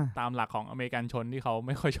ตามหลักของอเมริกันชนที่เขาไ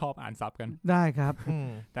ม่ค่อยชอบอ่านซับกันได้ครับ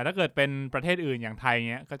แต่ถ้าเกิดเป็นประเทศอื่นอย่างไทย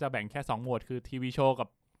เงี้ยก็จะแบ่งแค่2หมวดคือทีวีโชว์กับ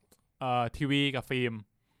ทีวีกับฟิล์ม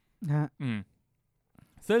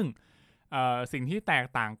ซึ่งสิ่งที่แตก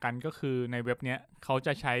ต่างกันก็คือในเว็บเนี้ยเขาจ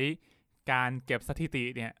ะใช้การเก็บสถิติ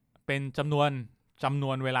เนี่ยเป็นจำน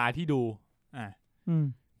วนเวลาที่ดู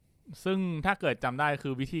ซึ่งถ้าเกิดจำได้คื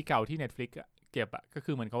อวิธีเก่าที่ Netflix เก็บก็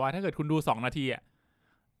คือเหมือนกับว่าถ้าเกิดคุณดู2นาที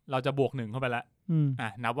เราจะบวก1เข้าไปแล้ว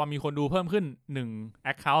นับว่ามีคนดูเพิ่มขึ้น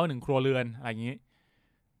1 account 1ครัวเรือนอะไรอย่างนี้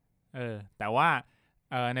แต่ว่า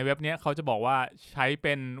ในเว็บเนี้ยเขาจะบอกว่าใช้เ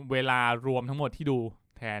ป็นเวลารวมทั้งหมดที่ดู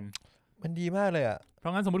แทนมันดีมากเลยเพรา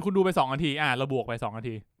ะงั้นสมมติคุณดูไป2นาทีเราบวกไป2นา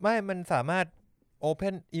ทีไม่มันสามารถ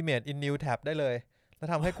open image in new tab ได้เลยแล้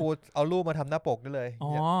วทำให้กูเอารูปมาทำหน้าปกได้เลย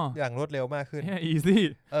อย่างรวดเร็วมากขึ้น easy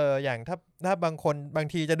อย่างถ้าบางคนบาง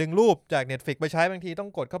ทีจะดึงรูปจาก Netflix ไปใช้บางทีต้อง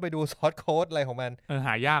กดเข้าไปดูซอสโค้ดอะไรของมันห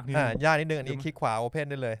ายากนิดนึงยากนิดนึงอันนี้คลิกขวา open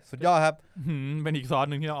ได้เลยสุดยอดครับเป็นอีกซอส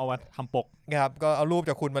นึงที่เราเอามาทำปกครับก็เอารูป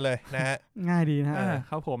จากคุณมาเลยนะฮะง่ายดีนะ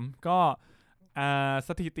ครับผมก็ส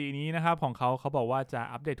ถิตินี้นะครับของเขาบอกว่าจะ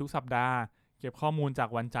อัปเดตทุกสัปดาห์เก็บข้อมูลจาก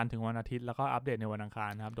วันจันทร์ถึงวันอาทิตย์แล้วก็อัปเดตในวันอังคาร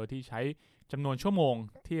นะครับโดยที่ใช้จำนวนชั่วโมง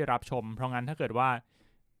ที่รับชมเพราะงั้นถ้าเกิดว่า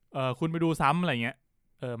คุณไปดูซ้ำอะไรเงี้ย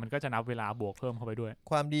มันก็จะนับเวลาบวกเพิ่มเข้าไปด้วย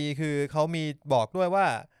ความดีคือเขามีบอกด้วยว่า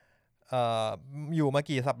อยู่มา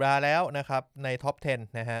กี่สัปดาห์แล้วนะครับในท็อป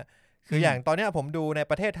 10 นะฮะคืออย่างตอนนี้ผมดูใน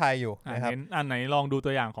ประเทศไทยอยู่นะครับอันไหนลองดูตั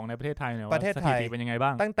วอย่างของในประเทศไทยหน่อยว่าสถิติเป็นยังไงบ้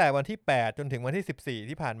างตั้งแต่วันที่8จนถึงวันที่14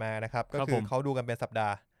ที่ผ่านมานะครับก็คือเขาดูกันเป็นสัปดา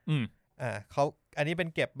ห์เขาอันนี้เป็น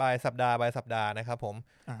เก็บบายสัปดาห์นะครับผม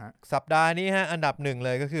สัปดาห์นี้ฮะอันดับ1เล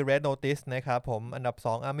ยก็คือ Red Notice นะครับผมอันดับ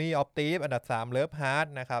2 Army of Thieves อันดับ3 Love Hard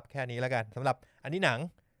นะครับแค่นี้แล้วกันสำหรับอันนี้หนัง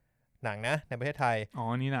นะในประเทศไทย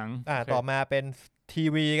นี่หนังต่อมาเป็นที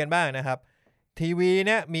วีกันบ้างนะครับทีวีเ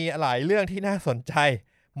นี่ยมีหลายเรื่องที่น่าสนใจ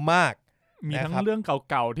มากมีทั้งเรื่อง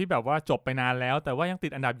เก่าๆที่แบบว่าจบไปนานแล้วแต่ว่ายังติ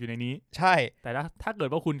ดอันดับอยู่ในนี้ใช่แต่ถ้าเกิด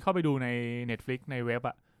ว่าคุณเข้าไปดูใน Netflix ในเว็บ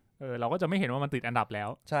เราก็จะไม่เห็นว่ามันติดอันดับแล้ว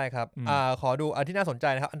ใช่ครับขอดูอันที่น่าสนใจ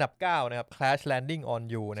นะครับอันดับ9นะครับ Crash Landing on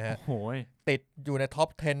You นะฮะติดอยู่ในท็อป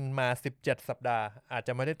 10 มา17สัปดาห์อาจจ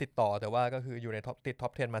ะไม่ได้ติดต่อแต่ว่าก็คืออยู่ในติดท็อ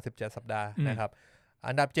ป 10 มา17สัปดาห์นะครับ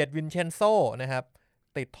อันดับ7 Vincenzo นะครับ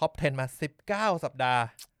ติดท็อป 10 มา19สัปดาห์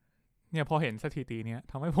เนี่ยพอเห็นสถิติเนี้ย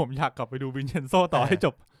ทำให้ผมอยากกลับไปดู Vincenzo ต่อให้จ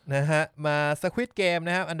บนะฮะมา Squid Game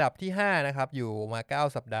นะครับอันดับที่5นะครับอยู่มา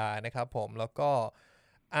9สัปดาห์นะครับผมแล้วก็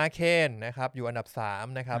Arcane นะครับอยู่อันดับ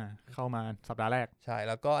3นะครับเข้ามาสัปดาห์แรกใช่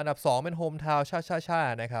แล้วก็อันดับ2เป็น Hometown ช่า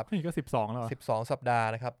ๆนะครับนี่ก็12แล้ว12สัปดาห์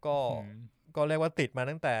นะครับก็เรียกว่าติดมา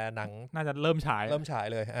ตั้งแต่หนังน่าจะเริ่มฉาย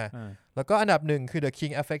เลยแล้วก็อันดับ1คือ The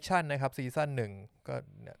King Affection นะครับซีซั่น1ก็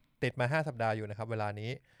ติดมา5สัปดาห์อยู่นะครับเวลา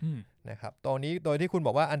นี้นะครับตอนนี้โดยที่คุณบ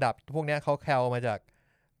อกว่าอันดับพวกนี้เขาแคลมาจาก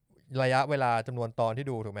ระยะเวลาจำนวนตอนที่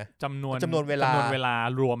ดูถูกไหมจำนวนเวลา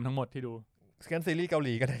รวมทั้งหมดที่ดูสแกนซีรีส์เกาห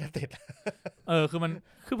ลีก็ได้ติด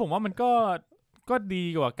คือผมว่ามันก็ดี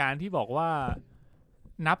กว่าการที่บอกว่า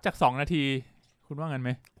นับจาก2นาทีคุณว่างั้นไห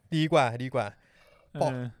มดีกว่า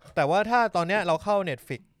แต่ว่าถ้าตอนนี้เราเข้า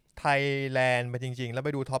Netflix Thailand ไปจริงๆแล้วไป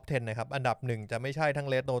ดูท็อป 10 นะครับอันดับ1จะไม่ใช่ทั้ง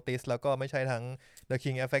Red Notice แล้วก็ไม่ใช่ทั้ง The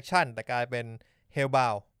King Affection แต่กลายเป็น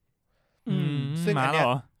Hellbound ซึ่งอันเนี้ย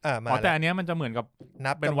แต่อันเนี้ยมันจะเหมือนกับ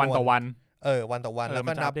นับเป็นวันต่อวันวันต่อวันแล้ว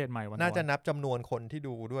ก็นับน่าจะนับจำนวนคนที่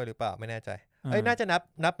ดูด้วยหรือเปล่าไม่แน่ใจน่าจะ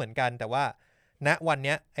นับเหมือนกันแต่ว่าณวันเ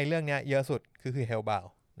นี้ยไอ้เรื่องเนี้ยเยอะสุดคือ Hellbound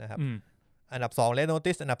นะครับอันดับ2 Red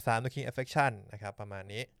Notice อันดับ3 The King Affection นะครับประมาณ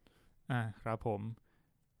นี้ครับผม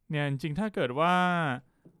เนี่ยจริงๆถ้าเกิดว่า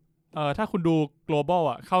ถ้าคุณดู global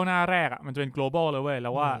อ่ะเข้าหน้าแรกอ่ะมันจะเป็น global เลยเว้ยแ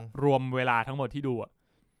ล้วว่ารวมเวลาทั้งหมดที่ดูอ่ะ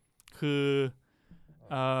คือ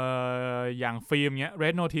อย่างฟิล์มเนี้ย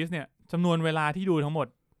Red Notice เนี่ยจำนวนเวลาที่ดูทั้งหมด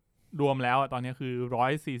รวมแล้วตอนนี้คือ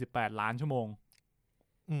148ล้านชั่วโมง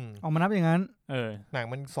ออกมานับอย่างนั้นหนัง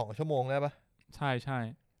มัน2ชั่วโมงได้ปะใช่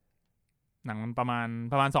หนังมันประม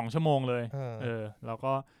าณ2ชั่วโมงเลยแล้ว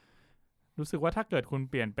ก็รู้สึกว่าถ้าเกิดคุณ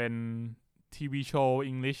เปลี่ยนเป็นทีวีโชว์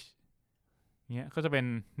English เนี้ยก็จะเป็น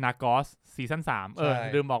Narcos ซีซั่น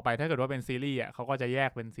3ลืมบอกไปถ้าเกิดว่าเป็นซีรีส์อ่ะเขาก็จะแยก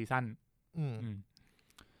เป็นซีซั่น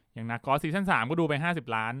อย่าง Narcos ซีซั่น3ก็ดูไป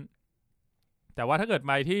50ล้านแต่ว่าถ้าเกิดไ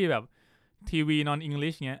ปที่แบบทีวี non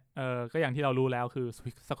English เงี้ยก็อย่างที่เรารู้แล้วคือ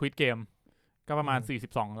Squid Game ก็ประมาณ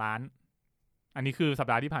42ล้านอันนี้คือสัป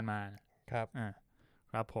ดาห์ที่ผ่านมาครับ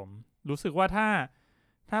ครับผมรู้สึกว่า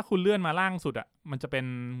ถ้าคุณเลื่อนมาล่างสุดอ่ะมันจะเป็น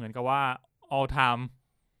เหมือนกับว่า all time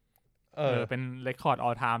เป็น record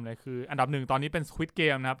all time เลยคืออันดับ1ตอนนี้เป็น Squid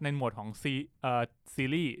Game นะครับในหมวดของซี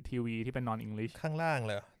รีส์ทีวีที่เป็น non English ข้างล่างเ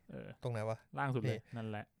ลยตรงไหนวะล่างสุดเลยนั่น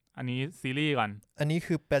แหละอันนี้ซีรีส์ก่อนอันนี้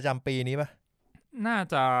คือประจำปีนี้ป่ะน่า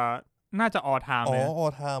จะ all time นะ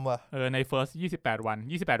all time ว่ะใน first 28วัน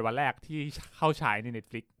แรกที่เข้าฉายใน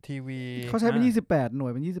Netflix ทีวีเขาใช้เป็น28หน่ว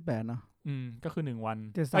ยเป็น28เนาะก็คือ1วัน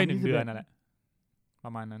1เดือนนั่นแหละปร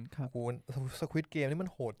ะมาณนั้นครับกูSquid Game นี่มัน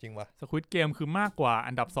โหดจริงว่ะSquid Game คือมากกว่า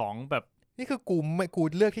อันดับ2แบบนี่คือกู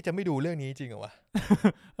เลือกที่จะไม่ดูเรื่องนี้จริงเหรอวะ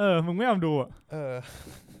มึงไม่ยอมดู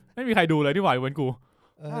ไม่มีใครดูเลยที่ไหวเว้นกู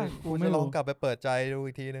กูจะลองกลับไปเปิดใจดู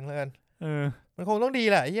อีกทีนึงแล้วกันมันคงต้องดี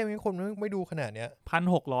แหละเหี้ยมีคนไม่ดูขนาดเนี้ย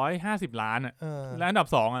1,650 ล้านอ่ะและอันดับ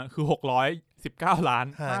2อ่ะคือ619ล้าน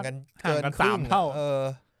ห่างกัน3เท่า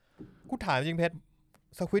กูถามจริงเพชร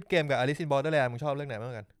Squid Game กับ Alice in Borderland มึงชอบเรื่องไหนมา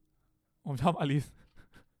กกันผมชอบ Alice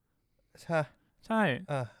ใช่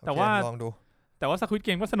แต่ว่าลองดูแต่ว่า Squid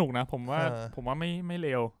Game ก็สนุกนะผมว่าไม่เล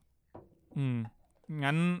ว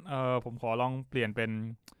งั้นผมขอลองเปลี่ยนเ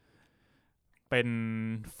ป็น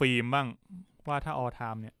ฟิล์มบ้างว่าถ้า all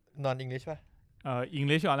time เนี่ย non English ป่ะ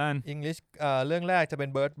English ก่อนแล้วกัน English เรื่องแรกจะเป็น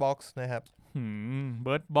Bird Box นะครับ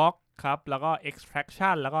Bird Box ครับแล้วก็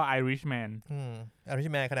Extraction แล้วก็ Irishman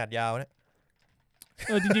Irishman ขนาดยาวเนี่ย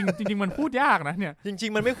จริงมันพูดยากนะเนี่ยจริ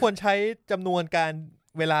งๆมันไม่ควรใช้จำนวนการ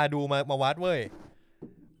เวลาดูมาวัดเว้ย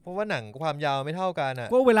เพราะว่าหนังความยาวไม่เท่ากันอ่ะ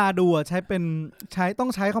ก็เวลาดูใช้ต้อ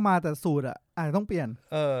งใช้เข้ามาแต่สูตรอาจจะต้องเปลี่ยน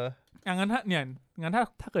งั้น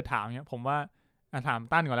ถ้าเกิดถามเนี่ยผมว่าถาม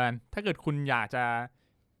ตั้นก่อนแล้วกันถ้าเกิดคุณอยากจะ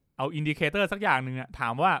เอาอินดิเคเตอร์สักอย่างนึงถา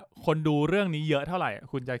มว่าคนดูเรื่องนี้เยอะเท่าไหร่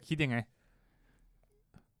คุณจะคิดยังไง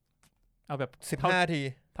เอาแบบ15 นาที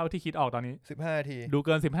เท่าที่คิดออกตอนนี้15 นาทีดูเ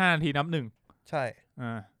กิน15 นาทีนับ1ใช่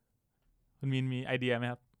คุณมีไอเดียไหม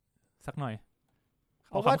ครับสักหน่อย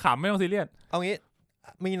เอาขำๆไม่ต้องซีเรียสเอางี้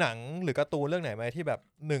มีหนังหรือการ์ตูนเรื่องไหนไหมที่แบบ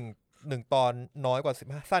1ตอนน้อยกว่า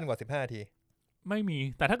15สั้นกว่า15 นาทีไม่มี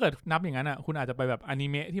แต่ถ้าเกิดนับอย่างนั้นคุณอาจจะไปแบบอนิ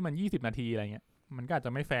เมะที่มัน20 นาทีอะไรเงี้ยมันก็อาจจ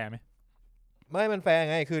ะไม่แฟร์ไหมไม่มันแฟร์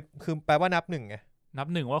ไงคือแปลว่านับ1ไงนับ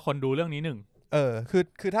1ว่าคนดูเรื่องนี้1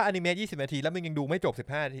คือถ้าอนิเมะ20 นาทีแล้วมึงยังดูไม่จบ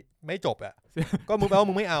15 นาทีไม่จบอ่ะก็มึงแปลว่า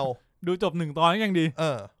มึงไม่เอาดูจบ1 ตอนยังดี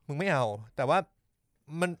มึงไม่เอาแต่ว่า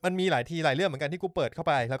มันมีหลายเรื่องเหมือนกันที่กูเปิดเข้า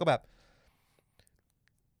ไปแล้วก็แบบ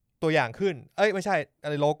ตัวอย่างขึ้นไม่ใช่อะ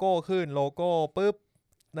ไรโลโก้ขึ้นโลโก้ปุ๊บ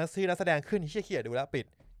นักแสดงขึ้นเหี้ยดูแล้วปิด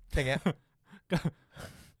อย่างเงี้ย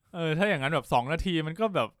ถ้าอย่างนั้นแบบ2 นาทีมันก็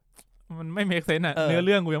แบบมันไม่เมคเซนส์เนื้อเ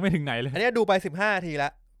รื่องกูยังไม่ถึงไหนเลยอันนี้ดูไป15 นาทีแล้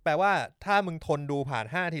วแปลว่าถ้ามึงทนดูผ่าน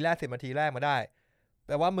5 นาทีแรก10 นาทีแรกมาได้แ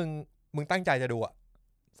ปลว่ามึงตั้งใจจะดู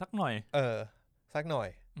สักหน่อยสักหน่อย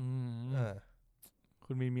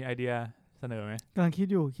คุณมีไอเดียเสนอไหมกำลังคิด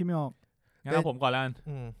อยู่คิดไม่ออกงั้นเอาผมก่อนแล้วกัน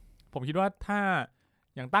ผมคิดว่าถ้า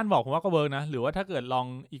อย่างตั้นบอกผมว่าก็เวิร์กนะหรือว่าถ้าเกิดลอง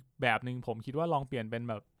อีกแบบนึงผมคิดว่าลองเปลี่ยนเป็น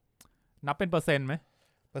แบบนับเป็นเปอร์เซ็นต์ไหม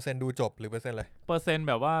เปอร์เซ็นต์ดูจบหรือเปอร์เซ็นต์อะไรเปอร์เซ็นต์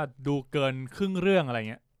แบบว่าดูเกินครึ่งเรื่องอะไร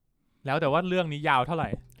เงี้ยแล้วแต่ว่าเรื่องนี้ยาวเท่าไหร่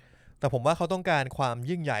แต่ผมว่าเขาต้องการความ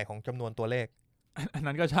ยิ่งใหญ่ของจำนวนตัวเลขอัน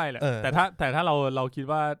นั้นก็ใช่แหละแต่ถ้าเราคิด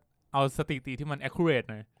ว่าเอาสถิติที่มัน accurate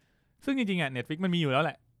หน่อยซึ่งจริงๆNetflix มันมีอยู่แล้วแห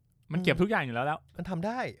ละมันเก็บทุกอย่างอยู่แล้วมันทำไ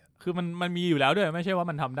ด้คือมันมีอยู่แล้วด้วยไม่ใช่ว่า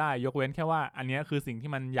มันทำได้ยกเว้นแค่ว่าอันนี้คือสิ่งที่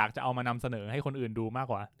มันอยากจะเอามานำเสนอให้คนอื่นดูมาก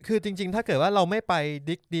กว่าคือจริงๆถ้าเกิดว่าเราไม่ไป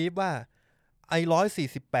ดิกดีฟว่า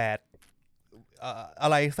148อะ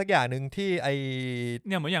ไรสักอย่างนึงที่เ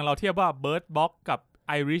นี่ยเหมือนอย่างเราเทียบว่า Bird Box กับ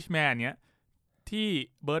Irishman เนี้ยที่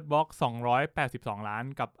Bird Box 282 ล้าน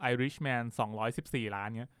กับ Irishman 214 ล้าน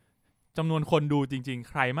เนี้ยจำนวนคนดูจริงๆ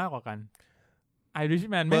ใครมากกว่ากัน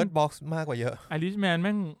Irishman Bird Box มากกว่าเยอะ Irishman แ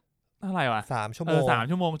ม่งเท่าไหร่วะ3 ชั่วโมง3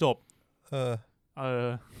 ชั่วโมงจบ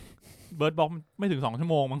Bird Box ไม่ถึง2 ชั่ว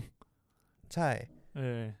โมงมั้งใช่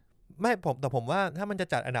ไม่แต่ผมว่าถ้ามันจะ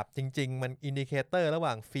จัดอันดับจริงๆมันอินดิเคเตอร์ระห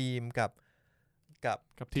ว่างฟิล์มกับ กับ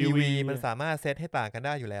ทีวีมันสามารถเซตให้ต่างกันไ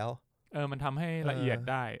ด้อยู่แล้วมันทำให้ละเอียด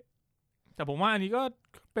ได้แต่ผมว่าอันนี้ก็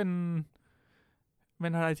เป็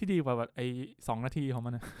นอะไรที่ดีกว่าแบบไอ้2 นาทีของมั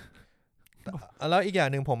นนะแล้วอีกอย่า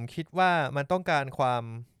งหนึ่งผมคิดว่ามันต้องการความ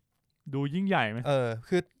ดูยิ่งใหญ่ไหม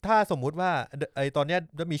คือถ้าสมมุติว่าไอ้ตอนเนี้ย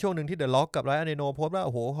จะมีช่วงหนึ่งที่ The Rock กับ Ryan Reynolds โพสต์ว่าโ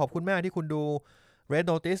อ้โหขอบคุณมากที่คุณดู Red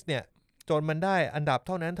Notice เนี่ยจนมันได้อันดับเ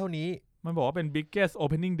ท่านั้นเท่านี้มันบอกว่าเป็น biggest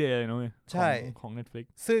opening day เลยนะใช่ของ Netflix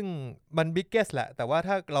ซึ่งมัน biggest แหละแต่ว่า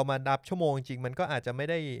ถ้าเรามานับชั่วโมงจริงมันก็อาจจะไม่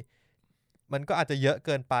ได้มันก็อาจจะเยอะเ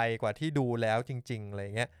กินไปกว่าที่ดูแล้วจริงๆอะไร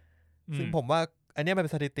เงี้ยซึ่งผมว่าอันนี้มันเป็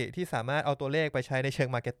นสถิติที่สามารถเอาตัวเลขไปใช้ในเชิง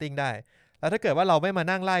marketing ได้แล้วถ้าเกิดว่าเราไม่มา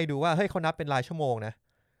นั่งไล่ดูว่าเฮ้ยเขานับเป็นรายชั่วโมงนะ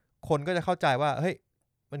คนก็จะเข้าใจว่าเฮ้ย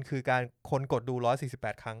มันคือการคนกดดู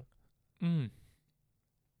148ครั้ง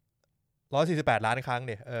148ล้านครั้งเ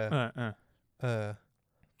นี่ย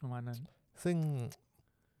ประมาณนั้นซึ่ง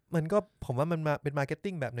มันก็ผมว่ามันมาเป็นมาร์เก็ต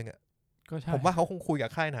ติ้งแบบนึงอ่ะผมว่าเขาคงคุยกับ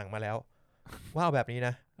ค่ายหนังมาแล้วว่าเอาแบบนี้น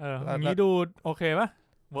ะอย่างนี้ดูโอเคป่ะ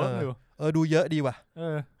เวิร์กอยู่ดูเยอะดีว่ะ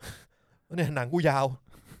เนี่ยหนังกูยาว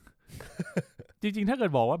จริงๆถ้าเกิ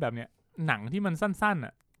ดบอกว่าแบบเนี้ยหนังที่มันสั้นๆอ่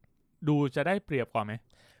ะดูจะได้เปรียบกว่าไหม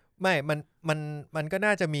ไม่มันก็น่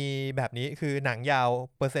าจะมีแบบนี้คือหนังยาว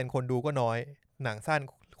เปอร์เซ็นต์คนดูก็น้อยหนังสั้น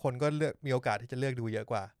คนก็เลือกมีโอกาสที่จะเลือกดูเยอะ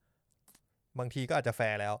กว่าบางทีก็อาจจะแฟ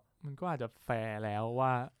ร์แล้วมันก็อาจจะแฟร์แล้วว่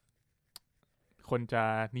าคนจะ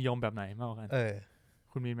นิยมแบบไหนมากกว่ากัน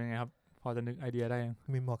คุณมีเป็นไงครับพอจะนึกไอเดียได้ยัง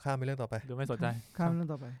มีหมอข้ามไปเรื่องต่อไปดูไม่สนใจข้ามเรื่อง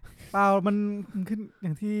ต่อไปเปล่ามันขึ้นอย่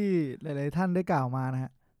างที่หลายๆท่านได้กล่าวมานะฮ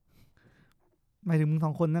ะหมายถึงมึง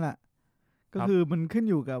2 คนนั่นแหละก็คือมันขึ้น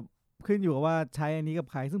อยู่กับว่าใช้อันนี้กับ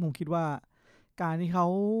ใครซึ่งผมคิดว่าการที่เขา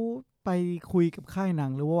ไปคุยกับค่ายหนั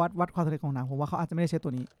งหรือว่าวัดความสำเร็จของหนังผมว่าเขาอาจจะไม่ได้ใช้ตั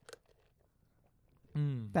วนี้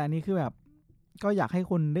แต่อันนี้คือแบบก็อยากให้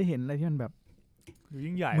คนได้เห็นอะไรที่มันแบบ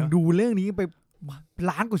ยิ่งใหญ่มึงดูเรื่องนี้ไป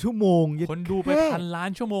ล้านกว่าชั่วโมงคนดูไป1,000 ล้าน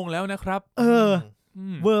ชั่วโมงแล้วนะครับ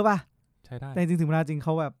เวอร์ป่ะใช่ได้แต่จริงๆถึงเวลาจริงเข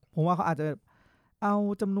าแบบผมว่าเขาอาจจะเอา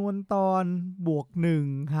จำนวนตอนบวก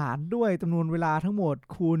1หารด้วยจำนวนเวลาทั้งหมด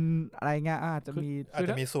คูณอะไรเงี้ยอาจจะ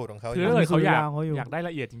มีสูตรของเขาคือเขาอยากได้ล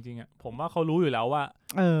ะเอียดจริงๆอ่ะผมว่าเขารู้อยู่แล้วว่า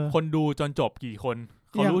คนดูจนจบกี่คน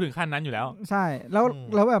เขารู้ถึงขั้นนั้นอยู่แล้วใช่แ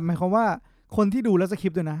ล้วแบบหมายความว่าคนที่ดูแล้วสคริ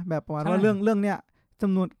ปต์ด้วยนะแบบประมาณว่าเรื่องเนี้ยจ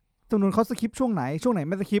ำนวนเขาสคริปต์ช่วงไหน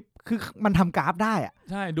ไม่สคริปต์คือมันทำกราฟได้อะ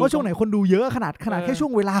ว่าช่วงไหนคนดูเยอะขนาดแค่ช่ว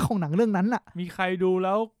งเวลาของหนังเรื่องนั้นน่ะมีใครดูแ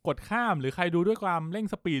ล้วกดข้ามหรือใครดูด้วยความเร่ง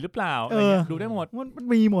สปีดหรือเปล่าดูได้หมดมัน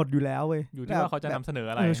มีหมดอยู่แล้วเว้ยอยู่ที่ว่าเขาจะนำเสนอ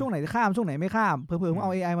อะไรช่วงไหนข้ามช่วงไหนไม่ข้ามเผลอๆเอ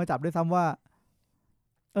า AI มาจับด้วยซ้ำว่า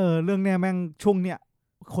เรื่องเนี้ยแม่งช่วงเนี้ย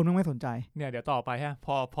คนไม่สนใจเนี่ยเดี๋ยวต่อไปฮะ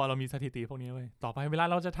พอเรามีสถิติพวกนี้เว้ยต่อไปเวลา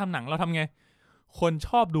เราจะทำหนังเราทำไงคนช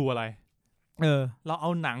อบดูอะไรเราเอา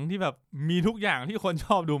หนังที่แบบมีทุกอย่างที่คนช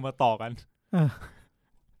อบดูมาต่อกัน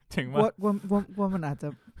ถึงว่ามันอาจจะ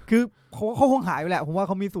คือเขาคงหายไปแหละผมว่าเ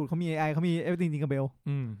ขามีสูตรเขามี AI เขามี everything Tinkerbell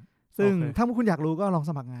ซึ่งถ้าคุณอยากรู้ก็ลอง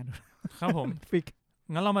สมัครงานดูครับผมฟิก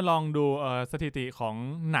งั้นเรามาลองดูสถิติของ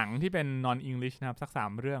หนังที่เป็น non English นะครับสัก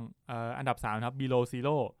3เรื่องอันดับ3ครับ Below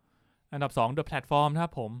Zero อันดับ2 The Platform นะครั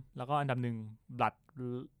บผมแล้วก็อันดับ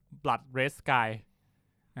1 Blood Red Sky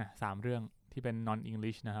 3เรื่องที่เป็น non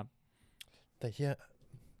English นะครับแต่เหี้ย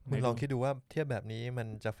มึงลองคิดดูว่าเทียบแบบนี้มัน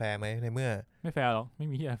จะแฟร์ไหมในเมื่อไม่แฟร์หรอกไม่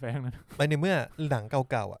มีที่แฟร์นั้นในเมื่อหนัง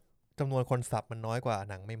เก่าๆอ่ะจำนวนคนซับมันน้อยกว่า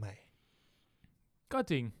หนังใหม่ๆก็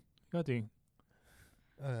จริง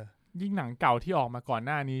ยิ่งหนังเก่าที่ออกมาก่อนห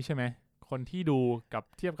น้านี้ใช่ไหมคนที่ดูกับ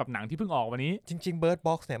เทียบกับหนังที่เพิ่งออกวันนี้จริงๆ Bird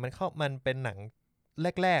Box เนี่ยมันเป็นหนัง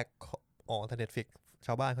แรกๆของNetflix ช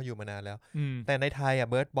าวบ้านเขาอยู่มานานแล้วแต่ในไทยอ่ะ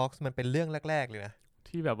Bird Box มันเป็นเรื่องแรกๆเลยนะ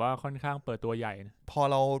ที่แบบว่าค่อนข้างเปิดตัวใหญ่นะพอ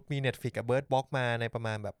เรามี Netflix กับ Bird Box มาในประม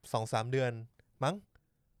าณแบบ 2-3 เดือนมั้ง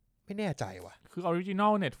ไม่แน่ใจว่ะคือออริจินอ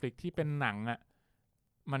ล Netflix ที่เป็นหนังอ่ะ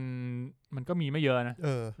มันก็มีไม่เยอะนะ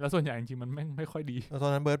แล้วส่วนใหญ่จริงๆมันไม่ค่อยดีตอ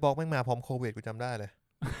นนั้น Bird Box แม่งมาพร้อมโควิดกูจำได้เลย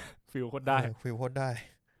ฟีลโคตรได้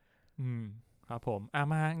ครับผม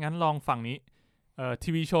มางั้นลองฝั่งนี้ที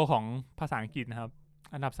วีโชว์ของภาษาอังกฤษนะครับ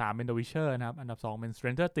อันดับ3เป็น The Witcher นะครับอันดับ2เป็น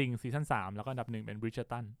Stranger Things ซีซั่น3แล้วก็อันดับ1เป็น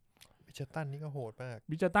Bridgerton นี่ก็โหดมาก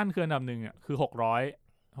Bridgerton คืออันดับ1อ่ะคือ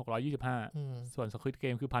625ส่วน Squid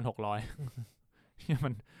Game คือ 1,600 เนี่ย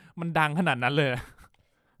มันดังขนาดนั้นเลย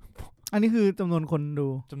อันนี้คือจำนวนคนดู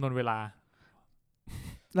จำนวนเวลา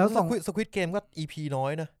แล้วSquid Game ก็ EP น้อ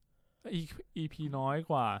ยนะEP น้อย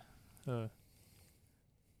กว่า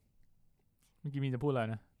เมื่อกี้มีจะพูดอะไร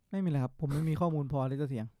นะไม่มีเลยครับผมไม่มีข้อมูลพอที่จะ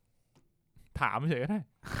เถียงถามเฉยก็ได้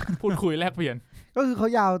พูดคุยแลกเปลี่ยนก็คือเขา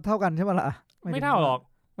ยาวเท่ากันใช่ป่ะล่ะไม่เท่าหรอก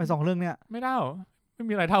ไป2เรื่องเนี้ยไม่เท่าไม่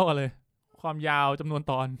มีอะไรเท่ากันเลยความยาวจำนวน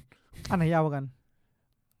ตอนอันไหนยาวกัน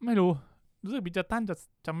ไม่รู้สึกบิจตัน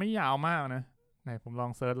จะไม่ยาวมากนะไหนผมลอ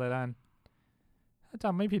งเซิร์ชเลยด้าน ถ้าจ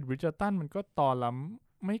ำไม่ผิดบริดเจอร์ตันมันก็ตอนละ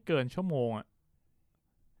ไม่เกินชั่วโมงอะ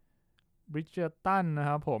บริดเจอร์ตันนะ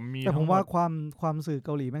ครับผมมีแต่ผมว่าความสื่อเก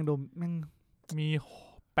าหลีแม่งโดนแม่งมี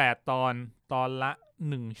8ตอนละ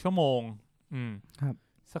1ชั่วโมงครับ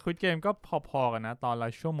Squid Game ก็พอๆกันนะตอนละ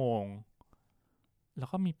ชั่วโมงแล้ว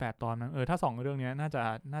ก็มี8ตอนนะถ้า2เรื่องนี้น่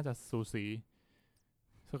าจะสูสี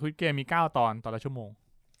Squid Game มี9ตอนละชั่วโมง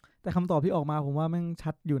แต่คำตอบที่ออกมาผมว่าแม่ง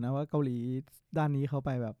ชัดอยู่นะว่าเกาหลีด้านนี้เขาไป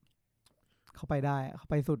แบบเขาไปได้เขา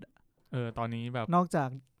ไปสุดตอนนี้แบบนอกจาก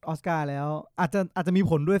ออสการ์แล้วอาจจะมี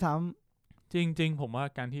ผลด้วยซ้ำจริงๆผมว่า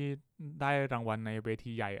การที่ได้รางวัลในเว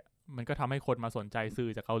ทีใหญ่มันก็ทำให้คนมาสนใจสื่อ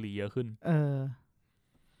จากเกาหลีเยอะขึ้น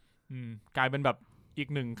กลายเป็นแบบอีก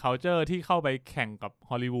หนึ่ง culture ที่เข้าไปแข่งกับ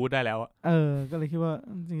ฮอลลีวูดได้แล้วก็เลยคิดว่า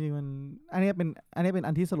จริงๆมันอันนี้เป็น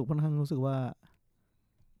อันที่สรุปค่อนข้างรู้สึกว่า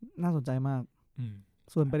น่าสนใจมาก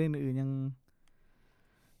ส่วนประเด็นอื่น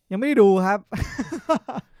ยังไม่ได้ดูครับ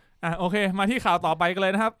โอเคมาที่ข่าวต่อไปกันเล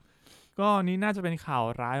ยนะครับก็นี้น่าจะเป็นข่าว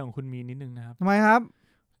ร้ายของคุณมีนิดนึงนะครับทำไมครับ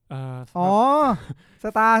ส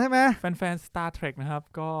ตาร์ใช่ไหมแฟนๆ Star Trek นะครับ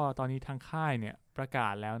ก็ตอนนี้ทางค่ายเนี่ยประกา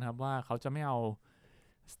ศแล้วนะครับว่าเขาจะไม่เอา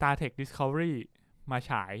Star Trek Discovery มา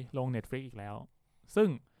ฉายลง Netflix อีกแล้วซึ่ง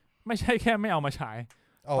ไม่ใช่แค่ไม่เอามาฉาย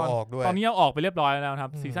เอาออกด้วยตอนนี้เอาออกไปเรียบร้อยแล้วครั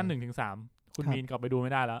บซีซั่น 1-3 คุณมีนกลับไปดูไ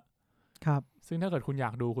ม่ได้แล้วครับซึ่งถ้าเกิดคุณอย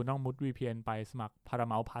ากดูคุณต้องมุด VPN ไปสมัคร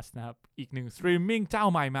Paramount Plus นะครับอีกหนึ่งสตรีมมิ่งเจ้า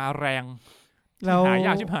ใหม่มาแรงหาย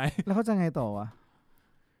ากชิบหายแล้วเขาจะไงต่อวะ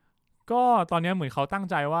ก็ตอนนี้เหมือนเขาตั้ง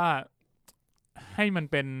ใจว่าให้มัน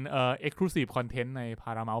เป็นexclusive content ใน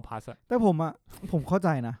Paramount Plus แต่ผมเข้าใจ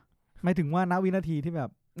นะหมายถึงว่าณวินาทีที่แบบ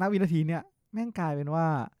ณวินาทีเนี้ยแม่งกลายเป็นว่า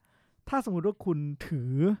ถ้าสมมติว่าคุณถื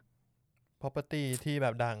อ property ที่แบ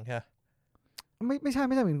บดังใช่ไม่ใช่ห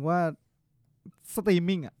มายถึงว่าสตรีม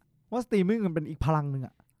มิ่งว่าสตรีมมิ่งมันเป็นอีกพลังหนึ่ง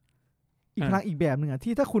อีกพลังอีกแบบหนึ่ง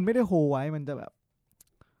ที่ถ้าคุณไม่ได้โฮไว้มันจะแบบ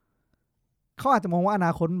เขาอาจจะมองว่าอน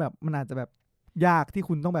าคตแบบมันอาจจะแบบยากที่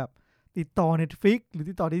คุณต้องแบบติดต่อ Netflix หรือ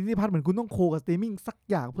ติดต่อ Disney Plus เหมือนคุณต้องโคกับสตรีมมิ่งสัก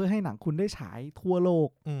อย่างเพื่อให้หนังคุณได้ฉายทั่วโลก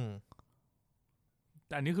แ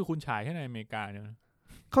ต่อันนี้คือคุณฉายแค่ในอเมริกาเนี่ย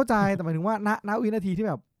เข้าใจแต่หมายถึงว่าณวินาทีที่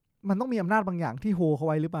แบบมันต้องมีอำนาจบางอย่างที่โฮเขา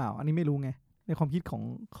ไว้หรือเปล่าอันนี้ไม่รู้ไงในความคิด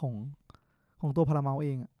ของตัว Paramount เอ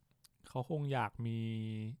งเขาคงอยากมี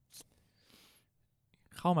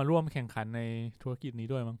เข้ามาร่วมแข่งขันในธุรกิจนี้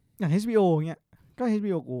ด้วยมั้งอย่าง HBO เงี้ยก็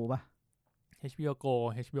HBO Go ป่ะ HBO Go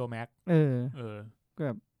HBO Max ก็แ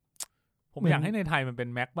บบผมอยากให้ในไทยมันเป็น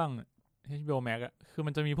Max บ้าง HBO Max คือ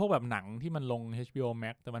มันจะมีพวกแบบหนังที่มันลง HBO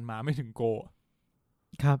Max แต่มันมาไม่ถึง Go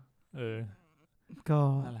ครับก็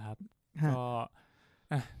นั่นแหละครับก็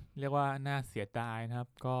เรียกว่าน่าเสียดายนะครับ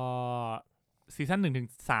ก็ซีซั่น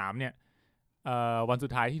 1-3 เนี่ยวันสุ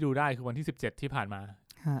ดท้ายที่ดูได้คือวันที่17ที่ผ่านมา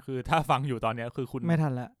คือถ้าฟังอยู่ตอนนี้คือคุณไม่ทั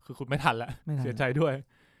นแล้วคือคุณไม่ทันแล้วเสียใจด้วย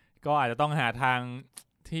ก็อาจจะต้องหาทาง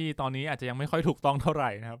ที่ตอนนี้อาจจะยังไม่ค่อยถูกต้องเท่าไหร่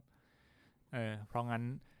นะครับเพราะงั้น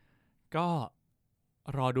ก็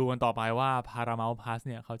รอดูกันต่อไปว่า Paramount Plus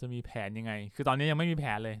เนี่ยเขาจะมีแผนยังไงคือตอนนี้ยังไม่มีแผ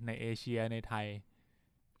นเลยในเอเชียในไทย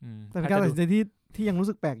แต่เป็นการตัดสินใจที่ยังรู้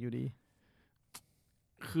สึกแปลกอยู่ดี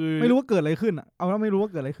คือไม่รู้ว่าเกิดอะไรขึ้นเอาว่าไม่รู้ว่า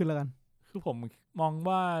เกิดอะไรขึ้นแล้วกันคือผมมอง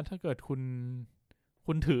ว่าถ้าเกิด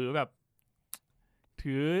คุณถือแบบ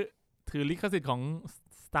ถือลิขสิทธิ์ของ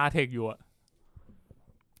Star Trek อยู่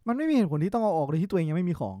มันไม่มีเหตุผลที่ต้องเอาออกโดยที่ตัวเองยังไม่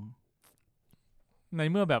มีของใน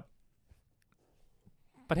เมื่อแบบ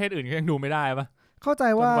ประเทศอื่นก็ยังดูไม่ได้ปะเข้าใจ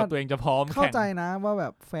ว่าตัวเองจะพร้อมเข้าใจนะว่าแบ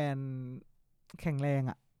บแฟนแข็งแรง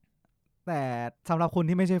แต่สำหรับคน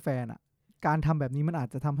ที่ไม่ใช่แฟนการทำแบบนี้มันอาจ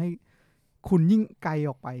จะทำให้คุณยิ่งไกล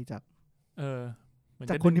ออกไปจาก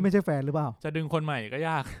คนที่ไม่ใช่แฟนหรือเปล่าจะดึงคนใหม่ก็ย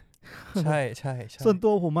ากใช่ส่วนตั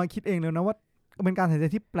วผมมาคิดเองเลยนะว่าเป็นการตัดสินใจ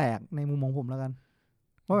ที่แปลกในมุมมองผมแล้วกัน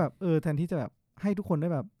ว่าแบบแทนที่จะแบบให้ทุกคนได้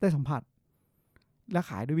แบบได้สัมผัสและ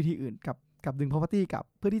ขายด้วยวิธีอื่นกับดึง property กับ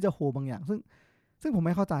เพื่อที่จะโฮบางอย่างซึ่งผมไ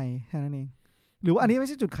ม่เข้าใจแค่นั้นเองหรือว่าอันนี้ไม่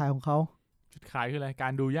ใช่จุดขายของเขาจุดขายคืออะไรกา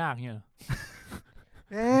รดูยากเนี่ย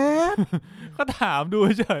ก็ถามดู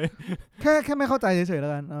เฉยแค่ไม่เข้าใจเฉยๆแล้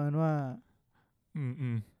วกันเอาเป็นว่า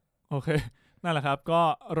โอเคนั่นแหละครับก็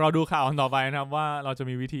รอดูข่าวต่อไปนะครับว่าเราจะ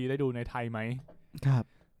มีวิธีได้ดูในไทยไหมครับ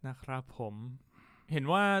นะครับผมเห็น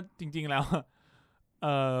ว่าจริงๆแล้ว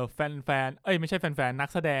แฟนไม่ใช่แฟนนัก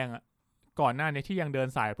แสดงก่อนหน้านี้ที่ยังเดิน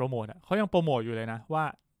สายโปรโมทเขายังโปรโมทอยู่เลยนะว่า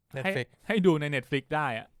ให้ดูใน Netflix ได้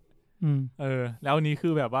แล้วนี้คื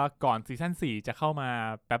อแบบว่าก่อนซีซั่น4จะเข้ามา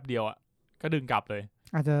แป๊บเดียวก็ดึงกลับเลย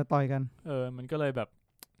อาจจะต่อยกันมันก็เลยแบบ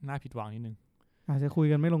น่าผิดหวังนิดนึงอาจจะคุย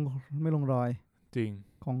กันไม่ลงรอยจริง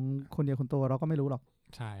ของคนเดียวคนโตเราก็ไม่รู้หรอก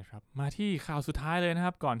ใช่ครับมาที่ข่าวสุดท้ายเลยนะค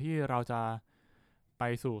รับก่อนที่เราจะไป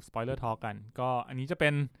สู่ Spoiler Talk กันก็อันนี้จะเป็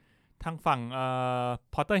นทางฝั่ง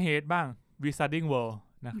Potterhead บ้าง Wizarding World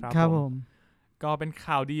นะครับครับผม ก็เป็น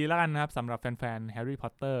ข่าวดีแล้วกันนะครับสำหรับแฟนๆแฮร์รี่พอ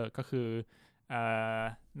ตเตอร์ก็คือ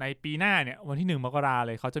ในปีหน้าเนี่ยวันที่1 มกราเ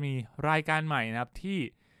ลยเขาจะมีรายการใหม่นะครับที่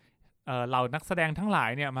เหล่านักแสดงทั้งหลาย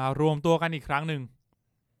เนี่ยมารวมตัวกันอีกครั้งหนึ่ง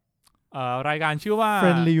รายการชื่อว่า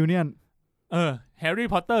Friend Reunion Harry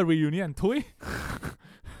Potter Reunion ทุย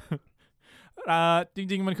จ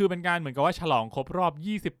ริงๆมันคือเป็นการเหมือนกับว่าฉลองครบรอบ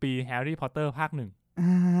20 ปี Harry Potter ภาค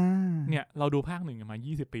 1เนี่ยเราดูภาค 1มา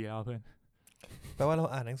20 ปีแล้วเพื่อนแปลว่าเรา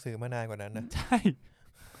อ่านหนังสือมานานกว่านั้นนะใช่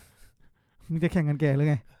มึงจะแข่งกันแก่หรือ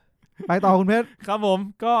ไงไปต่อคุณเพชรครับผม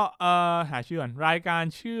ก็หาชื่อก่อนรายการ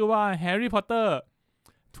ชื่อว่า Harry Potter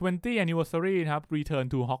 20th Anniversary ครับ Return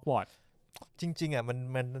to Hogwarts จริงๆอ่ะ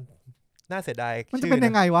มันน่าเสียดายมันจะเป็น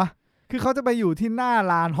ยังไงวะคือเขาจะไปอยู่ที่หน้า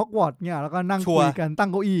ลานฮอกวอตส์เนี่ยแล้วก็นั่งคุยกันตั้ง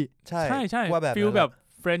เก้าอี้ใช่ฟีลแบบ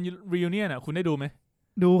Friend Reunion อ่ะคุณได้ดูไหม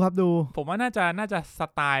ดูครับดูผมว่าน่าจะส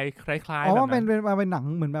ไตล์คล้ายๆแบบนั้นเป็นหนัง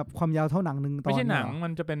เหมือนแบบความยาวเท่าหนังนึงตอนไม่ใช่หนังมั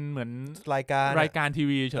นจะเป็นเหมือนรายการที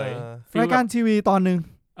วีเฉยรายการทีวีตอนนึง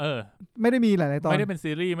ไม่ได้มีหลายๆตอนไม่ได้เป็น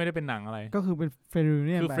ซีรีส์ไม่ได้เป็นหนังอะไรก็คือเป็น Friend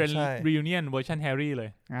Reunion คือ Friend Reunion เวอร์ชัน Harry เลย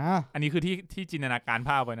อันนี้คือที่จินตนาการ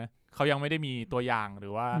ภาพไว้นะเขายังไม่ได้มีตัวอย่างหรื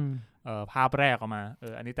อว่าภาพแรกออกมา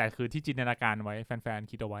อันนี้แต่คือที่จินตนาการไว้แฟนๆ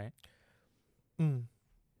คิดเอาไว้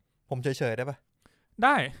ผมเฉยๆได้ปะไ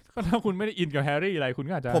ด้ก็ถ้าคุณไม่ได้อินกับแฮร์รี่อะไรคุณ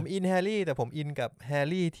ก็อาจจะผมอินแฮร์รี่แต่ผมอินกับแฮร์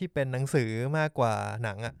รี่ที่เป็นหนังสือมากกว่าห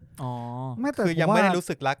นังอ่ะคือยังไม่ได้รู้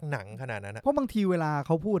สึกรักหนังขนาดนั้นเพราะบางทีเวลาเข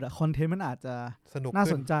าพูดอะคอนเทนต์มันอาจจะสนุกน่า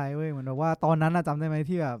สนใจเว้ยเหมือนแบบว่าตอนนั้นจำได้ไหม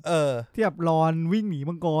ที่แบบที่แบบรอนวิ่งหนี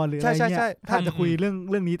มังกรหรืออะไรเงี้ยถ้าจะคุยเ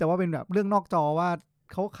รื่องนี้แต่ว่าเป็นแบบเรื่องนอกจอว่า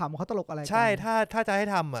เขาขำเขาตลกอะไรกันใช่ถ้าจะให้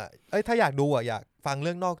ทำอ่ะถ้าอยากดูอ่ะอยากฟังเ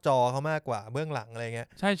รื่องนอกจอเขามากกว่าเบื้องหลังอะไรเงี้ย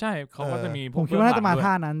ใช่เขาก็จะมีผมคิดว่าน่าจะมาท่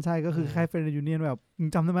านั้นใช่ก็คือแค่Friend Reunionแบบ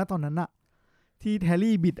จำได้ไหมตอนนั้นอะที่แฮร์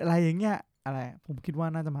รี่บิดอะไรอย่างเงี้ยอะไรผมคิดว่า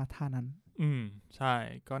น่าจะมาท่านั้นใช่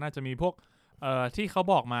ก็น่าจะมีพวกที่เขา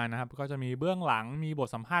บอกมานะครับก็จะมีเบื้องหลังมีบท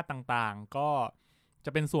สัมภาษณ์ต่างๆก็จ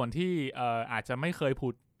ะเป็นส่วนที่อาจจะไม่เคย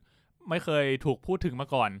ถูกพูดถึงมา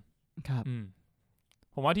ก่อนครับ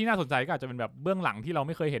ผมว่าที่น่าสนใจก็อาจจะเป็นแบบเบื้องหลังที่เราไ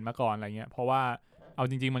ม่เคยเห็นมาก่อนอะไรเงี้ยเพราะว่าเอา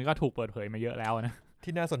จริงๆมันก็ถูกเปิดเผยมาเยอะแล้วนะ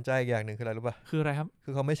ที่น่าสนใจอีกอย่างหนึ่งคืออะไรรู้ป่ะคืออะไรครับคื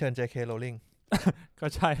อเขาไม่เชิญ JK Rowling ก็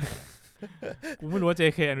ใช่ กูไม่รู้ว่า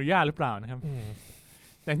JK อนุญาตหรือเปล่านะครับ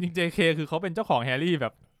แต่จริง JK คือเขาเป็นเจ้าของแฮร์รี่แบ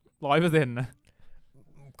บ 100% นะ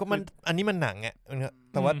ก็มันอันนี้มันหนังอ่ะ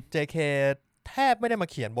แต่ว่า JK แทบไม่ได้มา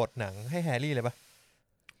เขียนบทหนังให้แฮร์รี่เลยป่ะ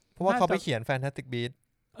เพราะว่าเขาไปเขียน Fantastic Beasts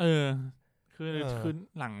คือ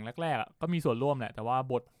หลังแรกๆก็มีส่วนร่วมแหละแต่ว่า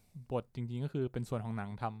บทจริงๆก็คือเป็นส่วนของหนัง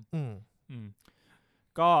ท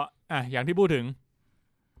ำก็อย่างที่พูดถึง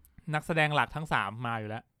นักแสดงหลักทั้ง3มาอยู่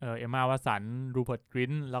แล้วเอมม่าวัตสันรูเพิร์ตกริ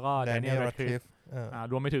นแล้วก็แดเนียล แรดคลิฟ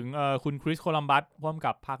รวมไปถึงคุณคริสโคลัมบัสร่วม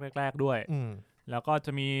กับภาคแรกๆด้วยแล้วก็จ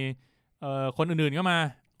ะมีคนอื่นๆก็มา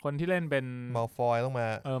คนที่เล่นเป็นมัลฟอยต้องมา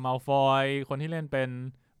มัลฟอยคนที่เล่นเป็น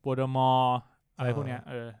โวลเดอมอร์อะไรพวกเนี้ย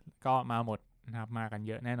ก็มาหมดนะครับมากันเ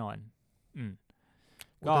ยอะแน่นอน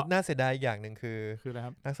ก็น่าเสียดายอย่างหนึ่งคืออะไรค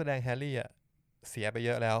รับนักแสดงแฮร์รี่อ่ะเสียไปเย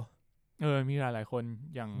อะแล้วมีหลายคน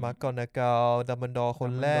อย่างมาร์กอนาเกลดัมเบิลดอร์ค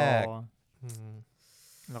นแรก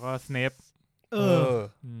แล้วก็สเนป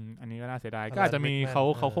อันนี้ก็น่าเสียดายก็อาจจะมีเข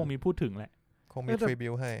าคงมีพูดถึงแหละคงมีทริบิ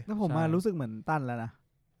วให้แล้วผมมารู้สึกเหมือนตั้นแล้วนะ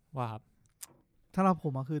ว่าครับถ้าเราผ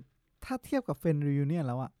มคือถ้าเทียบกับเฟนรียูเนียน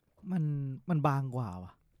แล้วอ่ะมันบางกว่าว่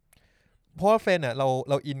ะเพราะว่าเฟนอ่ะเ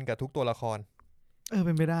ราอินกับทุกตัวละครเ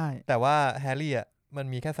ป็นไปได้แต่ว่าแฮร์รี่อ่ะมัน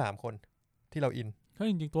มีแค่3คนที่เราอินก็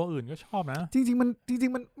จริงๆตัวอื่นก็ชอบนะจริงๆมั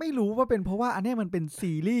นไม่รู้ว่าเป็นเพราะว่าอันนี้มันเป็น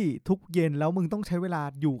ซีรีส์ทุกเย็นแล้วมึงต้องใช้เวลา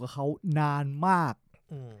อยู่กับเขานานมาก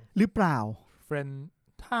หรือเปล่าเฟรน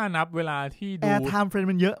ถ้านับเวลาที่ดูแอร์ไทม์เฟรน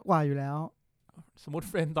มันเยอะกว่าอยู่แล้วสมมติ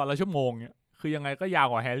เฟรนตอนละชั่วโมงเนี่ยคือยังไงก็ยาว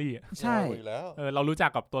กว่าแฮร์รี่ใช่เรารู้จั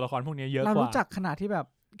กกับตัวละครพวกนี้เยอะกว่าเรารู้จักขนาดที่แบบ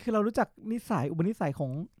คือเรารู้จักนิสัยอุปนิสัยข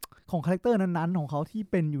องคาแรคเตอร์นั้นๆของเขาที่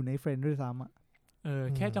เป็นอยู่ในเฟรนด้วยซ้ำอะ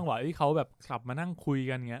แค่จังหวะที่เขาแบบกลับมานั่งคุย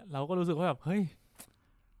กันเงี้ยเราก็รู้สึกว่าแบบเฮ้ย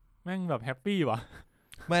แม่งแบบแฮปปี้ว่ะ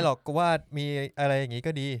ไม่หรอกก็ว่ามีอะไรอย่างงี้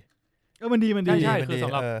ก็ดีมันดีใช่คือส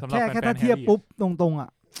ำหรับแค่ถ้าเทียบปุ๊บตรงๆอ่ะ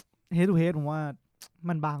เฮดทูเฮดผมว่า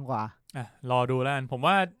มันบางกว่ารอดูแล้วกันผม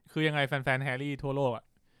ว่าคือยังไงแฟนๆแฮร์รี่ทั่วโลกอ่ะ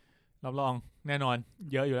รับรองแน่นอน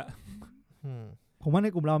เยอะอยู่แล้วผมว่าใน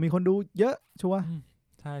กลุ่มเรามีคนดูเยอะชัวร์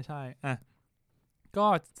ใช่ก็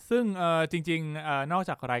ซึ่งจริงๆนอก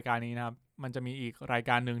จากรายการนี้นะครับมันจะมีอีกราย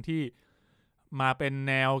การหนึ่งที่มาเป็น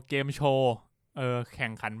แนวเกมโชว์แข่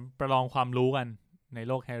งขันประลองความรู้กันใน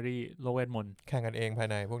โลกแฮร์รี่โลกเวทมนต์แข่งกันเองภาย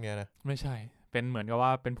ในพวกนี้นะไม่ใช่เป็นเหมือนกับว่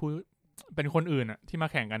าเป็นคนอื่นอะที่มา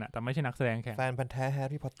แข่งกันอะแต่ไม่ใช่นักแสดงแข่งแฟนพันธุ์แท้แฮ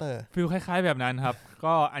ร์รี่พอตเตอร์ฟีลคล้ายๆแบบนั้นครับ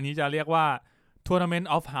ก็อันนี้จะเรียกว่า Tournament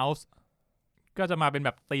of House ก็จะมาเป็นแบ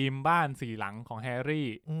บธีมบ้าน4หลังของแฮร์รี่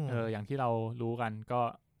อย่างที่เรารู้กันก็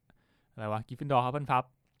อะไรวะกิฟฟินดอร์ฮัฟเฟิลพัฟ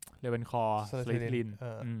เรเวนคอร์สลิธริน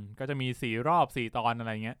ก็จะมี4 รอบ 4 ตอนอะไ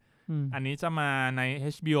รเงี้ยอันนี้จะมาใน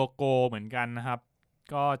HBO Go เหมือนกันนะครับ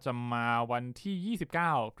ก็จะมาวันที่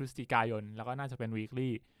29พฤศจิกายนแล้วก็น่าจะเป็น weekly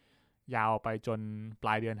ยาวไปจนปล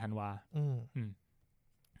ายเดือนธันวา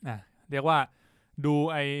เรียกว่าดู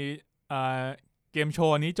เกมโช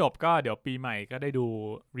ว์นี้จบก็เดี๋ยวปีใหม่ก็ได้ดู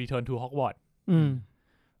Return to Hogwarts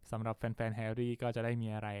สำหรับแฟนๆแฮร์รี่ก็จะได้มี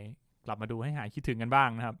อะไรกลับมาดูให้หายคิดถึงกันบ้าง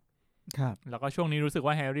นะครับแล้วก็ช่วงนี้รู้สึก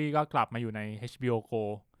ว่าแฮร์รี่ก็กลับมาอยู่ใน HBO Go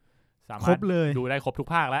สามารถดูได้ครบทุก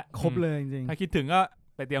ภาคแล้วครบเลยจริงๆถ้าคิดถึงก็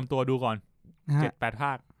ไปเตรียมตัวดูก่อน 7-8 ภ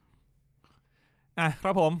าคค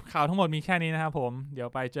รับผมข่าวทั้งหมดมีแค่นี้นะครับผมเดี๋ยว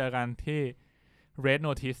ไปเจอกันที่ Red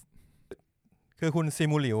Notice คือคุณซิ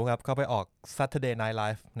มูหลิวครับเขาไปออก Saturday Night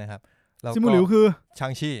Live นะครับซิมูหลิวคือชา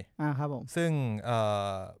งชี่ครับผมซึ่ง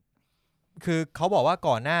คือเขาบอกว่า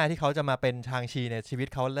ก่อนหน้าที่เขาจะมาเป็นชางชีเนี่ยชีวิต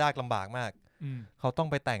เขายากลำบากมากเขาต้อง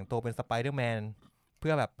ไปแต่งตัวเป็นสไปเดอร์แมนเพื่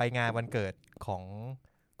อแบบไปงานวันเกิดข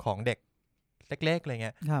องเด็กเล็กๆอะไรเ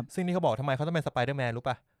งี้ยซึ่งนี่เขาบอกทำไมเขาต้องเป็นสไปเดอร์แมนรู้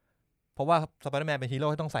ป่ะเพราะว่าสไปเดอร์แมนเป็นฮีโร่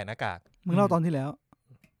ที่ต้องใส่หน้ากากมึงเล่าตอนที่แล้ว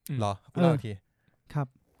เหรอกูเล่าทีครับ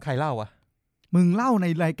ใครเล่าวะมึงเล่าใน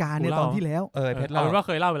รายการเนี่ยตอนที่แล้วเพชรเล่าว่าเ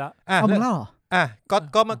คยเล่าไปแล้วมึงเล่าเหรอ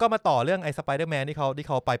ก็มาต่อเรื่องไอ้สไปเดอร์แมนที่เ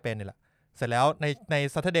ขาไปเป็นนี่แหละเสร็จแล้วใน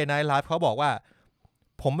Saturday Night Live เขาบอกว่า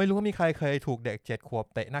ผมไม่รู้ว่ามีใครเคยถูกเด็ก7 ขวบ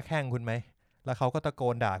เตะหน้าแข้งคุณไหมแล้วเขาก็ตะโก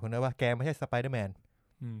นด่าคุณนะว่าแกไม่ใช่สไปเดอร์แมน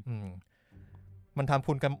มันทำ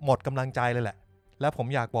คุณหมดกำลังใจเลยแหละแล้วผม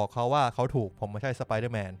อยากบอกเขาว่าเขาถูกผมไม่ใช่สไปเดอ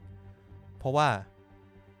ร์แมนเพราะว่า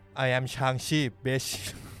I am Shang-Chi bitch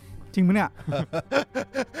จริงมั้ยเนี่ย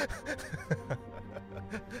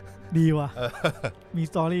ดีว่ะมี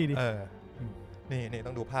สตอรี่ดินี่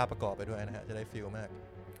ต้องดูภาพประกอบไปด้วยนะฮะจะได้ฟีลมาก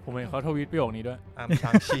ผมเห็นเขาทวีตประโยคนี้ด้วย I'm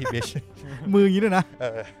Shang-Chi bitch มืออย่างนี้ด้วยนะ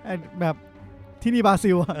แบบที่นี่บรา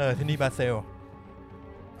ซิลที่นี่บราซิล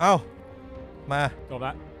เอ้ามาจบล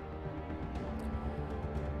ะ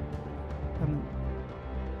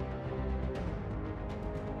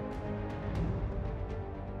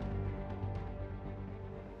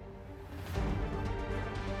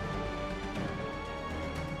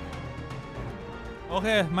โอเค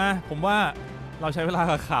มาผมว่าเราใช้เวลา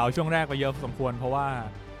กับข่าวช่วงแรกไปเยอะสมควรเพราะว่า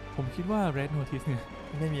ผมคิดว่า Red Notice เนี่ย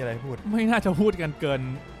ไม่มีอะไรพูดไม่น่าจะพูดกันเกิน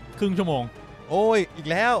ครึ่งชั่วโมงโอ้ยอีก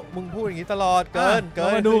แล้วมึงพูดอย่างนี้ตลอดเกิน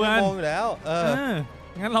มาดูกันชั่วโมงอยู่แล้ว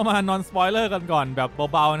งั้นเรามานอนสปอยเลอร์กันก่อนแบบ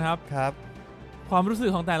เบาๆนะครับครับความรู้สึก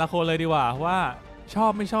ของแต่ละคนเลยดีกว่าว่าชอ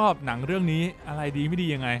บไม่ชอบหนังเรื่องนี้อะไรดีไม่ดี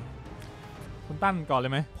ยังไงคุณตั้นก่อนเล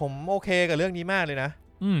ยไหมผมโอเคกับเรื่องนี้มากเลยนะ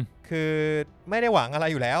คือไม่ได้หวังอะไร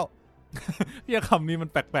อยู่แล้วที่คำนี้มัน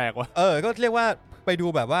แปลกๆว่ะก็เรียกว่าไปดู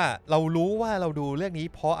แบบว่าเรารู้ว่าเราดูเรื่องนี้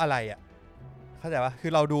เพราะอะไรอ่ะเข้าใจป่ะคื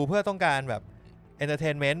อเราดูเพื่อต้องการแบบเอนเตอร์เท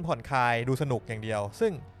นเมนต์ผ่อนคลายดูสนุกอย่างเดียวซึ่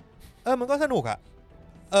งมันก็สนุกอ่ะ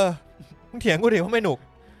มึงเถียงกูดิว่าไม่หนุก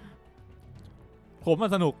ผมมั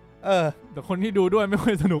นสนุกแต่คนที่ดูด้วยไม่ค่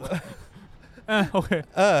อยสนุกโอเค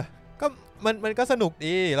ก็มันก็สนุก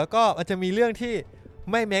ดีแล้วก็มันจะมีเรื่องที่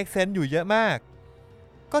ไม่ make sense อยู่เยอะมาก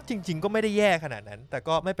ก็จริงๆก็ไม่ได้แย่ขนาดนั้นแต่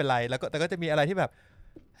ก็ไม่เป็นไรแล้วก็แต่ก็จะมีอะไรที่แบบ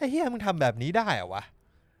ไอ้เหี้ยมึงทำแบบนี้ได้เหรอวะ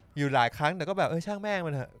อยู่หลายครั้งแต่ก็แบบช่างแม่ง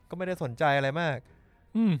มันเถอะก็ไม่ได้สนใจอะไรมาก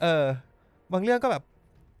บางเรื่องก็แบบ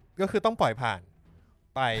ก็คือต้องปล่อยผ่าน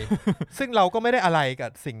ไป ซึ่งเราก็ไม่ได้อะไรกั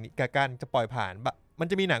บสิ่งกับการจะปล่อยผ่านมัน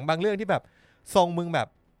จะมีหนังบางเรื่องที่แบบทรงมึงแบบ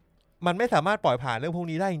มันไม่สามารถปล่อยผ่านเรื่องพวก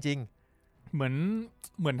นี้ได้จริงๆเหมื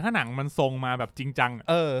อนถ้าหนังมันทรงมาแบบจริงจัง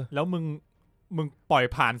แล้วมึงปล่อย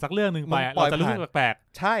ผ่านสักเรื่องนึงไปเราจะรู้สึกแปลก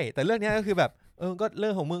ๆใช่แต่เรื่องนี้ก็คือแบบก็เรื่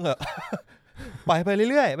องของมึงเหอะ ปล่อยไป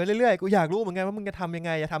เรื่อยๆไปเรื่อยๆกูอยากรู้เหมือนกันว่ามึงจะทำยังไ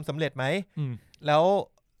งจะทำสำเร็จไหมแล้ว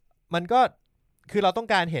มันก็คือเราต้อง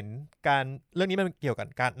การเห็นการเรื่องนี้มันเกี่ยวกับ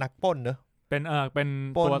การนักปล้นเนอะเป็น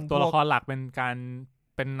ตัวละครหลักเป็นการ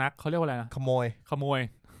เป็นนักเขาเรียกว่าอะไรนะขโมย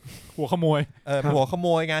หัวขโมยหัวขโม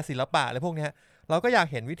ยงานศิลปะอะไรพวกนี้เราก็อยาก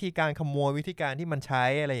เห็นวิธีการขโมยวิธีการที่มันใช้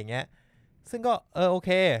อะไรอย่างเงี้ยซึ่งก็โอเค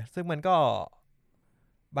ซึ่งมันก็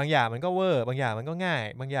บางอย่างมันก็เวอร์บางอย่างมันก็ง่าย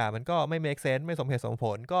บางอย่างมันก็ไม่ make sense ไม่สมเหตุสมผ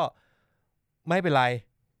ลก็ไม่เป็นไร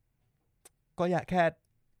ก็อยากแค่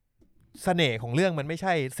เสน่ห์ของเรื่องมันไม่ใ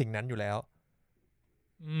ช่สิ่งนั้นอยู่แล้ว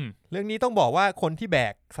เรื่องนี้ต้องบอกว่าคนที่แบ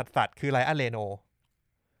กสัตว์คือไรอันเรโน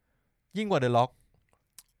ยิ่งกว่าเดอะล็อก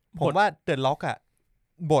ผมว่าเดอะล็อกอ่ะ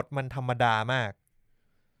บทมันธรรมดามาก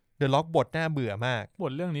เดอะล็อกบทน่าเบื่อมากบ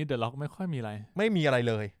ทเรื่องนี้เดอะล็อกไม่ค่อยมีอะไรไม่มีอะไร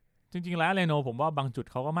เลยจริงๆแล้วเรโนผมว่าบางจุด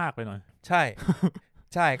เขาก็มากไปหน่อยใช่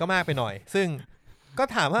ใช่ก็มากไปหน่อยซึ่งก็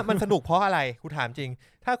ถามว่ามันสนุกเพราะอะไรกูถามจริง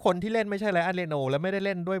ถ้าคนที่เล่นไม่ใช่ไรอันเรโนแล้วไม่ได้เ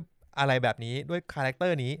ล่นด้วยอะไรแบบนี้ด้วยคาแรคเตอ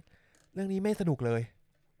ร์นี้เรื่องนี้ไม่สนุกเลย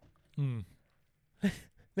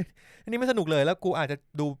อันนี้ไม่สนุกเลยแล้วกูอาจจะ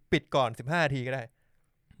ดูปิดก่อน15 นาทีก็ได้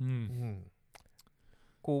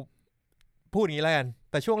กู พูดอย่างนี้แล้วกัน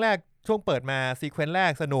แต่ช่วงเปิดมาซีเควนต์แร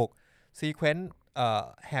กสนุกซีเควนต์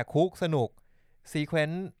แหกคุกสนุกซีเควน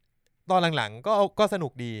ต์ตอนหลังๆก็สนุ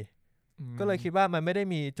กดีก็เลยคิดว่ามันไม่ได้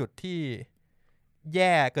มีจุดที่แ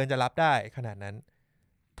ย่เกินจะรับได้ขนาดนั้น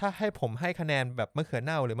ถ้าให้ผมให้คะแนนแบบมะเขือเ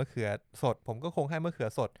น่าหรือมะเขือสดผมก็คงให้มะเขือ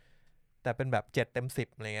สดแต่เป็นแบบ7 เต็ม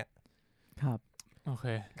 10อะไรเงี้ยครับโอเค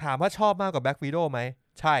ถามว่าชอบมากกว่า Black Widow ไหม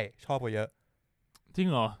ใช่ชอบกว่าเยอะจริง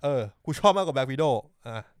เหรอกูชอบมากกว่า Black Widow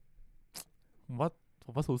ผม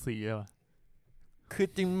ว่าสูสีเลยว่ะคือ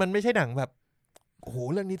จริงมันไม่ใช่หนังแบบโอ้โห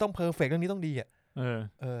เรื่องนี้ต้องเพอร์เฟกต์เรื่องนี้ต้องดีอ่ะ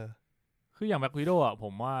คืออย่าง Black Widow อ่ะผ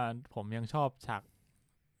มว่าผมยังชอบฉาก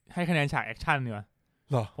ให้คะแนนฉากแอคชั่นเนี่ย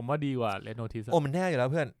หรอผมว่าดีกว่า Red Notice โอ้มันแน่อยู่แล้ว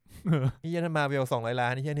เพื่อนนี่ยันมาเวล200 ล้า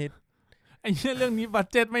นนี่แค่นี้ไอ้เรื่องนี้บัด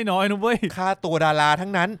เจ็ตไม่น้อยนะเว้ยค่าตัวดาราทั้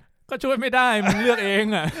งนั้นก็ช่วยไม่ได้มึงเลือกเอง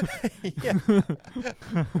อ่ะ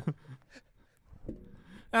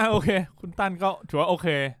โอเคคุณตั้นก็ถือว่าโอเค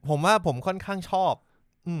ผมว่าผมค่อนข้างชอบ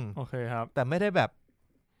โอเคครับแต่ไม่ได้แบบ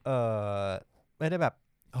ไม่ได้แบบ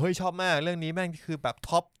เฮ้ยชอบมากเรื่องนี้แม่งคือแบบ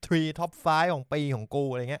ท็อป3ท็อป5ของปีของกู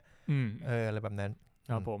อะไรเงี้ยอะไรแบบนั้น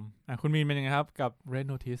ครับผมคุณมีนเป็นยังไงครับกับ Red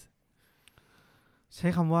Notice ใช้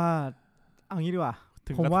คำว่าเอางี้ดีกว่า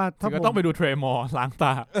ผมว่าถ้าผมต้องไปดูเทรมอร์ล้างต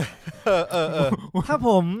าถ้าผ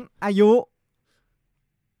มอายุ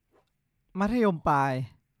มัธยมปลาย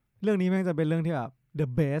เรื่องนี้แม่งจะเป็นเรื่องที่แบบ the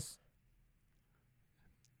best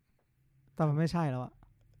แต่มันไม่ใช่แล้วอะ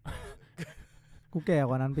กูแก่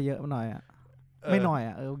กว่านั้นไปเยอะหน่อยอะไม่หน่อยอ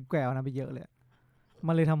ะแก่กว่านั้นไปเยอะเลย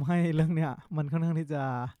มันเลยทำให้เรื่องเนี้ยมันค่อนข้างที่จะ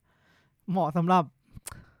เหมาะสำหรับ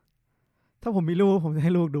ถ้าผมมีลูกผมจะใ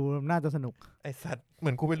ห้ลูกดูน่าจะสนุกไอสัตว์เหมื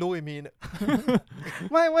อนกูเป็นลูกไอมีน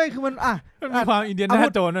ไม่คือมันมันมีความอินเดียนา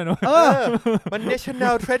โจนด้วยเนอะมัน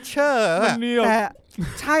national treasure แต่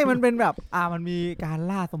ใช่มันเป็นแบบมันมีการ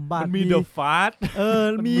ล่าสมบัติมันมี the fast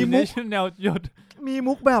มีมุก national ยศมี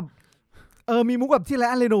มุกแบบมีมุกแบบที่ไร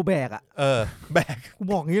อันเรโนแบกอะแบกกู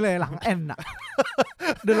บอกงี้เลยหลังแอนอะ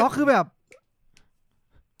เดอะล็อกคือแบบ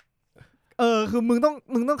คือมึงต้อ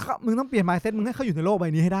งเปลี่ยน mindset มึงให้เขาอยู่ในโลกใบ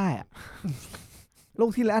นี้ให้ได้อะโลก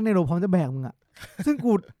ที่ไรอันเรโนพร้อมจะแบกมึงอะซึ่ง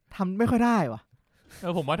กูทำไม่ค่อยได้ว่ะ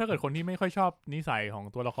ผมว่าถ้าเกิดคนที่ไม่ค่อยชอบนิสัยของ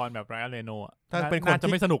ตัวละครแบบไรอันเรโนอ่ะน่าจะ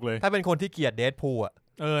ไม่สนุกเลยถ้าเป็นคนที่เกลียดเดดพูลอ่ะ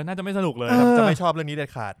น่าจะไม่สนุกเลยจะไม่ชอบเรื่องนี้เด็ด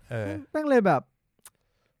ขาดแม่งเลยแบบ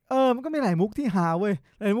มันก็มีหลายมุกที่หาเว้ย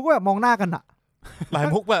หลายมุกก็แบบมองหน้ากันอะหลาย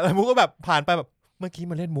มุกก็แบบผ่านไปแบบเมื่อกี้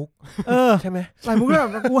มันเล่นมุกใช่ไหมหลายมุกก็แบ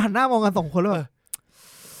บกูหันหน้ามองกัน2 คนแล้ว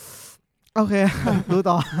โอเคดู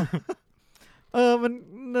ต่อมั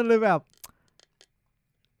นเลยแบบ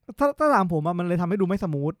ถ้าถามผมมันเลยทำให้ดูไม่ส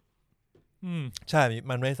มูทใช่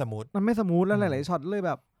มันไม่สมูทแล้วหลายๆช็อตเลยแ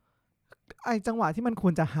บบไอ้จังหวะที่มันค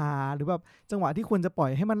วรจะหาหรือแบบจังหวะที่ควรจะปล่อย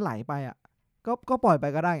ให้มันไหลไปอ่ะก็ปล่อยไป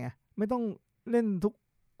ก็ได้ไงไม่ต้องเล่นทุก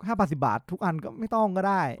5-10 บาททุกอันก็ไม่ต้องก็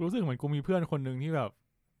ได้รู้สึกเหมือนกูมีเพื่อนคนนึงที่แบบ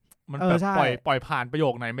มันแบบปล่อยผ่านประโย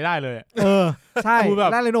คไหนไม่ได้เลยใช่กูแบ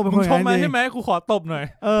บเลยโนเป็นคนชมมาใช่ไหมกูขอตบหน่อย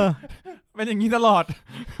เป็นอย่างนี้ตลอด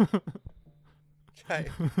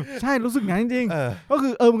ใช่รู้สึกงั้นจริงๆก็คื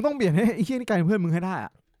อมึงต้องเปลี่ยนให้ไอ้เหี้ยนี่กลายเป็นเพื่อนมึงให้ได้อ่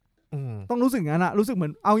ะต้องรู้สึกงั้นอะรู้สึกเหมือ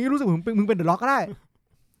นเอางี้รู้สึกมึงเป็นเดอะล็อกก็ได้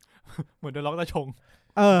เหมือนเดอะล็อกจะชง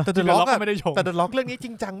แต่เดอะล็อกไม่ได้ชงแต่เดอะล็อกเรื่องนี้จ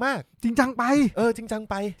ริงจังมากจริงจังไปจริงจัง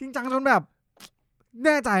ไปจริงจังจนแบบแ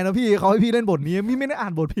น่ใจนะพี่เขาให้พี่เล่นบทนี้พี่ไม่ได้อ่า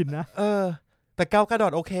นบทผิดนะแต่เก้ากระโด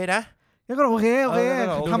ดโอเคนะก็โอเค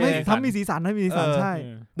ทำมีสีสันให้มีสีสันใช่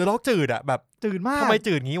เดอะล็อกจืดอะแบบจืดมากทำไม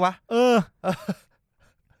จืดงี้วะ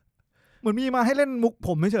เหมือนมีมาให้เล่นมุกผ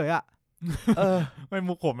มเฉยๆอะไม่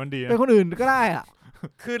มุกผมมันดีเป็นคนอื่นก็ได้อ่ะ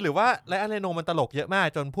คือหรือว่าไรอันเรโนมันตลกเยอะมาก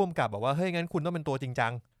จนพุ่มกับบอกว่าเฮ้ยงั้นคุณต้องเป็นตัวจริงจั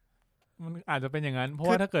งมันอาจจะเป็นอย่างนั้นเพราะ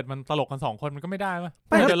ว่าถ้าเกิดมันตลกกัน2 คนมันก็ไม่ได้ป่ะ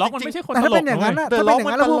เดอะล็อกมันไม่ใช่คนตลกแต่ถ้าเป็นอย่างนั้นเดอะล็อก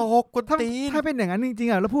มันตลกกวนตีนถ้าเป็นอย่างนั้นจริง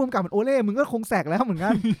ๆอ่ะแล้วพุ่มกับมันโอเล่มึงก็คงแสกแล้วเหมือนกั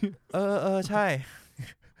นใช่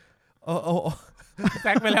แซ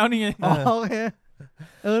กไปแล้วนี่ไงโอเค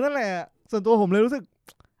นั่นแหละส่วนตัวผมเลยรู้สึก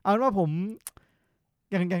เอาเป็นว่าผม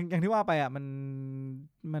อย่างที่ว่าไปอ่ะ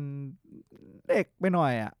มันเด็กไปหน่อ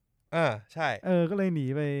ยอ่ะใช่ก็เลยหนี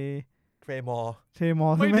ไปเทรมอร์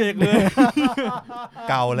ไม่เด็กเลย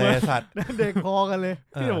เก่าเลยสัตว์เด็กพอกันเลย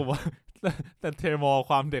ที่ผมว่าแต่เทรมอร์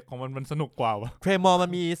ความเด็กของมันสนุกกว่าวะเทรมอร์มัน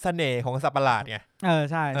มีเสน่ห์ของสัตว์ประหลาดไง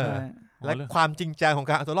ใช่และความจริงจังของ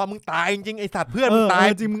การเอาตัวรอดมึงตายจริงไอสัตว์เพื่อนมึงตาย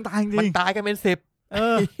จริงมึงตายจริงมันตายกันเป็น10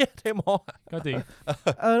เทมอก็จริง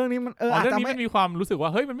เรื่องนี้มันเรื่องนี้มันมีความรู้สึกว่า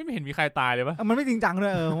เฮ้ยมันไม่เห็นมีใครตายเลยปะมันไม่จริงจังเล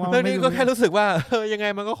ยเรื่องนี้ก็แค่รู้สึกว่ายังไง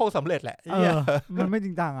มันก็คงสำเร็จแหละมันไม่จ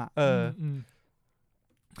ริงจังอ่ะ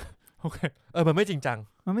โอเคมันไม่จริงจัง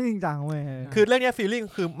เว้ยคือเรื่องนี้ฟีลลิ่ง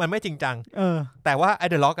คือมันไม่จริงจังแต่ว่าไอ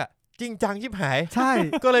เดอะล็อกอ่ะ จริงจังชิบหายใช่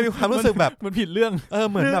ก็เลยมีความรู้สึกแบบมันผิดเรื่อง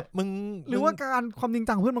เหมือนแบบมึงหรือว่าการความจริง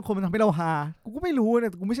จังเพื่อนบางคนมันทำให้เราฮากูก็ไม่รู้เนี่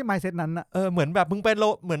ยกูไม่ใช่ mindset นั้นอ่ะเหมือนแบบมึงเป็น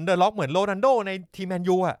เหมือนเดอะล็อกเหมือนโรนัลโดในทีมแมน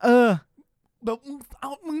ยูอ่ะแบบ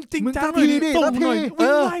มึงจริงจังหน่อยดิตรงหน่อย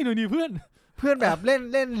ไล่หน่อยดิเพื่อนแบบเล่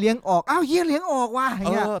นเลี้ยงออกอ้าวเฮียเลี้ยงออกว่ะอย่า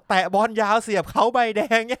งเงี้ยแตะบอลยาวเสียบเขาใบแด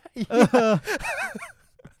งเงี้ย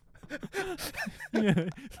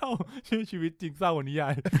เศร้าชีวิตจริงเศร้ากว่านิยา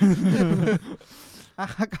ย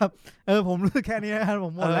ครับผมรู้สึกแค่นี้นะครับผ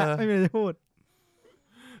มหมดแล้วไม่มีอะไรจะพูด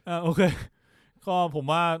โอเคก็ผม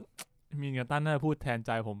ว่ามีเงินตั้นน่าพูดแทนใ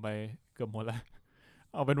จผมไปเกือบหมดแล้ว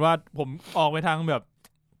เอาเป็นว่าผมออกไปทางแบบ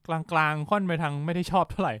กลางค่อนไปทางไม่ได้ชอบ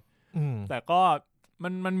เท่าไหร่แต่ก็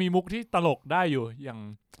มันมีมุกที่ตลกได้อยู่อย่าง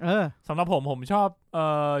สำหรับผมชอบ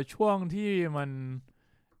ช่วงที่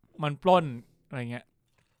มันปล้นอะไรเงี้ย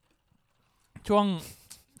ช่ว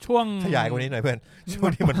งขยายกว่านี้หน่อยเพื่อนช่วง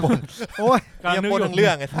ที่มันปล้นโอ้ยการปล้นทั้งเรื่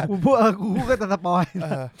องไงกูพูดก็จะสปอย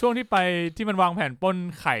ช่วงที่ไปที่มันวางแผนปล้น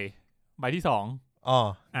ไข่ใบที่2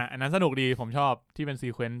อันนั้นสนุกดีผมชอบที่เป็นซี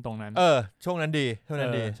เควนต์ตรงนั้นช่วงนั้นดี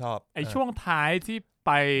ชอบไอช่วงท้ายที่ไ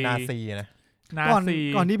ปนาซีนะก่อ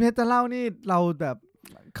นที่เพชรจะเล่านี่เราแบบ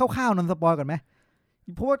คร่าวๆนอนสปอยก่อนไหม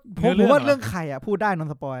เพราะว่าผมว่าเรื่องไข่อ่ะพูดได้นอน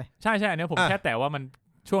สปอยใช่อันนี้ผมแค่แต่ว่ามัน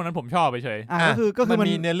ช่วงนั้นผมชอบไปเฉยก็คือมัน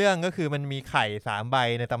มีเนื้อเรื่องก็คือมันมีไข่3ใบ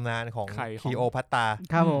ในตำนานของคีโอพัตตา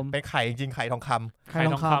ครับผมเป็นไข่จริงไข่ทองค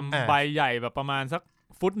ำใบใหญ่แบบประมาณสัก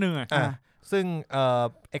ฟุตนึงซึ่ง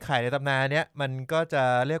ไอ้ไข่ในตำนานเนี้ยมันก็จะ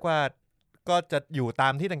เรียกว่าก็จะอยู่ตา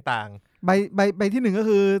มที่ต่างๆใบที่1ก็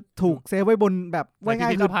คือถูกเซฟไว้บนแบบว่าง่า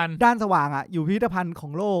ยคือด้านสว่างอ่ะอยู่พิพิธภัณฑ์ขอ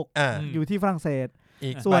งโลกอยู่ที่ฝรั่งเศส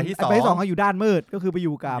ส่วนใบที่2ก็อยู่ด้านมืดก็คือไปอ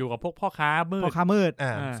ยู่กับพวกพ่อค้ามืด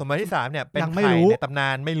ส่วนใบที่3เนี่ยเป็นไข่ในตำนา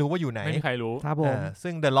นไม่รู้ว่าอยู่ไหนไม่มีใครรู้ครับผม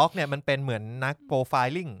ซึ่งเดอะล็อกเนี่ยมันเป็นเหมือนนักโปรไฟ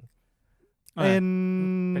ลิ่งเ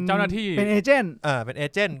ป็นเจ้าหน้าที่เป็นเอเจนต์เป็นเอ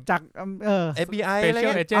เจนต์จากFBI อะไรเ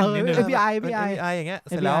งี้ยFBI อย่างเงี้ย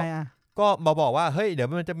เสร็จแล้วก็มาบอกว่าเฮ้ยเดี๋ยว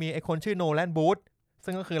มันจะมีไอ้คนชื่อโนแลนบูธ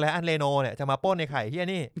ซึ่งก็คือไลออนเรโนเนี่ยจะมาปล้นในไข่ที่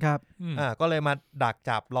นี่ครับก็เลยมาดัก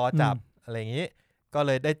จับรอจับอะไรอย่างงี้ก็เ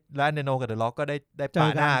ลยได้ไลออนเรโนกับเดอะล็อกก็ได้ปะ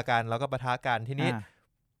หน้ากันแล้วก็ปะทะกันทีนี้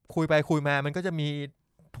คุยไปคุยมามันก็จะมี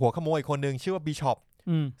หัวขโมยอีกคนนึงชื่อว่าบิชอป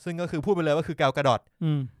ซึ่งก็คือพูดไปเลยว่าคือแกลกระดอด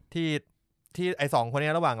ที่ไอ้2คน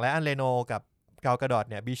นี้ระหว่างไลออนเรโนกับแกลกระดอด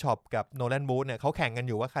เนี่ยบิชอปกับโนแลนบูธเนี่ยเขาแข่งกันอ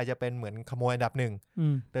ยู่ว่าใครจะเป็นเหมือนขโมยอันดับ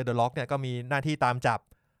1เดอะล็อกเนี่ยก็มีหน้าที่ตามจับ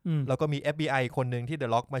แล้วก็มี FBI คนนึงที่เดอ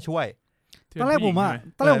ะล็อกมาช่วยตอนแรกผม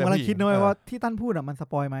กำลังคิดนะว่าที่ตั้นพูดมันส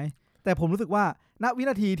ปอยไหมแต่ผมรู้สึกว่าณวิ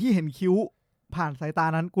นาทีที่เห็นคิ้วผ่านสายตา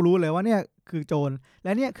นั้นกูรู้เลยว่าเนี่ยคือโจรแล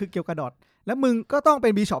ะเนี่ยคือเกียวกระดอดแล้วมึงก็ต้องเป็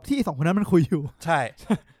นบิชอปที่2คนนั้นมันคุยอยู่ใช่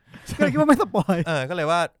ก็เลยคิดว่าไม่สปอยก็เลย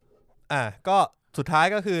ว่าก็สุดท้าย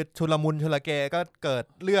ก็คือชุลมุนชุลเกก็เกิด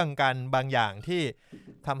เรื่องกันบางอย่างที่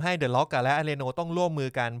ทำให้เดอะล็อกกับและอาเรโนต้องร่วมมือ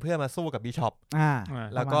กันเพื่อมาสู้กับบิชอป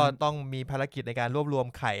แล้วก็ต้องมีภารกิจในการรวบรวม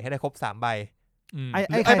ไข่ให้ได้ครบ3ใบไ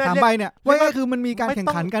อ้ไข่3ใบเนี่ยว่าก็คือมันมีการแข่ง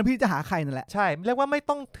ขันกันพี่จะหาไข่นั่นแหละใช่เรียกว่าไม่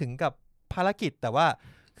ต้องถึงกับภารกิจแต่ว่า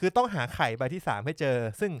คือต้องหาไข่ใบที่3ให้เจอ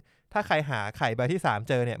ซึ่งถ้าใครหาไข่ใบที่3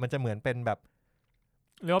เจอเนี่ยมันจะเหมือนเป็นแบบ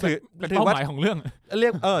เรียกว่าเป็นเป้าหมายของเรื่องเรี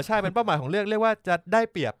ยกใช่เป็นเป้าหมายของเรื่องเรียกว่าจะได้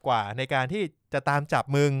เปรียบกว่าในการที่จะตามจับ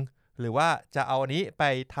มึงหรือว่าจะเอาอันนี้ไป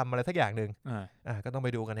ทำอะไรสักอย่างนึงก็ต้องไป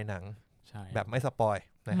ดูกันในหนังแบบไม่สปอย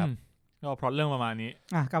นะครับก็พล็อตเรื่องประมาณนี้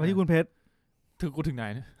กลับมาที่คุณเพชรถึงไหน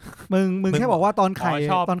นะมึงแค่บอกว่าตอนไ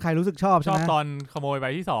ข่รู้สึกชอบใช่ไหมตอนขโมยใบ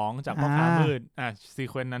ที่2จากพ่อค้ามืดซี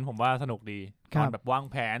เควนต์นั้นผมว่าสนุกดีตอนแบบวาง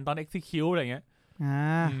แผนตอน execute อะไรเงี้ย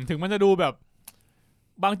ถึงมันจะดูแบบ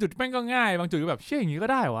บางจุดแม่งก็ง่ายบางจุดก็แบบเชี่ยอย่างงี้ก็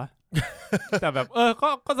ได้วะ แต่แบบ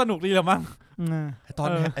ก็สนุกดีละมั้งต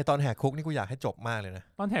อนแหกคุกนี่กูอยากให้จบมากเลยนะ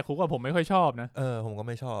ตอนแหกคุกอะผมไม่ค่อยชอบนะผมก็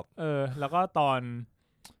ไม่ชอบแล้วก็ตอ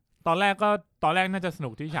นแรกน่าจะสนุ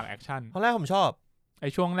กที่ฉากแอคชั่นตอนแรกผมชอบไอ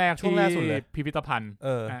ช่วงแรกที่พิพิธภัณฑ์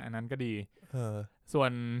อันนั้นก็ดีส่ว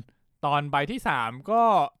นตอนใบที่3ก็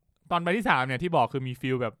ตอนใบที่3เนี่ยที่บอกคือมีฟี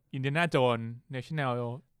ลแบบอินเดียนาโจนส์ National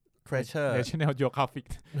Geographic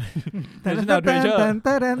National Treasure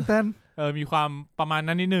มีความประมาณ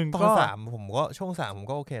นั้นนิดนึงตอน3ผมก็ช่วง3ผม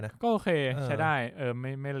ก็โอเคนะก็โอเคใช้ได้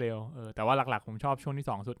ไม่เลวแต่ว่าหลักๆผมชอบช่วงที่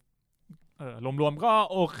2สุดรวมๆก็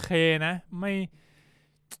โอเคนะไ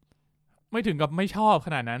ม่ถึงกับไม่ชอบข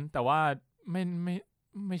นาดนั้นแต่ว่า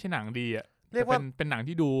ไม่ใช่หนังดีอ่ะเรียกว่าเป็นหนัง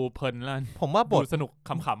ที่ดูเพลินแล้วผมว่าบทสนุกข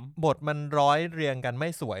ำๆบทมันร้อยเรียงกันไม่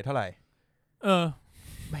สวยเท่าไหร่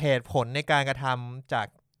เหตุผลในการกระทำจาก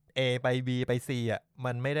A ไป B ไป C อ่ะ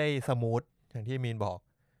มันไม่ได้สมูทอย่างที่มีนบอก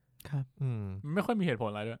ครับไม่ค่อยมีเหตุผล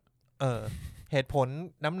อะไรด้วยเหตุผล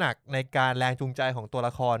น้ำหนักในการแรงจูงใจของตัวล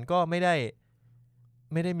ะครก็ไม่ไ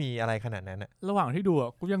ด้มีอะไรขนาดนั้นอ่ะระหว่างที่ดูอ่ะ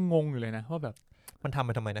กูยังงงอยู่เลยนะว่าแบบมันทำไ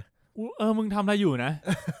ปทำไมนะ มึงทำอะไรอยู่นะ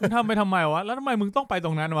มึงทำไปทำไมวะแล้วทำไมมึงต้องไปต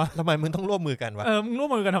รงนั้นวะทำไมมึงต้องร่วมมือกันวะมึงร่วม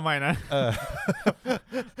มือกันทำไมนะ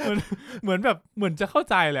เหมือนแบบเหมือนจะเข้า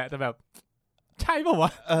ใจแหละแต่แบบใช่ป่าวว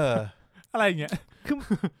ะอะไรอย่างเงี้ยคือ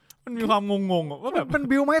มันมีความงงๆว่าแบบมัน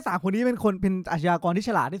บิวไม่สามคนนี้เป็นอาชญากรที่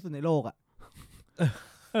ฉลาดที่สุดในโลกอ่ะ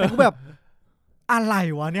แต่กูแบบอะไร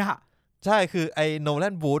วะเนี่ยใช่คือไอ้โนแล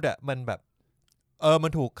นบูธอ่ะมันแบบมั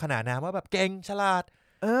นถูกขนานนามว่าแบบเก่งฉลาด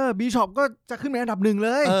บีชอปก็จะขึ้นเป็นอันดับหนึ่งเล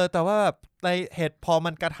ยแต่ว่าแบบในเหตุพอ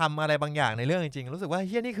มันกระทำอะไรบางอย่างในเรื่องจริงๆรู้สึกว่าเ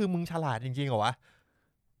ฮียนี่คือมึงฉลาดจริงๆเหรอวะ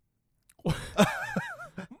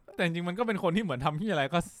แต่จริงๆมันก็เป็นคนที่เหมือนทำที่อะไร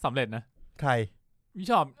ก็สำเร็จนะใครบิ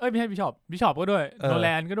ชอปไม่ใช่บิชอปก็ด้วยโนแล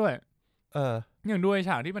นก็ด้วยอย่างด้วยฉ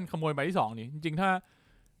ากที่มันขโมยใบที่2นี่จริงๆ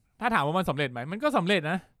ถ้าถามว่ามันสำเร็จไหมมันก็สำเร็จ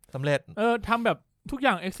นะสำเร็จทำแบบทุกอ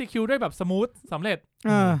ย่าง execute ได้แบบสมูทสำเร็จ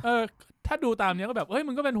ถ้าดูตามเนี้ยก็แบบเฮ้ย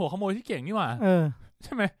มึงก็เป็นหัวขโมยที่เก่งนี่หว่าใ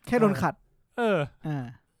ช่ไหมแค่โดนขัด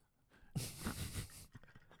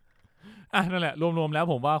นั่นแหละรวมๆแล้ว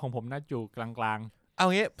ผมว่าของผมน่าอยู่กลางๆเอา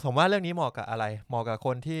งี้ผมว่าเรื่องนี้เหมาะกับอะไรเหมาะกับค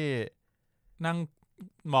นที่นั่ง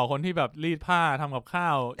เหมาะคนที่แบบรีดผ้าทำกับข้า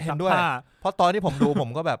วเห็นด้วยเพราะตอนที่ผมดู ผม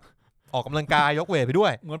ก็แบบออกกำลังกายยกเวทไปด้ว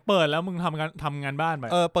ยเหมือนเปิดแล้วมึงทำงานบ้านไป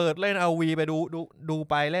เปิดเล่นเอาวีไปดู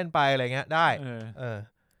ไปเล่นไปอะไรเงี้ยได้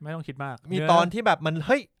ไม่ต้องคิดมากมีตอนที่แบบมันเ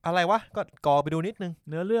ฮ้ยอะไรวะก็กอไปดูนิดนึง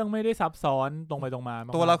เนื้อเรื่องไม่ได้ซับซ้อนตรงไปตรงมา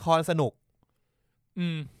ตัวละครสนุก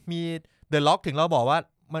มีเดอะล็อกถึงเราบอกว่า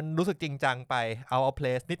มันรู้สึกจริงจังไปเอาเพล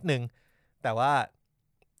สนิดนึงแต่ว่า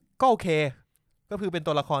ก็โอเคก็คือเป็น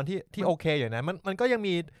ตัวละครที่โอเคอย่างนั้นมันก็ยัง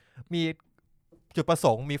มีจุดประส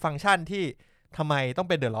งค์มีฟังก์ชันที่ทำไมต้อง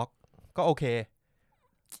เป็นเดอะล็อกก็โอเค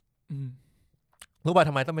รู้ป่ะท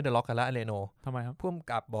ำไมต้องเป็นเดอะล็อกกันละเรโนทำไมครับผู้กำ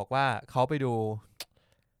กับบอกว่าเขาไปดู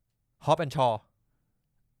ฮอปแอนด์ชอ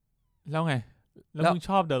แล้วไงแล้วมึง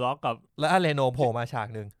ชอบเดอะล็อกกับแล้วเรโนโผล่มาฉาก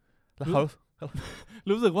นึงแล้วเขา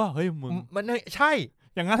รู้สึกว่าเฮ้ยมึงมันใช่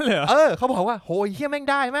อย่างนั้นเลยเหรอเขาบอกว่าโหยเฮี้ยแม่ง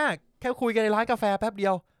ได้มากแค่คุยกันในร้านกาแฟแป๊บเดี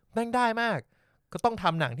ยวแม่งได้มากก็ต้องท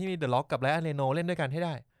ำหนังที่มีเดอะล็อกกับไลออนเรโนเล่นด้วยกันให้ไ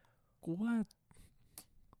ด้กูว่า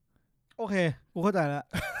โอเคกูเข้าใจแล้ว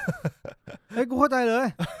กูเข้าใจเลย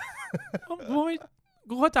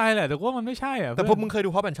กูเข้าใจแหละแต่ว่ามันไม่ใช่อ่ะแต่พวกมึงเคยดู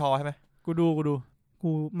ฮอปแอนด์ชอใช่ไหมกูดู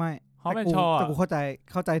กูไม่ฮอปแอนด์ชอแต่กูเข้า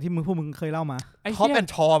ใจที่พวกมึงเคยเล่ามาฮอปแอนด์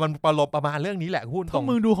ชอมันประมาณเรื่องนี้แหละพูดตรงถ้า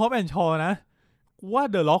มึงดูฮอปแอนด์ชอนะกูว่า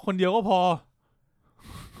เดอะล็อกคนเดียวก็พอ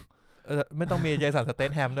ไม่ต้องมีเจสันสเต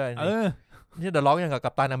ทแฮมด้วยนี่เดอะล็อกอย่างกับ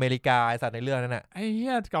กัปตันอเมริกาไอ้สัตว์ในเรื่องนั่นแหละไอ้เหี้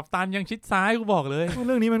ยกัปตันยังชิดซ้ายกูบอกเลยเ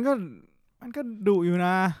รื่องนี้มันก็ดุอยู่น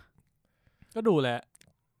ะก็ดุแหละ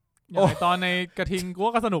อย่างตอนในกระทิงกูว่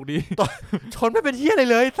าก็สนุกดีชนไม่เป็นเหี้ยอะไร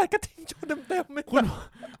เลยใส่กระทิงชนเต็มๆไม่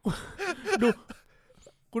ดู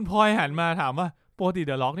คุณพลอยหันมาถามว่าปกติเ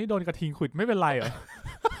ดอะล็อกนี่โดนกระทิงขวิดไม่เป็นไรเหรอ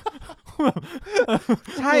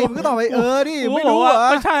ใช่มึงก็ตอบไปดิไม่รู้อ่ะ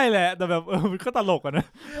ก็ใช่แหละแต่แบบมันก็ตลกอ่ะนะ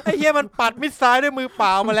ไอ้เหี้ยมันปัดมิดซ้ายด้วยมือเปล่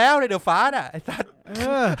ามาแล้วในเดอะฟ้าน่ะไอ้สัตว์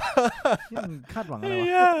คาดหวังอะไร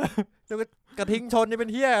วะแล้วก็กระทิงชนนี่เป็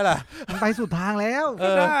นเหี้ยล่ะมันไปสุดทางแล้ว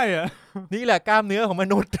ได้อ่ะนี่แหละกล้ามเนื้อของม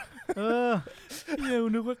นุษย์เหี้ย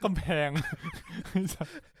นึกว่ากำแพง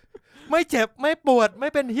ไม่เจ็บไม่ปวดไม่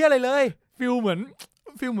เป็นเหี้ยอะไรเลยฟิลเหมือ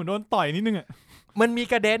นโดนต่อยนิดนึงอ่ะมันมี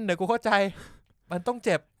กระเด็นเดี๋ยวกูเข้าใจมันต้องเ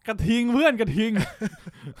จ็บกระทิงเพื่อนกระทิง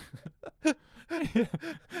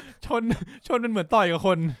ชนมันเหมือนต่อยกับค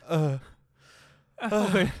นโอ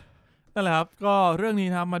เคนั่นแหละครับก็เรื่องนี้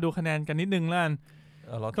นะครับมาดูคะแนนกันนิดนึงแล้วกัน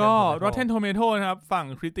ก็ Rotten Tomato นะครับฝั่ง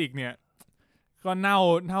คริติกเนี่ยก็เน่า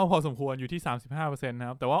พอสมควรอยู่ที่ 35% นะค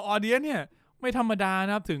รับแต่ว่า Audience เนี่ยไม่ธรรมดาน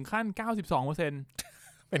ะครับถึงขั้น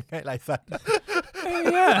 92% เป็นไงไรสัตว์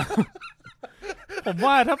ผม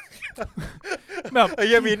ว่าถ้าแบบไอ้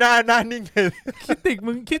ยังมีหน้านิ่งเลยคิด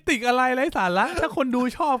ติกอะไรไร้สาระถ้าคนดู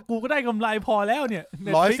ชอบกูก็ได้กำไรพอแล้วเนี่ย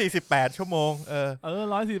148ชั่วโมง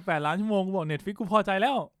148ล้านชั่วโมงกูบอก Netflix กูพอใจแล้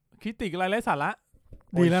วคิดติกอะไรไร้สาระ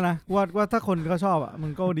ดีแล้วนะว่าถ้าคนเขาชอบอ่ะมั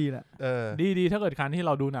นก็ดีแหละดีถ้าเกิดคันที่เ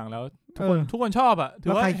ราดูหนังแล้วทุกคนชอบอ่ะถือ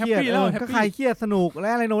ว่าแฮปปี้แล้วก็ใครเครียดสนุกและ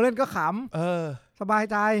อะไรโนเล่นก็ขำสบาย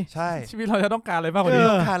ใจใช่ชีวิตเราจะต้องการอะไรบ้างกว่านี้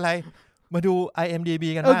ต้องการอะไรมาดู IMDb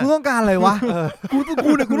กันบ้างกูต้องการอะไรวะกู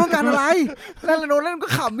ต้องการอะไรแล้วโนเล่นก็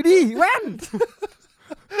ขำไม่ดีแว่น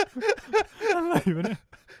อะไรวะเนี่ย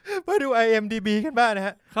มาดู IMDb กันบ้างนะฮ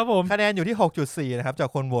ะครับผมคะแนนอยู่ที่ 6.4 นะครับจาก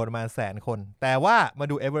คนโหวตประมาณ100,000 คนแต่ว่ามา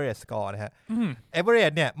ดู average score นะฮะ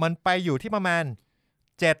average เนี่ยมันไปอยู่ที่ประมาณ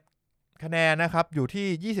7คะแนนนะครับอยู่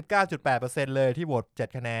ที่ 29.8% เลยที่โหวต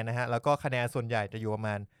7คะแนนนะฮะแล้วก็คะแนนส่วนใหญ่จะอยู่ประม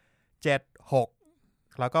าณ7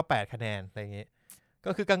 6แล้วก็8คะแนนอะไรอย่างงี้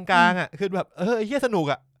ก็คือกลางๆอ่ะคือแบบไอ้เหี้ยสนุก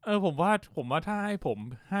อ่ะผมว่าถ้าให้ผม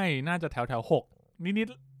ให้น่าจะแถว6นิด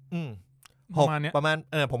ประมาณ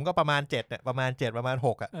ผมก็ประมาณ7เนี่ยประมาณ7ประมาณ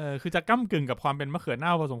6อ่ะคือจะก้ำกึ่งกับความเป็นมะเขือเน่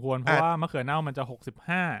าพอสมควรเพราะว่ามะเขือเน่ามันจะ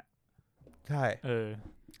65ใช่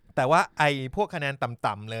แต่ว่าไอพวกคะแนน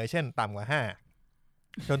ต่ำๆเลยเช่นต่ำกว่า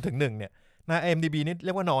5จนถึง1เนี่ยนะ IMDb นี่เ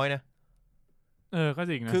รียกว่าน้อยนะก็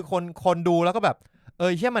จริงนะคือคนดูแล้วก็แบบ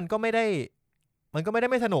เหี้ยมันก็ไม่ได้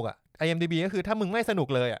ไม่สนุกอ่ะ IMDb ก็คือถ้ามึงไม่สนุก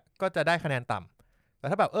เลยอ่ะก็จะได้คะแนนต่ำแต่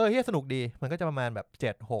ถ้าแบบเหี้ยสนุกดีมันก็จะประมาณแบบ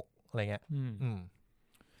7-6อะไรเงี้ย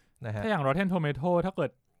นะฮะถ้าอย่าง Rotten Tomato ถ้าเกิ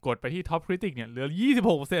ดกดไปที่ Top Critic เนี่ยเหลือ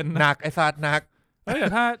 26% หนักไอ้สัตว์หนักแต่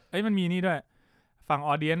ถ้ามันมีนี่ด้วยฝั่ง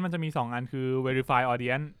Audience มันจะมี2อันคือ Verify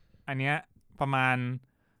Audience อันเนี้ยประมา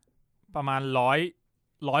ณ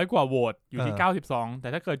100กว่าโหวตอยู่ที่92แต่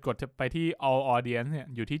ถ้าเกิดกดไปที่ All Audience เนี่ย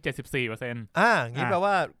อยู่ที่ 74% งี้แปล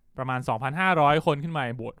ว่าประมาณ 2,500 คนขึ้นมา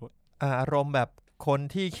โหวตอารมณ์แบบคน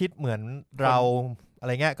ที่คิดเหมือนเราอะไ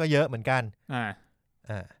รเงี้ยก็เยอะเหมือนกัน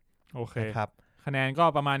โอเคครับคะแนนก็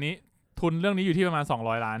ประมาณนี้ทุนเรื่องนี้อยู่ที่ประมาณ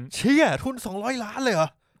200ล้านเชี่ยทุน200ล้านเลยเหรอ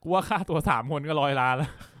กูว่าค่าตัว3คนก็100ล้านแล้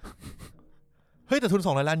วเฮ้ยแต่ทุน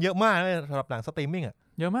200ล้านเยอะมากเลยสำหรับหนังสตรีมมิ่งอ่ะ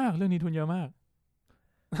เยอะมากเรื่องนี้ทุนเยอะมาก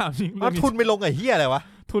จริงทุนไม่ลงไอ้เหี้ยอะไรวะ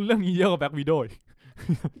ทุนเรื่องนี้เยอะกว่าแบ็ควิดโอ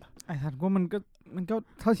ไอ้ท่านก็มันก็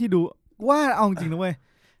เท่าที่ดูว่าเอาจริงนะเว้ย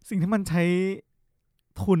สิ่งที่มันใช้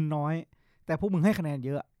ทุนน้อยแต่พวกมึงให้คะแนนเ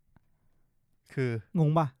ยอะคืองง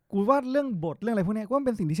ป่ะกูว่าเรื่องบทเรื่องอะไรพวกนี้ก็เ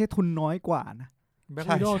ป็นสิ่งที่ใช้ทุนน้อยกว่านะแบ็ค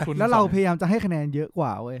วิดโอทุนแล้วเราพยายามจะให้คะแนนเยอะกว่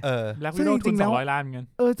าเว้ยแบ็ควิดโอทุน200ล้านเหมือนกัน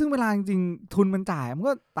ซึ่งเวลาจริงๆทุนมันจ่ายมัน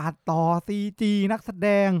ก็ตัดต่อ CG นักแสด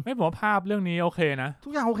งไม่บอกว่าภาพเรื่องนี้โอเคนะทุ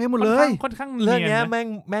กอย่างโอเคหมดเลยค่อนข้างเรื่องนี้แ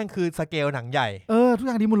ม่งคือสเกลหนังใหญ่ทุกอ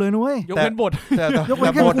ย่างดีหมดเลยนุ้ยยกเว้นบทยกเว้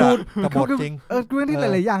นแค่บทจริงกูเว้นที่ห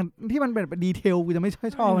ลายๆอย่างที่มันเป็นดีเทลกูจะไม่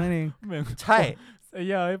ชอบนั่นเองใช่ไอ้เ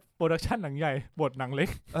หี้ยโปรดักชั่นหนังใหญ่บทหนังเล็ก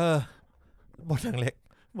บทหนังเล็ก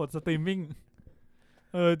บทสตรีมมิ่ง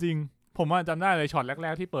จริงผมจำได้เลยช็อตแร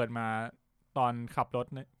กๆที่เปิดมาตอนขับรถ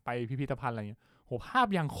ไปพิพิธภัณฑ์อะไรเงี้ยโหภาพ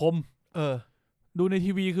อย่างคมดูใน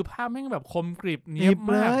ทีวีคือภาพแม่งแบบคมกริบเนียบ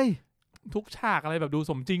มากทุกฉากอะไรแบบดู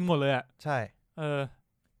สมจริงหมดเลยอ่ะใช่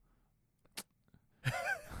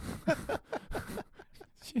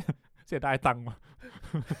เสียดายตังค์ว่ะ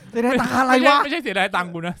เสียดายตังค์อะไรวะไม่ใช่เสียดายตังค์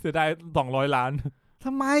กูนะเสียดาย200ล้านท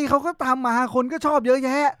ำไมเขาก็ตามมาคนก็ชอบเยอะแย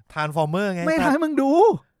ะ Transformer ไงไม่ทำให้มึงดู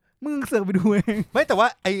มึงเสือกไปดูเองไม่แต่ว่า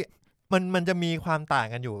มันจะมีความต่าง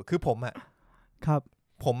กันอยู่คือผมอ่ะครับ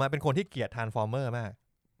ผมเป็นคนที่เกลียด Transformer มาก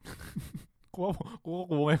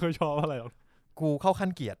กูไม่ค่อยชอบอะไรหรอกกูเข้าขั้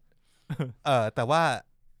นเกลียดแต่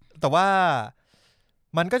ว่า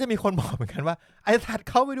มันก็จะมีคนบอกเหมือนกันว่าไอ้สัตว์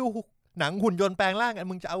เขาไปดูหนังหุ่นยนต์แปลงร่างกัน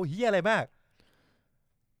มึงจะเอาเหี้ยอะไรมาก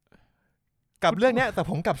กับเรื่องเนี้ยแต่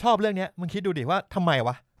ผมกลับชอบเรื่องเนี้ยมึงคิดดูดิว่าทำไม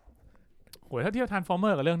วะโหถ้าเทียบ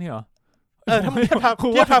Transformer กับเรื่องนี้เหรอถ้าเที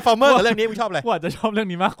ยบ Transformer กับเรื่องนี้มึงชอบอะไรกูอาจจะชอบเรื่อง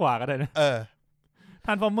นี้มากกว่าก็ได้นะ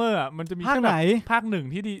Transformer อ่ะมันจะมีภาคไหนภาค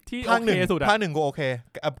1ที่โอเคสุดอ่ะภาค1ก็โอเค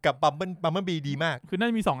กับบัมเบิลบีดีมากคือน่า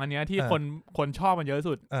จะมี2อันเนี้ยที่คนชอบมันเยอะ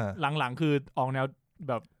สุดหลังๆคือออกแนว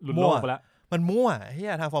แบบหลุดโลกไปแล้วมันมั่วเหี้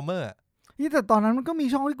ย Transformer นี่แต่ตอนนั้นมันก็มี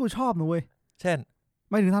ช่องที่กูชอบนะเว้ยเช่น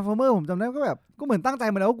หมายถึง Transformer ผมจำได้ก็แบบก็เหมือนตั้งใจ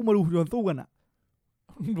มาแล้วว่ากูมาดูหุ่นยนต์สู้กันอ่ะ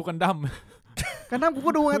ดูกันดั้มกู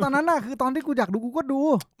ก็ดูไงตอนนั้นน่ะคือตอนที่กูอยากดูกูก็ดู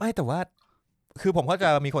ไม่แต่ว่าคือผมก็จะ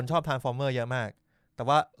มีคนชอบ Transformer เยอะมากแต่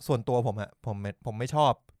ว่าส่วนตัวผมผมไม่ชอ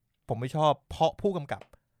บเพราะผู้กำกับ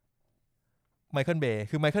ไมเคิลเบย์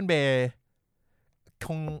คือไมเคิลเบย์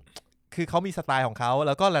คือเขามีสไตล์ของเขาแ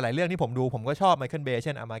ล้วก็หลายๆเรื่องที่ผมดูผมก็ชอบไมเคิลเบย์เ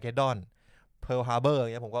ช่น Armageddon Pearl Harbor อย่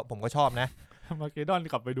างเงี้ยผมก็ชอบนะ Armageddon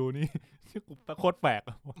กลับไปดูนี่โคตรแปลก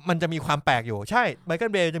มันจะมีความแปลกอยู่ใช่ไมเคิ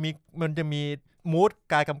ลเบย์มันจะมีมูด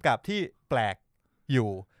การกำกับที่แปลกอยู่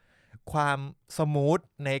ความสมูท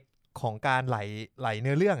ในของการไหลเ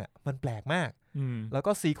นื้อเรื่องอ่ะมันแปลกมากแล้ว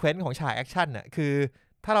ก็ซีเควนซ์ของฉากแอคชั่นน่ะคือ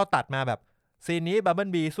ถ้าเราตัดมาแบบซีนนี้บับเบิ้ล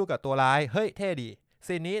บีสู้กับตัวร้ายเฮ้ยเท่ดี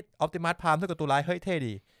ซีนนี้ออปติมัสพรามสู้กับตัวร้ายเฮ้ยเท่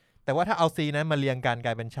ดีแต่ว่าถ้าเอาซีนนั้นมาเรียงกันก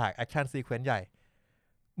ลายเป็นฉากแอคชั่นซีเควนซ์ใหญ่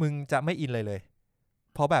มึงจะไม่อินเลย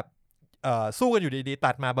เพราะแบบสู้กันอยู่ดีๆ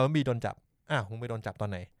ตัดมาบับเบิ้ลบีโดนจับมึงไปโดนจับตอน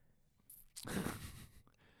ไหน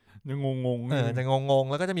จะงงจะงง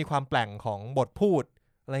แล้วก็จะมีความแปลงของบทพูด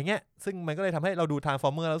อะไรเงี้ยซึ่งมันก็เลยทำให้เราดู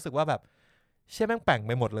Transformer แล้วรู้สึกว่าแบบเชี่ยแม่งแปลงไ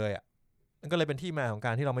ปหมดเลยอ่ะมันก็เลยเป็นที่มาของก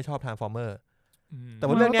ารที่เราไม่ชอบ Transformer แต่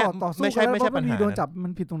ว่าเรื่องเนี้ยไม่ใช่ปัญหาโดนจับมั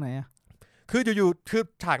นผิดตรงไหนอ่ะคืออยู่ๆคือ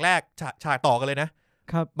ฉากแรกฉากต่อกันเลยนะ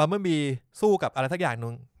ครับบัมเบิลบีสู้กับอะไรสักอย่างนึ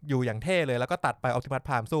งอยู่อย่างเท่เลยแล้วก็ตัดไปออปติมัสพ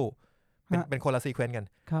รามสู้เป็นคนละซีเควนซ์กัน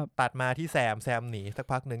ตัดมาที่แซมหนีสัก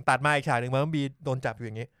พักนึงตัดมาอีกฉากนึงบัมเบิลบีโดนจับอยู่อ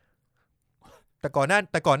ย่างงี้แต่ก่อนห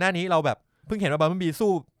น้านี้เราแบบเพิ่งเห็นว่าบัมเบิลบี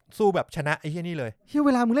สู้แบบชนะไอ้เหี้ยนี่เลยเว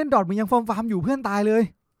ลามึงเล่นดอทมึงยังฟาร์มอยู่เพื่อนตายเลย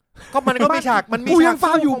ก็มันก็มีฉากมันมีฉากฟ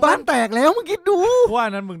าร์มอยู่บ้านแตกแล้วมึงคิดดูว่า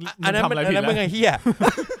นั้นมึงทำอะไรผิดแล้วมึงไอ้เหี้ย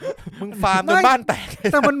มึงฟาร์มจนบ้านแตก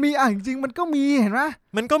แต่มันมีจริงๆมันก็มีเห็นไหม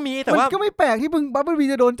มันก็มีแต่ว่ามันก็ไม่แปลกที่มึงบับเบิ้ลบี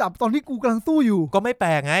จะโดนจับตอนที่กูกำลังสู้อยู่ก็ไม่แป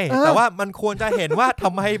ลกไงแต่ว่ามันควรจะเห็นว่าท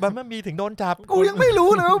ำไมบับเบิ้ลบีถึงโดนจับกูยังไม่รู้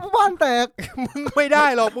เลยว่าบ้านแตกมึงไม่ได้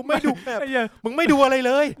หรอกมึงไม่ดูแบบมึงไม่ดูอะไรเ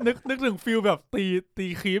ลยนึกถึงฟีลแบบตี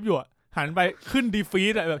คีปอยู่หันไปขึ้นดีฟี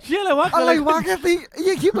ดแบบเชี่ยอะไรวะอะไรวะแค่ตีไ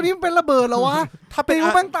อ้คลิปตัวนี้มันเป็นระเบิดเหรอวะถ้าเป็นกู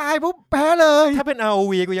แม่งตายปุ๊บแพ้เลยถ้าเป็น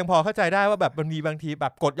ROV กูยังพอเข้าใจได้ว่าแบบมันมีบางทีแบ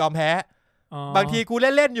บกดยอมแพ้บางทีกู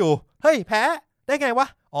เล่นอยู่เฮ้ยแพ้ได้ไงวะ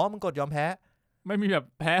อ๋อมึงกดยอมแพ้ไม่มีแบบ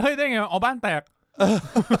แพ้เฮ้ยได้ไงอ๋อบ้านแตก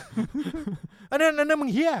อันนั้นมึ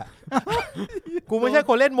งเหี้ยกูไม่ใช่ค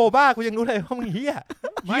นเล่นโมบ้ากูยังรู้เลยว่ามึงเหี้ย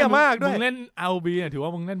มากด้วยมึงเล่น ROV เนี่ยถือว่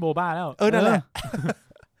ามึงเล่นโมบ้าแล้วนั่นแหละ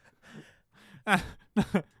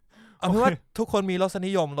เอาเป็นว่าทุกคนมีรส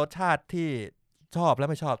นิยมรสชาติที่ชอบและ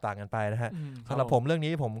ไม่ชอบต่างกันไปนะฮะสำหรับผมเรื่อง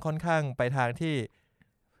นี้ผมค่อนข้างไปทางที่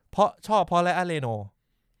เพราะและอาเรโน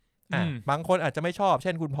บางคนอาจจะไม่ชอบเ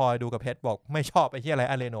ช่นคุณพลอยดูกับเพชรบอกไม่ชอบไอ้ที่อะไร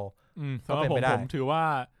อาเรโนสำหรับผมถือว่า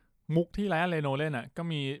มุกที่ไรอาเรโนเล่นก็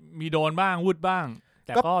มีโดนบ้างวืดบ้างแ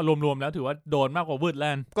ต่ก็รวมๆแล้วถือว่าโดนมากกว่าวืดแล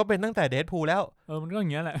นก็เป็นตั้งแต่เดดพูลแล้วมันก็อย่า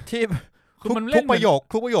งเงี้ยแหละที่ทุกประโย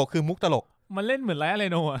คคือมุกตลกมันเล่นเหมือนไรอาเร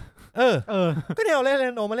โนก็เนี่ยเอาไรอาเร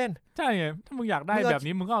โนมาเล่นใช่ไงถ้ามึงอยากได้แบบ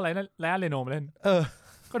นี้มึงก็เอาไรอาเรโนมาเล่น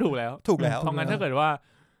ก็ถูกแล้วเพราะงั้นถ้าเกิดว่า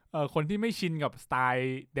คนที่ไม่ชินกับสไต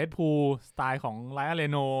ล์เดดพูลสไตล์ของไรอาเร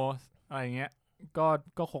โนอะไรเงี้ย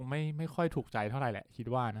ก็คงไม่ค่อยถูกใจเท่าไหร่แหละคิด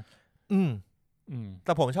ว่านะแ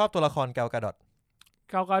ต่ผมชอบตัวละครแกลกาดอ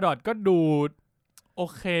ทก็ดูโอ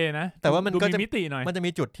เคนะแต่ว่ามันก็จะมิติหน่อยมันจะ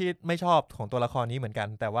มีจุดที่ไม่ชอบของตัวละครนี้เหมือนกัน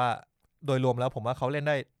แต่ว่าโดยรวมแล้วผมว่าเขาเล่น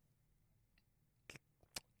ได้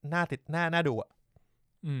น่าดู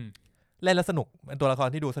เล่นแล้วสนุกเป็นตัวละคร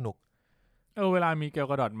ที่ดูสนุกเวลามีแกล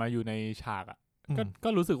กาดอทมาอยู่ในฉากก็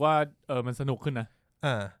รู้สึกว่ามันสนุกขึ้นนะ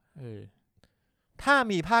ถ้า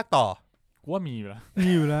มีภาคต่อกูว่ามีอยู่แล้ว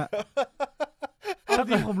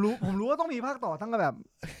จริงผมรู้ว่าต้องมีภาคต่อทั้งแบบ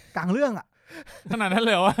กลางเรื่องขนาดนั้นเล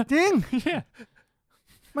ยเหรอวะจริง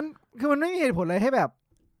มันคือมันไม่มีเหตุผลอะไรให้แบบ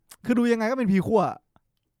คือดูยังไงก็เป็นพีขั้ว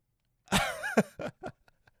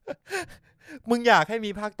มึงอยากให้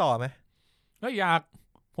มีภาคต่อไหมก็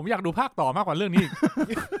ผมอยากดูภาคต่อมากกว่าเรื่องนี้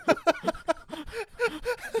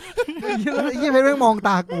ยี่เพชรแม่งมองต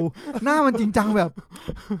ากูหน้ามันจริงจังแบบ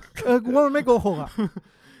กูว่ามันไม่โกหก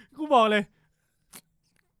กูบอกเลย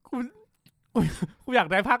กูอยาก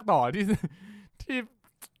ได้ภาคต่อ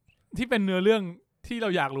ที่เป็นเนื้อเรื่องที่เรา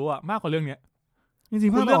อยากรู้มากกว่าเรื่องเนี้ยจริ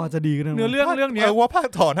งๆภาคต่อจะดีกันเนื้อเรื่องเนี้ยว่าภาค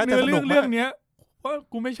ต่อน่าจะสนุกเรื่องเนี้ยว่า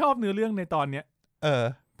กูไม่ชอบเนื้อเรื่องในตอนเนี้ย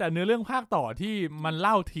แต่เนื้อเรื่องภาคต่อที่มันเ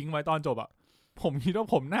ล่าทิ้งไว้ตอนจบผมคิดว่า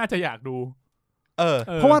ผมน่าจะอยากดู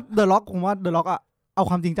เพราะว่า The Rock ผมว่า The Rock เอา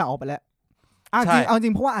ความจริงจังออกไปแล้วจริงเอาจ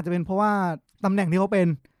ริงเพราะว่าอาจจะเป็นเพราะว่าตำแหน่งที่เขาเป็น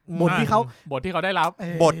บทที่เขาได้รับ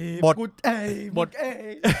บท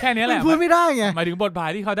แค่นี้แหละพูดไม่ได้ไงหมายถึงบทบาท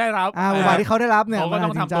ที่เขาได้รับบทบาทที่เขาได้รับเนี่ยเขาก็ต้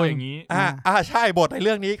องทำตัวอย่างนี้ใช่บทในเ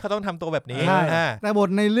รื่องนี้เขาต้องทำตัวแบบนี้แต่บท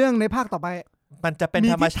ในเรื่องในภาคต่อไปมันจะเป็น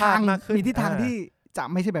ธรรมชาติมากขึ้นมีทิศทางที่จะ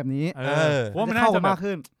ไม่ใช่แบบนี้ว่ามันน่าจะมาก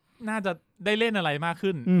ขึ้นน่าจะได้เล่นอะไรมาก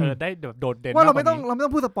ขึ้นได้โดดเด่นว่าเราไม่ต้อ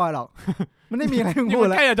งพูดสปอยหรอกมันไม่มีอะไรมึงพูด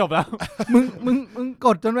แล้วใกล้จะจบแล้วมึงก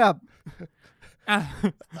ดจนแบบ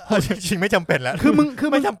จริงไม่จำเป็นแล้วคือมึง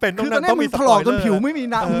ไม่จำเป็นต้องมีถลอกจนผิวไม่มี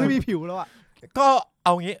มึงไม่มีผิวแล้วก็เอ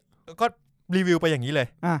างี้ก็รีวิวไปอย่างนี้เลย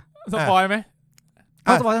สปอยไหมเ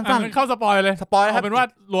ข้าสปอยสั้นๆเข้าสปอยเลยสปอยเอาเป็นว่า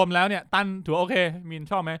รวมแล้วเนี่ยตั้นถือโอเคมีน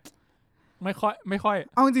ชอบไหมไม่ค่อย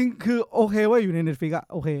เอาจริงคือโอเคว่าอยู่ใน Netflix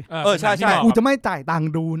โอเคใช่กูจะไม่จ่ายตังค์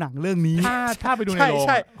ดูหนังเรื่องนี้ถ้าไปดูในโรง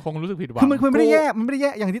คงรู้สึกผิดหวังคือมันไม่ได้แ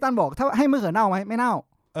ย่อย่างที่ตั้นบอกถ้าให้มะเขือเน่าไหมไม่เน่า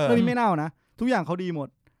เรื่องนี้ไม่เน่านะทุกอย่างเขาดีหมด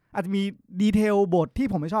อาจจะมีดีเทลบทที่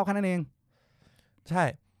ผมไม่ชอบแค่นั้นเองใช่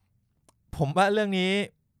ผมว่าเรื่องนี้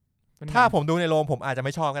ถ้าผมดูในโรงผมอาจจะไ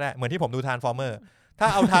ม่ชอบก็ได้เหมือนที่ผมดู Transformer ถ้า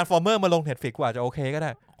เอา Transformer มาลง Netflix กว่าจะโอเคก็ได้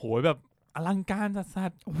โหยแบบอลังการสั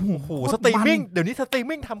สๆโอ้โหสตรีมมิ่งเดี๋ยวนี้สตรีม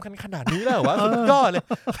มิ่งทำกันขนาดนี้แล้วเหรอวะสุดยอดเลย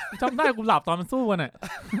จำได้กูหลับตอนมันสู้กัน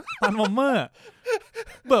Transformer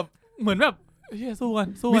แบบเหมือนแบบเฮ้ยสู้กัน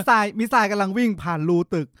มิสไซล์กำลังวิ่งผ่านรู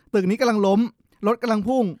ตึกนี้กำลังล้มรถกำลัง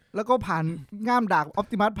พุ่งแล้วก็ผ่านง่ามดาบออป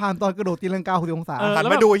ติมัสผ่านตอนกระโดดตีลังกา60 องศาหัน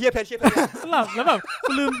มาดูเฮียเพชรแล้วแบบ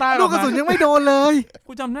กูลืมตาลูกกระสุนยังไม่โดนเลย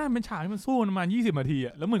กูจำได้เป็นฉากที่มันสู้ประมาณ20 นาที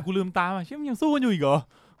แล้วเหมือนกูลืมตาเชี่ยมันยังสู้กันอยู่อีกเหรอ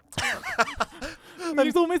มัน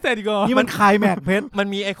สู้ไม่เสร็จอีกเหรอนี่มันคลายแม็กเพชรมัน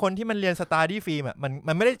มีไอคนที่มันเรียนสตาร์ดี้ฟิล์ม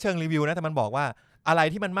มันไม่ได้เชิงรีวิวนะแต่มันบอกว่าอะไร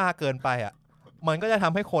ที่มันมากเกินไปมันก็จะท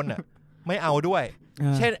ำให้คนไม่เอาด้วย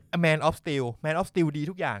เช่น Man of Steel ดี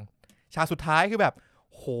ทุกอย่างฉากสุดท้ายคือแบบ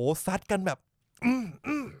โหซัดกันแบบ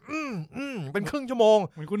เป็นครึ่งชั่วโมง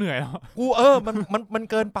มันกูเหนื่อยแล้วกูมัน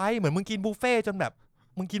เกินไปเหมือนมึงกินบุฟเฟ่จนแบบ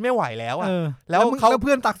มึงกินไม่ไหวแล้วอ่ะแล้วเ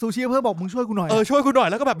พื่อนตักซูชิเพื่อนบอกมึงช่วยกูหน่อยช่วยกูหน่อย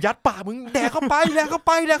แล้วก็แบบยัดปากมึงแดกเข้าไปแดกเข้าไ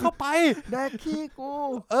ปแดกเข้าไปแดกขี้กู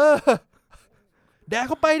แดกเ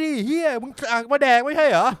ข้าไปดิเฮียมึงมาแดกไม่ใช่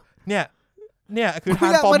เหรอเนี่ยคือทา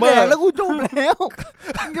นฟอร์เมอร์แล้วกูจมแล้ว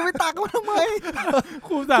มึงจะไปตักมันทำไม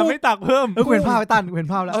กูสั่งไม่ตักเพิ่มกูเห็นภาพไปตันกูเห็น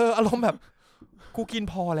ภาพแล้วอารมณ์แบบกูกิน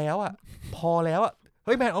พอแล้วอ่ะเ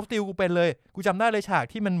ฮ้ยแมนออฟสตีลกูเป็นเลยกูจำได้เลยฉาก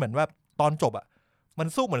ที่มันเหมือนแบบตอนจบอ่ะมัน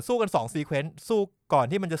สู้เหมือนสู้กัน2ซีเควนซ์สู้ก่อน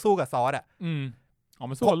ที่มันจะสู้กับซอสอ่ะ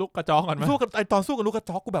มันสู้กับลูกกระจอกก่อนมั้ยสู้กันตอนสู้กับลูกกระ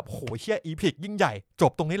จอกกูแบบโหเชี่ยอีพิกยิ่งใหญ่จ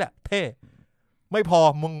บตรงนี้แหละเท่ไม่พอ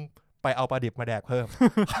มึงไปเอาปลาดิบมาแดกเพิ่ม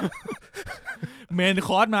เมนค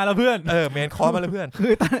อร์สมาแล้วเพื่อนเมนคอร์สมาแล้วเพื่อนคื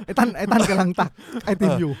อไอ้ตั้นกำลังตักไอติ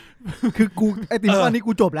มอยู่คือกูไอติมตอนนี้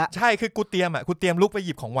กูจบแล้วใช่คือกูเตรียมลุกไปห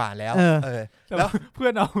ยิบของหวานแล้วแล้วเพื่อ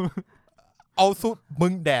นเอาซุปมึ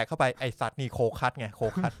งแดกเข้าไปไอสัตว์นี่โคคัสไงโค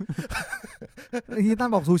คัสที่ตั้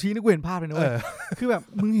นบอกซูชินี่กูเห็นภาพเลยนะเว้ยคือแบบ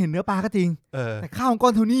มึงเห็นเนื้อปลาก็จริงแต่ข้าวมันก้อ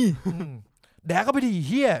นเท่านี้แดกเข้าไปดิเ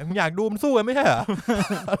ฮียมึงอยากดูมันสู้กันไม่ใช่เหรอ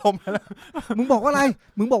อารมณ์มึงบอกว่าอะไร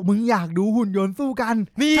มึงบอกมึงอยากดูหุ่นยนต์สู้กัน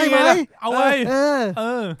ใช่ไหมเอาไว้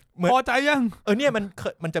พอใจยังเนี่ย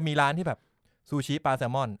มันจะมีร้านที่แบบซูชิปลาแซ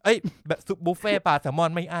ลมอนแบบบุฟเฟ่ปลาแซลมอ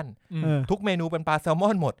นไม่อั้นทุกเมนูเป็นปลาแซลม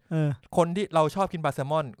อนหมดคนที่เราชอบกินปลาแซล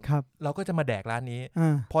มอนเราก็จะมาแดกร้านนี้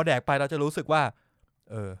พอแดกไปเราจะรู้สึกว่า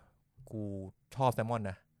กูชอบแซลมอน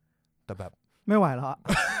นะแต่แบบไม่ไหวแล้ว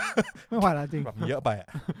ไม่ไหวแล้วจริงแบบเยอะไป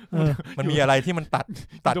มันมีอะไรที่มันตั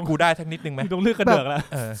ดกูได้สักนิดนึงไหมต้องเลือกกระเดือกแล้ว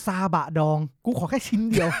ซาบะดองกูขอแค่ชิ้น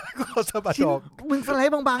เดียวกูซาบะดองมึงสไล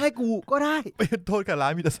ด์บางๆให้กูก็ได้ไปโทษกับร้า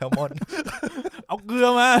นมีแต่แซลมอนเอาเกลือ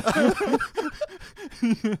มา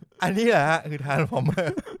อันนี้แหละฮะคือทานฟอร์เมอ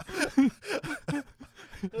ร์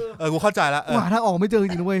กูเข้าใจแล้วหาทางออกไม่เจอจ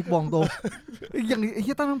ริงนะเว้ยบอกตรงอย่างไอ้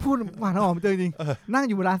ที่ตั้งพูดหาทางออกไม่เจอจริงนั่งอ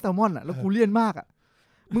ยู่บนร้านแซลมอนอ่ะแล้วกูเลี่ยนมากอ่ะ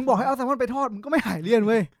มึงบอกให้เอาแซลมอนไปทอดมึงก็ไม่หายเลี่ยน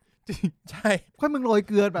เว้ยจริงใช่ค่อยมึงโรยเ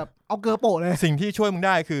กลือแบบเอาเกลือโปะเลยสิ่งที่ช่วยมึงไ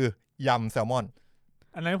ด้คือยำแซลมอน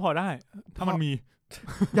อันนั้นพอได้ถ้ามันมี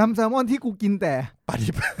ยำแซลมอนที่กูกินแต่ปลาดิ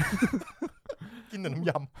บกินแต่น้ำ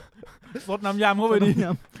ยำซดน้ำยำเข้าไปดิ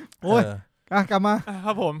โอ้ยกลับมาค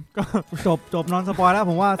รับผมก็จบนอนสปอยแล้ว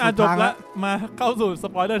ผมว่าสุดทางแล้วมาเข้าสู่ส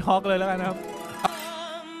ปอยเลอร์ทอล์กเลยแล้วกันนะครับ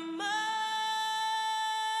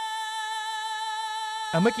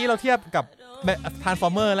เมื่อกี้เราเทียบกับ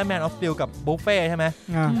Transformer และ Man of Steel กับ Buffet ใช่ไหม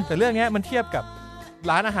แต่เรื่องนี้มันเทียบกับ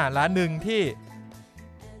ร้านอาหารร้านหนึ่ง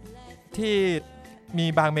ที่มี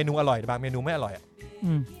บางเมนูอร่อยบางเมนูไม่อร่อย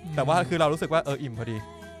แต่ว่าคือเรารู้สึกว่าอิ่มพอดี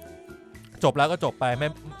จบแล้วก็จบไปไม่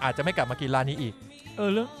อาจจะไม่กลับมากินร้านนี้อีก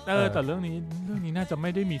แต่เรื่องนี้น่าจะไ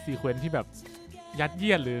ม่ได้มีซีเควนซ์ที่แบบยัดเ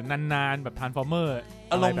ยียดหรือนานๆแบบ Transformer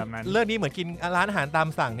อะไรแบบนั้นเรื่องนี้เหมือนกินร้านอาหารตาม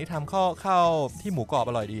สั่งที่ทำข้าวที่หมูกรอบ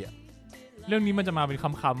อร่อยดีอ่ะเรื่องนี้มันจะมาเป็นค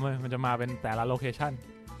ำๆเลยมันจะมาเป็นแต่ละโลเคชั่น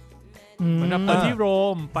เหมือนแบบไปที่โร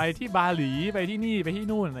มไปที่บาหลีไปที่นี่ไปที่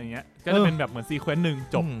นู่นอะไรเงี้ยก็จะเป็นแบบเหมือนซีเควนซ์นึง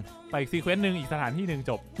จบไปอีกซีเควนซ์นึงอีกสถานที่นึง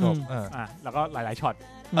จบแล้วก็หลายๆช็อต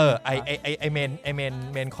ไอ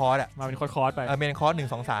เมนคอร์สอ่ะมาเป็นคอร์สไปเมนคอร์ส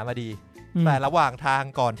1 2 3มาดีแต่ระหว่างทาง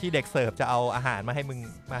ก่อนที่เด็กเสิร์ฟจะเอาอาหารมาให้มึง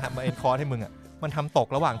มาเมนคอร์สให้มึงอ่ะมันทำตก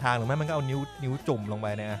ระหว่างทางหรือไม่มันก็เอานิ้วจุ่มลงไป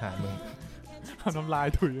ในอาหารมึงทำน้ำลาย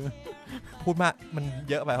ถุยพูดมากมัน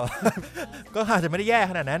เยอะไปวะก็อาจจะไม่ได้แย่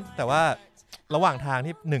ขนาดนั้นแต่ว่าระหว่างทาง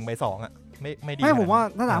ที่1 ไป 2อ่ะไม่ดีไม่ผมว่า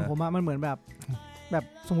ถ้าถามผมมันเหมือนแบบ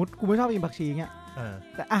สมมติกูไม่ชอบกินผักชีเงี้ย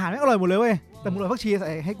แต่อาหารไม่อร่อยหมดเลยเว้ยแต่มึงโรยผักชีใส่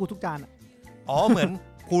ให้กูทุกจานเหมือน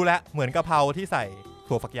กูละเหมือนกะเพราที่ใส่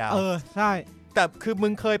ถั่วฝักยาวใช่แต่คือมึ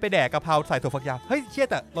งเคยไปแดกกะเพราใส่ถั่วฝักยาวเฮ้ยเชี่ย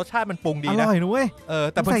แต่รสชาติมันปรุงดีนะอร่อยนะเว้ย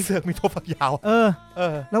แต่มันเสือกมีถั่วฝักยาว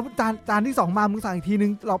แล้วจานที่2มามึงสั่งอีกทีนึ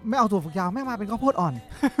งเราไม่เอาถั่วฝักยาวแม่งมาเป็นข้าวโพดอ่อน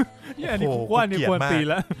เนี่ยอันนี้กูว่าอันนี้ควรตี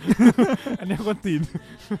แล้วอันนี้ควรตี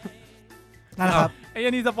นั่นแหละครับไอ้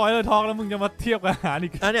นี่สปอยเลอร์ทอล์กแล้วมึงจะมาเทียบกับอาหารอี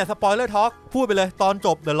กเนี่ยสปอยเลอร์ทอล์กพูดไปเลยตอนจ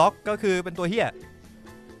บ The Rock ก็คือเป็นตัวเหี้ย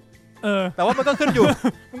แต่ว่ามันก็ขึ้นอยู่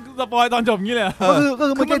มึงสปอยตอนจบงี้เลยก็คื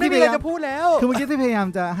อเมื่อกี้ที่พยายามจะพูดแล้วคือเมื่อกี้ที่พยายาม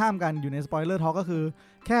จะห้ามกันอยู่ในสปอยเลอร์ทอล์กก็คือ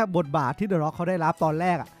แค่บทบาทที่ The Rock เขาได้รับตอนแร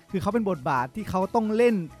กอ่ะคือเขาเป็นบทบาทที่เขาต้องเ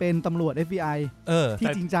ล่นเป็นตำรวจ FBI ที่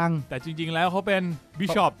จริงจังแต่จริงๆแล้วเขาเป็นบิ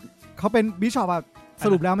ชอปอ่ะส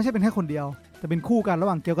รุปแล้วไม่ใช่เป็นแค่คนเดียวแต่เป็นคู่กันระห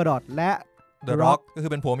ว่างเกลกาดอทและ The Rock ก็คื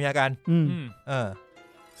อเป็นผัวเมียกัน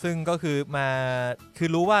ซึ่งก็คือมาคือ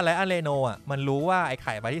รู้ว่าไลอ้อนเรโนอ่ะมันรู้ว่าไอ้ไ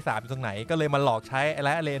ข่ใบที่3อยู่ตรงไหนก็เลยมาหลอกใช้ไอ้ไล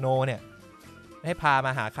อ้อนเรโนเนี่ยให้พาม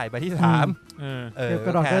าหาไข่ใบที่3เกลก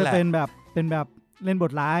าดอทก็เป็นแบบเล่นบ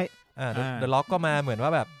ทร้ายThe Rock ก็มาเหมือนว่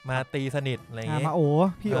าแบบมาตีสนิทอะไรอย่างเงี้ยมา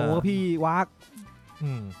พี่พี่วาก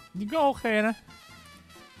นี่ก็โอเคนะ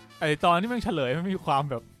ไอตอนที่มันเฉลยมันมีความ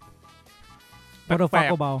แบบแปลก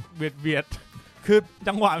เบาเวียดคือ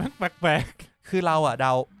จังหวะมันแปลกคือเราอ่ะเด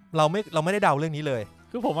าเราไม่ได้เดาเรื่องนี้เลย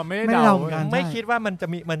คือผมไม่ได้เดาไม่คิดว่ามั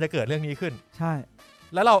นจะเกิดเรื่องนี้ขึ้นใช่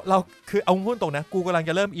แล้วเราคือเอาพูดตรงนะกูกำลังจ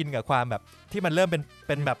ะเริ่มอินกับความแบบที่มันเริ่มเ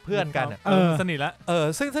ป็นแบบเพื่อนกันสนิทแล้ว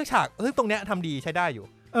ซึ่งฉากซึ่งตรงเนี้ยทำดีใช้ได้อยู่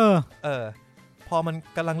พอมัน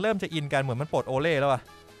กำลังเริ่มจะอินกันเหมือนมันปลดโอเล่แล้วอะ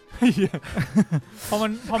พ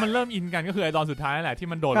อมันเริ่มอินกันก็คือไอ้ตอนสุดท้ายนั่นแหละที่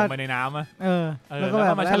มันโดดลงไปในน้ำแล้วก็แบ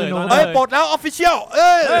บมาเฉลยปลดแล้วออฟฟิเชียล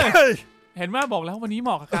เห็นว่าบอกแล้ววันนี้เหม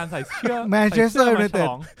าะกับการใส่เสื้อแมนเชสเตอร์ยูไนเต็ด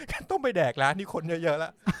ต้องไปแดกร้านนี่คนเยอะๆแล้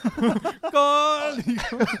วก็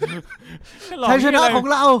ชัยชนะของ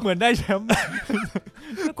เราเหมือนได้แชมป์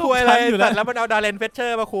คุยอะไรอยู่แล้วมันเอาดาเรนเฟเชอ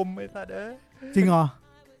ร์มาคุมไอ้สัตว์จริงเหรอ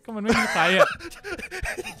ก็มันไม่มีใครอ่ะ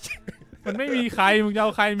มันไม่มีใครมึงจะเอ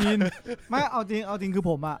าใครมินไม่เอาจริงคือ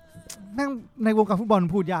ผมอ่ะแม่งในวงการฟุตบอล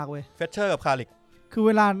พูดยากเว้ยเฟเชอร์กับคาริกคือเ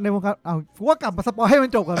วลาในวงการว่ากลับมาสปอยให้มั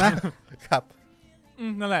นจบก่อนนะครับ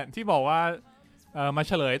นั่นแหละที่บอกว่ามาเ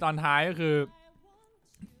ฉลยตอนท้ายก็คือ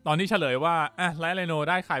ตอนที่เฉลยว่าไลท์ไลโน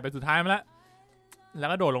ได้ไข่ไปสุดท้ายมาแล้ว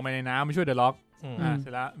ก็โดดลงไปในน้ำมาช่วยเดอะล็อกเสร็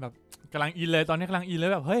จแล้วแบบกำลังอินเลยตอนนี้กำลังอินเล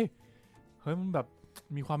ยแบบเฮ้ยมันแบบ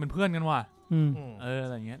มีความเป็นเพื่อนกันว่ะอะ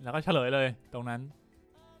ไรอย่างเงี้ยแล้วก็เฉลยเลยตรงนั้น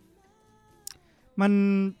มัน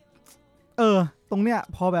ตรงเนี้ย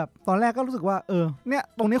พอแบบตอนแรกก็รู้สึกว่าเนี่ย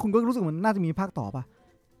ตรงนี้คุณก็รู้สึกเหมือนน่าจะมีภาคต่อป่ะ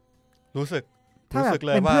รู้สึกถ้าแบบ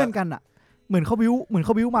เป็นเพื่อนกันอ่ะเหมือนเขา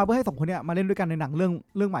บิ้วมาเพื่อให้2คนเนี้ยมาเล่นด้วยกันในหนังเ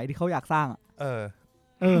รื่องใหม่ที่เขาอยากสร้าง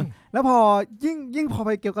แล้วพอยิ่งพอไป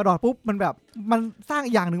เกี่ยวกับดอทปุ๊บมันแบบมันสร้าง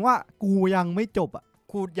อย่างหนึ่งว่ากูยังไม่จบอ่ะ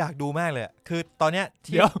กูอยากดูมากเลยคือตอนเนี้ย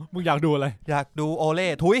เดี๋ยวมึงอยากดูอะไรอยากดูโอเล่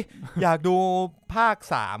ทุยอยากดูภาค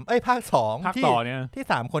3ภาค2ที่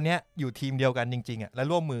3คนเนี้ยอยู่ทีมเดียวกันจริงๆอ่ะแล้ว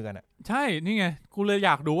ร่วมมือกันอ่ะใช่นี่ไงกูเลยอ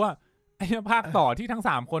ยากดูว่าไอ้ภาคต่อที่ทั้ง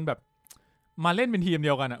3คนแบบมาเล่นเป็นทีมเ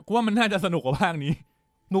ดียวกันอ่ะกูว่ามันน่าจะสนุกกว่าภาคนี้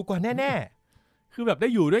สนุกกว่าแน่ๆคือแบบได้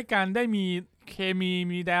อยู่ด้วยกันได้มีเค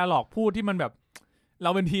มีไดอะล็อกพูดที่มันแบบเรา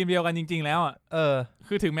เป็นทีมเดียวกันจริงๆแล้วอ่ะ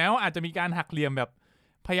คือถึงแม้ว่าอาจจะมีการหักเหลี่ยมแบบ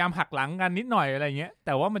พยายามหักหลังกันนิดหน่อยอะไรเงี้ยแ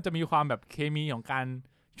ต่ว่ามันจะมีความแบบเคมีของการ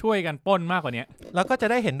ช่วยกันปล้นมากกว่านี้แล้วก็จะ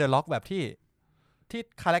ได้เห็นเดอะล็อกแบบที่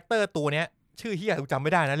คาแรคเตอร์ตัวเนี้ยชื่อเฮียจำไ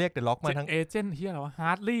ม่ได้นะเรียกเดอะล็อกมาทั้งเอเจนต์เฮียอะไรวะฮ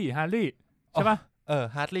าร์ดลี่ใช่ป่ะ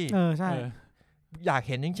ฮาร์ดลี่ใช่อยากเ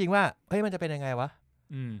ห็นจริงๆว่าเฮ้ยมันจะเป็นยังไงวะ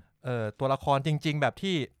ตัวละครจริงๆแบบ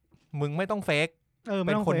ที่มึงไม่ต้องเฟกเ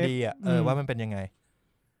ป็นคนดีอ่ะว่ามันเป็นยังไง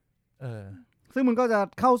ซึ่งมึงก็จะ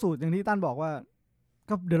เข้าสู่อย่างที่ตั้นบอกว่า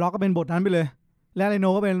ก็เดอะล็อกก็เป็นบทนั้นไปเลยและไลโน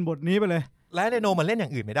ก็เป็นบทนี้ไปเลยและไลโนมันเล่นอย่า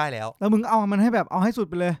งอื่นไม่ได้แล้วมึงเอามันให้แบบเอาให้สุด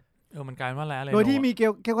ไปเลยมันกลายว่าแล้วโดยที่มีเก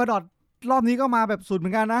ลกระดอดรอบนี้ก็มาแบบสุดเหมื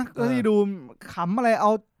อนกันนะก็ที่ดูขำอะไรเอ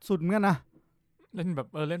าสุดเหมือนกันนะเล่นแบบ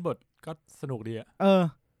เล่นบทก็สนุกดีอ่ะ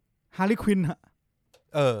ฮาร์ลีควินอะ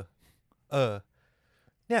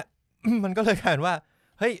เนี่ย มันก็เลยกลายว่า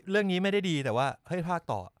เฮ้ยเรื่องนี้ไม่ได้ดีแต่ว่าเฮ้ยภาค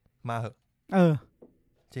ต่อมาเหอะ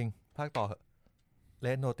จริงภาคต่อเหอะ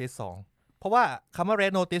Red Notice 2เพราะว่าคำว่า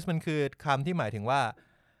Red Notice มันคือคำที่หมายถึงว่า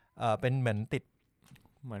เป็นเหมือนติด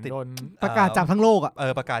เหมือนโดนประกาศจับทั้งโลกอ่ะ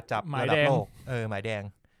ประกาศจับระดับโลกหมายแดง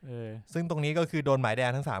ซึ่งตรงนี้ก็คือโดนหมายแด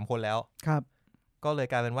งทั้ง3คนแล้วครับก็เลย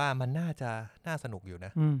กลายเป็นว่ามันน่าสนุกอยู่น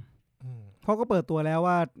ะเขาก็เปิดตัวแล้ว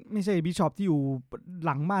ว่าไม่ใช่บิชอปที่อยู่ห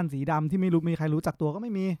ลังม่านสีดำที่ไม่รู้มีใครรู้จักตัวก็ไ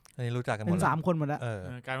ม่มีอันนี้รู้จักกันหมดเป็น3คนหมดแล้ว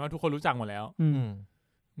กลายว่าทุกคนรู้จักหมดแล้ว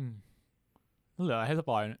เหลือให้ส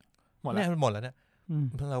ปอยหมดแล้วเนี่ย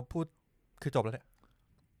เราพูดคือจบแล้วเนี่ย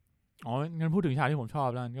งั้นพูดถึงฉากที่ผมชอบ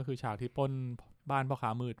แล้วก็คือฉากที่ปล้นบ้านพ่อค้า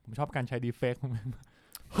มืดผมชอบการใช้ดีเฟกต์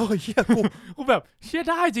โอ้ยเชี่ยกูแบบเชี่ย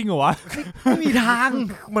ได้จริงเหรอวะไม่มีทาง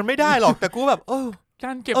มันไม่ได้หรอกแต่กูแบบก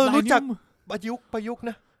ารเก็บลายนิ้วประยุกต์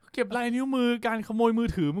นะเก็บลายนิ้วมือการขโมยมือ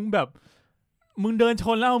ถือมึงแบบมึงเดินช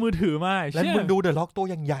นแล้วเอามือถือมาแล้วมึงดูเดอะล็อกตัว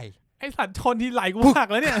อย่างใหญ่ไอสัตว์ชนที่ไหลกูหัก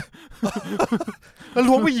แล้วเนี่ยแล้ว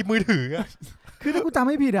ล้วงไปหยิบมือถือคือถ้ากูจำ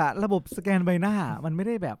ไม่ผิดอะระบบสแกนใบหน้ามันไม่ไ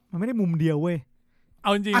ด้มุมเดียวเว้ยเอ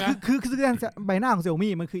าจริงๆนะคือสแกนใบหน้าของ Xiaomi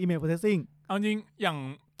มันคือ Image Processing เอาจริงอย่าง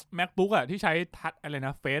MacBook อะที่ใช้ทัชอะไรน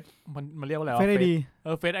ะเฟซมันเรียกว่าอะไรวะ Face ID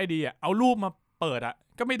เฟซ ID อะเอารูปมาเปิดอะ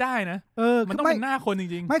ก็ไม่ได้นะมันต้องเป็นหน้าคนจ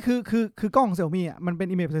ริงๆไม่คือกล้องของ Xiaomi อะมันเป็น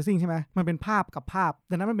Image Processing ใช่ไหมมันเป็นภาพกับภาพ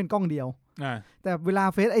ดังนั้นมันเป็นกล้องเดียวแต่เวลา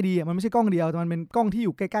Face ID อะมันไม่ใช่กล้องเดียวแต่มันเป็นกล้องที่อ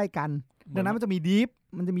ยู่ใกล้ๆกันดังนั้นมันจะมี Deep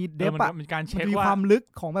มันจะมี Depth อะมันการเช็คว่ามีความลึก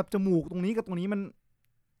ของแบบจมูกตรงนี้กับตรงนี้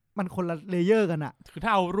มันคนละเลเยอร์กันอะคือถ้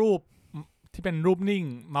าเอารูปที่เป็นรูปนิ่ง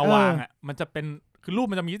มาวางอ่ะมันจะเป็นคือรูป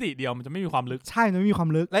มันจะมีมิติเดียวมันจะไม่มีความลึกใช่มันไม่มีความ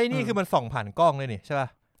ลึกและนี่คือมันส่องผ่านกล้องเลยนี่ใช่ป่ะ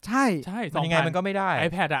ใช่ส่องยังไงมันก็ไม่ได้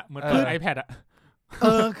iPad อ่ะเหมือนเปิด iPad อ่ะ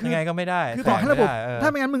คือยังไงก็ไม่ได้คือต่อให้ระบบถ้า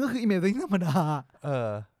ไม่งั้นมึงก็คือ Image Processing ธรรมดา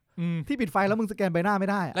ที่ปิดไฟแล้วมึงสแกนใบหน้าไม่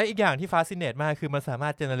ได้และอีกอย่างที่ fascinate มากคือมันสามา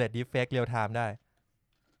รถ generate deepfake real time ได้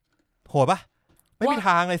โหป่ะไม่มีท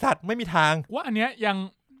างเลยสัตว์ไม่มีทางว่าอันเนี้ย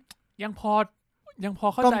ยังพอ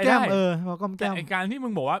เข้าใจได้พอก้มแก้มแต่การที่มึ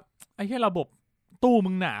งบอกว่าไอ้แค่ระบบ ตู้มึ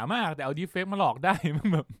งหนามากแต่เอาดีเฟกต์มาหลอกได้มัน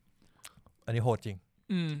แบบอันนี้โหดจริง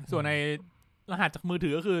ส่วนในรหัสจากมือถื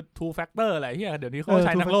อก็คือ two factor อะไรเหี้ยเดี๋ยวนี้เขาใ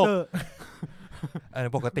ช้ทั้งโลก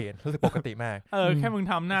ปกติรู้สึกปกติมากแค่มึง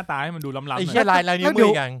ทำหน้าตาให้มันดูล้ำๆไอ้แค่ลายนิ้วมือ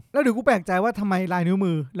อย่างแล้วเดี๋ยวกูแปลกใจว่าทำไมลายนิ้ว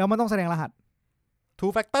มือแล้วมันต้องแสดงรหัส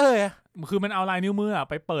two factor อ่ะคือมันเอาลายนิ้วมือ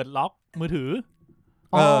ไปเปิดล็อกมือถือ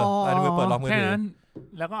ลายนิ้วมือเปิดล็อกมือถือแค่นั้น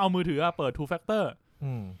แล้วก็เอามือถือเปิด two factor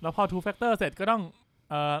แล้วพอ two factor เสร็จก็ต้อง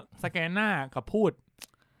สแกนหน้ากับพูด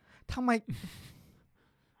ทำไม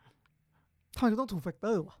ต้อง two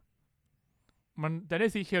factor วะมันจะได้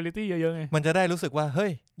security เยอะๆไงมันจะได้รู้สึกว่าเฮ้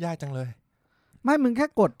ยยากจังเลยไม่มึงแค่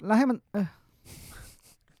กดแล้วให้มัน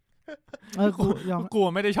กู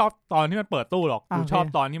ไม่ได้ชอบตอนที่มันเปิดตู้หรอกกูชอบ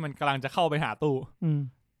ตอนที่มันกำลังจะเข้าไปหาตู้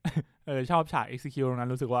ชอบฉาก execute ตรงนั้น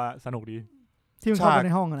รู้สึกว่าสนุกดีที่มันเข้าไปใ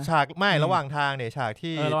นห้องนะฉากไม่ระหว่างทางเนี่ยฉาก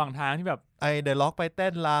ที่ระหว่างทางที่แบบไอเดอะล็อกไปเต้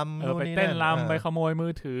นรำไปเต้นรำไปขโมยมื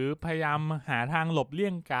อถือพยายามหาทางหลบเลี่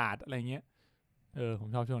ยงกาดอะไรเงี้ยผม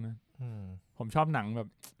ชอบช่วงนั้นผมชอบหนังแบบ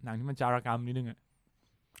หนังที่มันจารกรรมนิดนึงอะ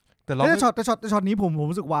แต่ช็อตนี้ผม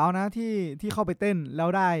รู้สึกว้าวนะที่เข้าไปเต้นแล้ว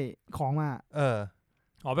ได้ของมา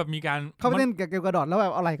แบบมีการเข้าไปเต้นเกี่ยวกับดอทแล้วแบ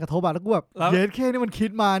บอะไรกระทบแล้วกูแบบเย็ดแค่นี่มันคิ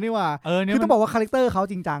ดมานี่ว่าคือต้องบอกว่าคาแรคเตอร์เขา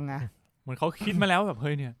จริงจังไงเหมือนเขาคิดมาแล้วแบบเ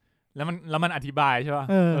ฮ้ยเนี่ยแล้วมันอธิบายใช่ป่ะ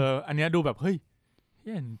อันนี้ดูแบบเฮ้ย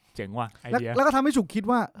เจ๋งว่ะไอเดียแล้วก็ทำให้ฉุกคิด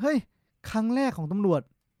ว่าเฮ้ยครั้งแรกของตำรวจ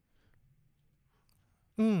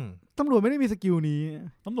ตำรวจไม่ได้มีสกิลนี้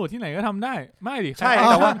ตำรวจที่ไหนก็ทำได้ไม่ดิใช่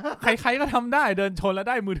แต่ว่าใครๆก็ทำได้เดินชนแล้ว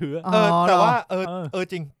ได้มือถือแต่ว่า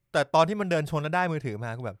จริงแต่ตอนที่มันเดินชนแล้วได้มือถือมา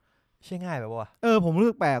ก็แบบเชื่อง่ายแบบว่าผมรู้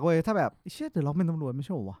สึกแปลกเว้ยถ้าแบบเชื่อแต่เราเป็นตำรวจไม่ใ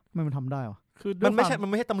ช่วะมันทำได้วะคือมันไม่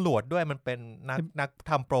ใช่ตำรวจด้วยมันเป็นนัก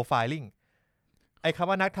ทำโปรไฟลิ่งไอ้คำ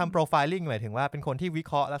ว่านักทำโปรไฟลิ่งหมายถึงว่าเป็นคนที่วิเ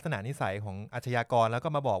คราะห์ลักษณะนิสัยของอาชญากรแล้วก็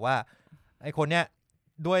มาบอกว่าไอ้คนเนี้ย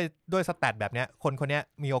ด้วยสแตทแบบเนี้ยคนเนี้ย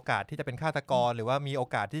มีโอกาสที่จะเป็นฆาตกรหรือว่ามีโอ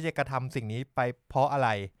กาสที่จะกระทำสิ่งนี้ไปเพราะอะไร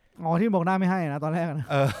ที่บอกหน้าไม่ให้นะตอนแรกนะ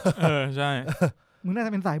ใช่มึงน่าจ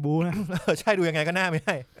ะเป็นสายบูนะใช่ดูยังไงก็หน้าไม่ใ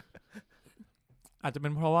ห้อาจจะเป็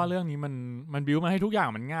นเพราะว่าเรื่องนี้มันบิวมาให้ทุกอย่าง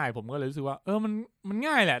มันง่ายผมก็เลยรู้สึกว่ามัน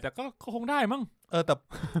ง่ายแหละแต่ก็คงได้มั้งแ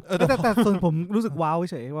ต่ส่วนผมรู้สึกว้าว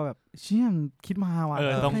เฉยว่าแบบเชี่ยคิดมาว่ะ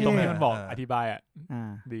ตรงที่มันบอกอธิบาย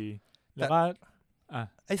ดีแล้วก็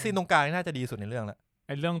ไอซีนตรงกลางน่าจะดีสุดในเรื่องละไ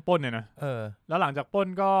อเรื่องปล้นเนี่ยนะแล้วหลังจากปล้น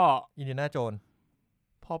ก็อินเดียนาโจน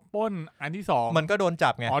พอปล้นอันที่2มันก็โดนจั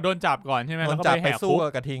บไงโดนจับก่อนใช่ไหมโดนจับไปสู้กั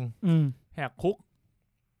บกระทิงแหกคุก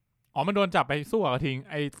มันโดนจับไปสู้กับกระทิง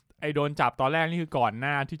ไอโดนจับตอนแรกนี่คือก่อนห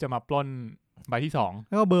น้าที่จะมาปล้นใบที่2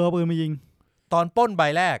แล้วก็เบอร์ปืนมายิงตอนปล้นใบ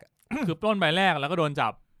แรกคือปล้นใบแรกแล้วก็โดนจั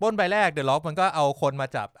บปล้นใบแรกเดอะล็อกมันก็เอาคนมา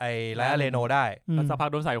จับไอ้ไลอาเรโนได้แล้วสักพัก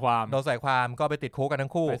โดนใส่ความก็ไปติดคุกกันทั้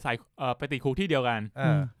งคู่ไปติดคุกที่เดียวกัน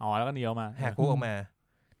แล้วก็หนีออกมาแหกคุกออกมา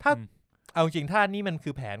ถ้าเอาจริงถ้านี่มันคื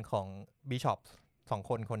อแผนของบิชอป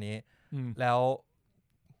2คนนี้แล้ว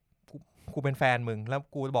กูเป็นแฟนมึงแล้ว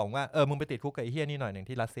กูบอกว่ามึงไปติดคุกกับไอ้เหี้ยนี่หน่อยหนึ่ง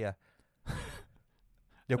ที่รัสเซีย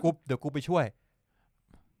เดี๋ยวกูไปช่วย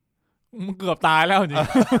มึงเกือบตายแล้วจริง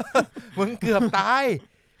มึงเกือบตาย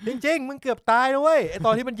จริงๆมึงเกือบตายนะเว้ยไอต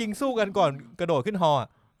อนที่มันยิงสู้กันก่อนกระโดดขึ้นฮอ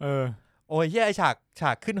โอ้ยเหี้ยไอฉ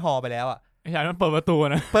ากขึ้นฮอไปแล้วอ่ะไอฉากนั้นเปิดประตู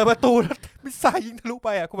นะเปิดประตูแล้วมิสไซล์ยิงทะลุไป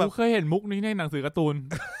อ่ะกูเคยเห็นมุกนี้ในหนังสือการ์ตูน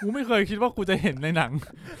กูไม่เคยคิดว่ากูจะเห็นในหนัง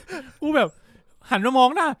กูแบบหันมามอง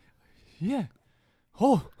หน้าเฮีย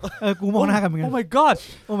กูมองหน้ากันเหมือนกัน Oh my god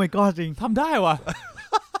Oh my god จริงทำได้ว่ะ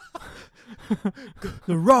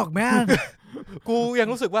The Rock man กูยัง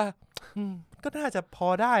รู้สึกว่าก็น่าจะพอ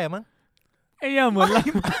ได้อะมั้งไอ้เหี้ยเหมือนอะไร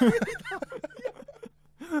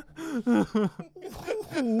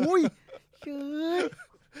โอ้ย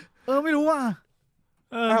ไม่รู้ว่ะ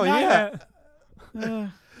เอาอย่างนี้แหละ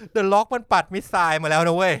The Rock มันปัดมิสไซล์มาแล้วน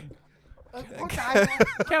ะเว้ยเข้าใจ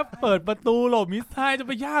แค่เปิดประตูหลบมิสไซล์จะไ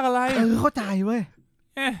ปยากอะไรเข้าใจเว้ย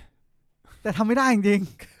แต่ทำไม่ได้จริง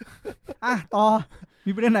ๆต่อ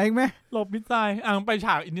มีประเด็นไหนอีกไหมหลบมิสไซล์ไปฉ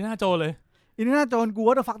ากอินเดียนาโจนเลยอินเดียนาโจนกู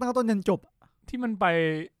ว่าเดอะฟักตั้งแต่ต้นจนจบที่มันไป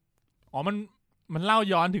มันเล่า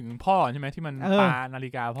ย้อนถึงพ่อใช่ไหมที่มันปานา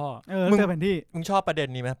ฬิกาพ่อมึงเจอแผนที่มึงชอบประเด็น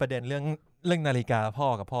นี้ไหมประเด็นเรื่องนาฬิกาพ่อ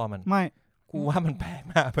กับพ่อมันไม่กูว่ามันแปลก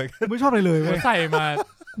มากเลยไม่ชอบเลยเว้ยใส่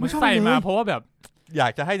มาเพราะว่าแบบอยา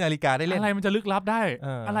กจะให้นาฬิกาได้เล่นอะไรมันจะลึกลับได้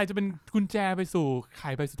อะไรจะเป็นกุญแจไปสู่ไข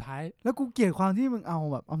ใบสุดท้ายแล้วกูเกลียดความที่มึงเอา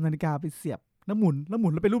นาฬิกาไปเสียบแล้วหมุนแล้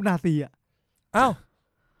วเป็นรูปนาซีอ่ะอ้าว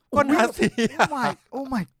ก็นาซีโอ้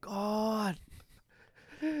my god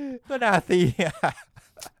ก็นาซีอ่ะ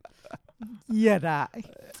เหี้ยอ่ะ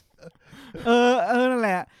นั่นแห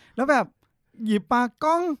ละแล้วแบบหยิบปาก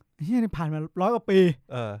ล้องเหี้ยนี่ผ่านมา100 กว่าปี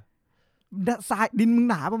ทรายดินมึง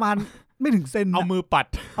หนาประมาณไม่ถึงเซนเอามือปัด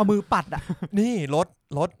อ่ะนี่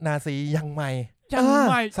รถนาซียังใหม่ ยัง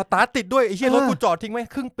ไม่สตาร์ทติดด้วยไอ้เหี้ยรถกูจอดทิ้งไว้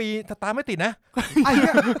ครึ่งปีสตาร์ทไม่ติดนะไอ้เหี้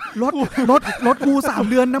ยรถกู3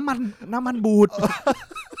 เดือนน้ำมันบูด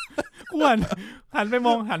กู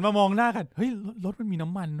หันมามองหน้ากันเฮ้ยรถมันมีน้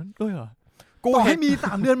ำมันด้วยเหรอกูให้มี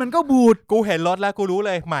3 เดือนมันก็บูดกูเห็นรถแล้วกูรู้เ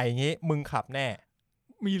ลยใหม่อย่างงี้มึงขับแน่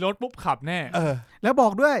มีรถปุ๊บขับแน่แล้วบอ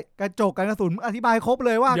กด้วยกระจกกันกระสุนอธิบายครบเ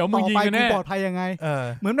ลยว่าต่อไปกูปลอดภัยยังไง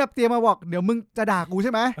เหมือนแบบเตรียมมาบอกเดี๋ยวมึงจะด่ากูใ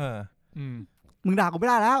ช่ไหมมึงด่ากูไม่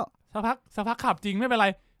ได้แล้วสักพักขับจริงไม่เป็นไร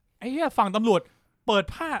ไอ้เหี้ยฝั่งตำรวจเปิด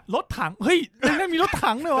ผ้ารถถังเฮ้ยไม่มีรถ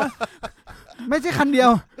ถังเลยวะไม่ใช่คันเดียว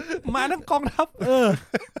มาทั้งกองทัพ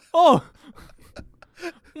โอ้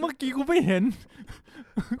เมื่อกี้กูไม่เห็น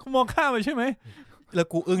กูมองข้ามไปใช่ไหมแล้ว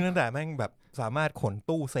กูอึ้งตั้งแต่แม่งแบบสามารถขน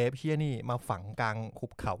ตู้เซฟเฮียนี่มาฝังกลางหุ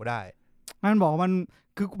บเขาได้มันบอกมัน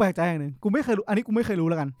คือกูแปลกใจอย่างนึงกูไม่เคยรู้อันนี้กูไม่เคยรู้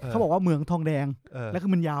แล้วกันเขาบอกว่าเหมืองทองแดงแล้วคื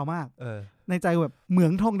อมันยาวมากในใจแบบเหมือ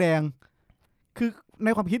งทองแดงคือใน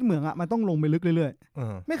ความคิดเหมืองอ่ะมันต้องลงไปลึกเรื่อย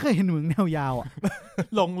ๆไม่เคยเห็นเหมืองแนวยาวอ่ะ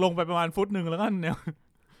ลงไปประมาณฟุตนึงแล้วก็แนว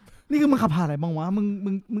นี่คือมึงขับผ่านอะไรบ้างวะมึง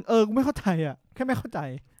กูไม่เข้าใจอ่ะแค่ไม่เข้าใจ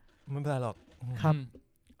ไม่เป็นไรหรอกครับ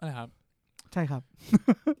อะไรครับใช่ครับ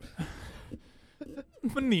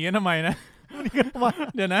มันหนีกันทำไมนะ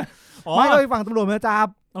เดี๋ยวนะไม่เลยฝั่งตำรวจมาจับ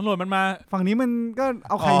ตำรวจมันมาฝั่งนี้มันก็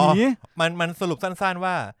เอาใครหนีมันสรุปสั้นๆ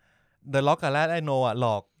ว่าเดอะล็อกกับไอโนอ่ะหล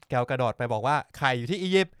อกแกวกระดอดไปบอกว่าไข่อยู่ที่อี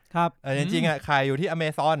ยิปต์ครับจริงๆอ่ะไข่อยู่ที่อเม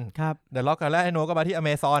ซอนครับเดอะล็อกกับไอโนก็มาที่อเม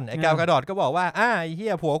ซอนไอแกวกระดอดก็บอกว่าไอ้เหี้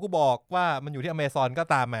ยผัวกูบอกว่ามันอยู่ที่อเมซอนก็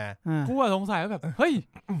ตามมากูสงสัยว่าแบบเฮ้ย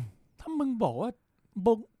ถ้ามึงบอกว่า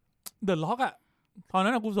เดอะล็อกอ่ะตอนนั้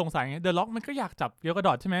นกูสงสัยไงเดอะล็อกมันก็อยากจับเกียวกระด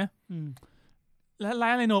อดใช่ไหมและไล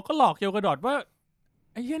โนก็หลอกเกียวกระดอดว่า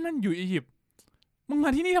ไอ้เหี้ยนั่นอยู่อียิปต์มึงมา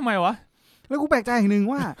ที่นี่ทำไมวะแล้วกูแปลกใจอย่างนึง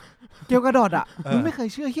ว่าเกียวกระดอดอ่ะมึงไม่เคย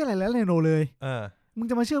เชื่อเหี้ยอะไรแล้วไลโนเลยมึง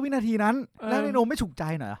จะมาเชื่อวินาทีนั้นแล้วไลโนไม่ฉุกใจ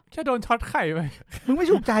หน่อยแค่โดนช็อตไข่ไปมึงไม่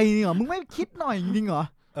ฉุกใจจริงเหรอมึงไม่คิดหน่อยจริงเหรอ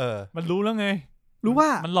มันรู้แล้วไงรู้ว่า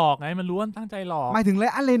มันหลอกไงมันรู้ว่าตั้งใจหลอกหมายถึง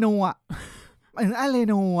ไลโนอ่ะหมายถึงไล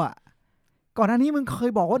โนอ่ะก่อนหน้านี้มึงเค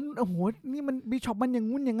ยบอกว่าโอ้โหนี่มันบิชอปมันอย่าง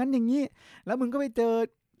งู้นอย่างนั้นอย่างนี้แล้วมึงก็ไปเจอ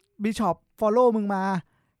บิชอปฟอลโล่มึงมา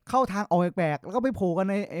เข้าทางออกแปลกๆแล้วก็ไปโผล่กัน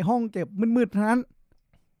ในไอ้ห้องเก็บมืดๆนั้น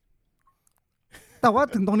แต่ว่า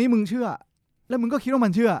ถึงตรงนี้มึงเชื่อแล้วมึงก็คิดว่ามั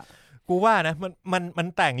นเชื่อกูว่านะมัน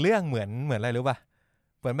แต่งเรื่องเหมือนอะไรรู้ป่ะ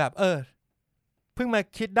เหมือนแบบเพิ่งมา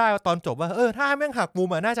คิดได้ตอนจบว่าถ้าแม่งหักมุม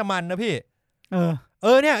อ่ะน่าจะมันนะพี่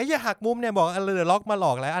เนี่ยไอ้หักมุมเนี่ยบอกเดอะล็อกมาหล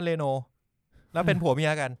อกแล้วอันเลโนแล้วเป็นผัวเมี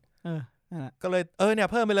ยกันก็เลยเนี่ย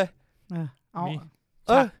เพิ่มไปเลยเอา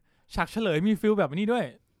ฉากเฉลยมีฟิลแบบนี้ด้วย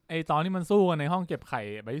ไอตอนที่มันสู้กันในห้องเก็บไข่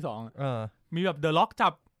ใบที่2มีแบบเดอะล็อกจั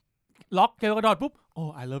บล็อกเกลกระดอดปุ๊บโอ้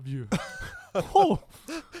I love you โอ้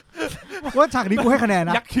ว่าฉากนี้กูให้คะแนน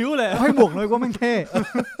นะยักคิ้วเลยให้บวกเลยว่ามันเท่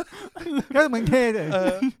ก็เหมือนเท่เลย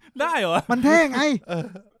ได้เหรอมันเท่ไง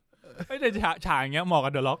ไม่แต่ฉากอย่างเงี้ยเหมาะกั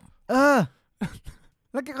บเดอะล็อก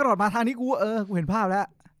แล้วแกกระโดดมาทางนี้กูเห็นภาพแล้ว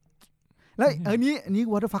แล้วนี้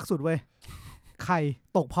วัตถุฟักสุดเว้ยไข่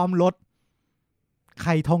ตกพร้อมรถไ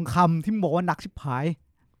ข่ทองคำที่มึงบอกว่าหนักชิบหาย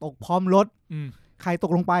ตกพร้อมรถไข่ต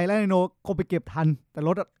กลงไปแล้วไอโนก็ไปเก็บทันแต่ร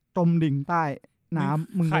ถจมดิ่งใต้น้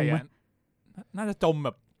ำมึงรู้ไหมน่าจะจมแบ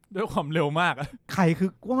บด้วยความเร็วมากไข่คือ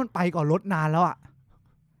ว่ามันไปก่อนรถนานแล้วอ่ะ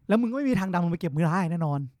แล้วมึงไม่มีทางดำมึงไปเก็บมือได้แน่น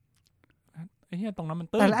อนไอ้เหี้ยตรงนั้นมัน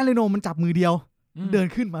ตื้นแต่ไอโนมันจับมือเดียวเดิน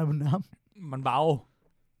ขึ้นมาบนน้ำมันเบา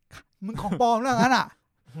มึงของปลอมแล้วงั้นอ่ะ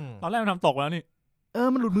ตอนแรกมันทำตกแล้วนี่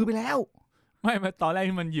มันหลุดมือไปแล้วไม่ตอนแรก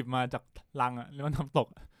ที่มันหยิบมาจากลังอ่ะแล้วมันทำตก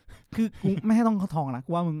คือกูไม่ให้ต้องทองนะกู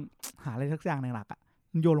ว่ามึงหาอะไรสักอย่างในหลักอ่ะ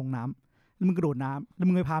มึงโยนลงน้ำแล้วมึงกระโดดน้ำแล้ว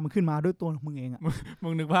มึงไปพามันขึ้นมาด้วยตัวมึงเองอ่ะมึ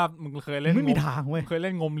งนึกภาพมึงเคยเล่นไม่มีทางเว้ยเคยเ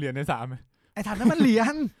ล่นงมเหรียญในสระไหมไอ้ทันนั้นมันเหรีย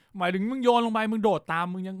ญหมายถึงมึงโยนลงไปมึงโดดตาม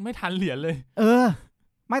มึงยังไม่ทันเหรียญเลย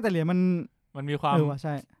ไม่แต่เหรียญมันมีความใ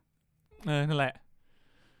ช่นั่นแหละ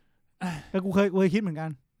แล้วกูเคยคิดเหมือนกัน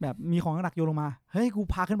แบบมีของหนักโยนลงมาเฮ้ยกู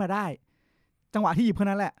พาขึ้นมาได้จังหวะที่หยิบเท่า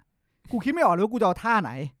นั้นแหละกูคิดไม่ออกเลยว่ากูจะเอาท่าไห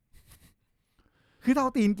นคือถ้าเอ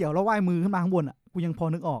าตีนเกี่ยวแล้วว่ายมือขึ้นมาข้างบนอ่ะกูยังพอ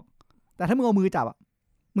นึกออกแต่ถ้ามึงเอามือจับอ่ะ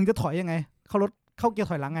มึงจะถอยยังไงเข้าเกียร์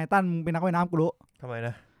ถอยหลังไงตั้นมึงเป็นนักว่ายน้ำกูรู้ทำไมน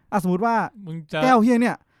ะสมมติว่าแก้วเฮียเ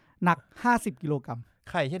นี่ยหนัก50 กิโลกรัม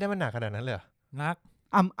ไข่ที่ได้มันหนักขนาดนั้นเลยหนัก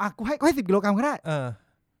กูให้10 กิโลกรัมก็ได้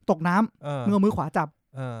ตกน้ำมึงเอามือขวาจับ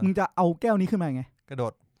มึงจะเอาแก้วนี้ขึ้นมาไงกระโด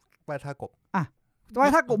ดว่ายท่ากบว่า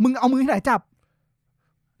ยท่ากบมึงเอามือที่ไหนจับ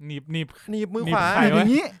หนีบมือขวาอย่า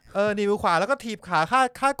งนี้หนีบมือขวาแล้วก็ถีบขา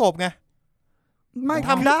ฆ่ากบไงไม่ท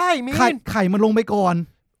ำได้มีไข่มันลงไปก่อน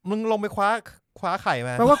มึงลงไปคว้าไข่ม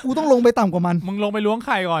าแปลว่ากูต้องลงไปต่ำกว่ามันมึงลงไปล้วงไ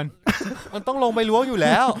ข่ก่อนมันต้องลงไปล้วงอยู่แ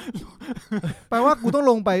ล้วแปลว่ากูต้อง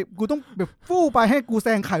ลงไปกูต้องแบบฟู่ไปให้กูแซ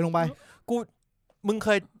งไข่ลงไปมึงเค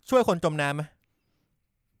ยช่วยคนจมน้ำไหม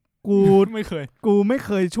กูไม่เ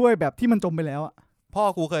คยช่วยแบบที่มันจมไปแล้วอ่ะพ่อ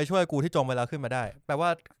กูเคยช่วยกูที่จมไปแล้วขึ้นมาได้แปลว่า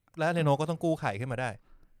แล้วเรโนก็ต้องกู้ไข่ขึ้นมาได้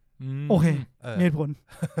โอเคเหตุผล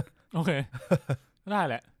โอเคได้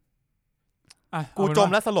แหละกูจม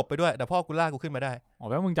แล้วสลบไปด้วยแต่พ่อกูลากกูขึ้นมาได้อ๋อแ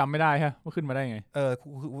ปลว่ามึงจำไม่ได้ฮะว่าขึ้นมาได้ไง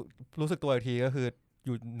รู้สึกตัวอีกทีก็คืออ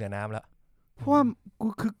ยู่เหนือน้ำแล้วเพราะว่ากู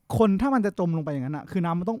คือคนถ้ามันจะจมลงไปอย่างนั้นอ่ะคือ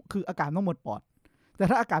น้ำมันต้องคืออากาศต้องหมดปอดแต่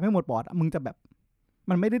ถ้าอากาศไม่หมดปอดมึงจะแบบ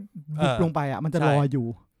มันไม่ได้บุบลงไปอ่ะมันจะลอยอยู่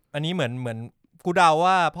อันนี้เหมือนกูเดา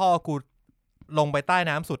ว่าพ่อกูลงไปใต้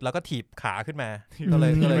น้ำสุดแล้วก็ถีบขาขึ้นมาก็เล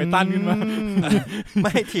ยไปตั้นขึ้นมาไ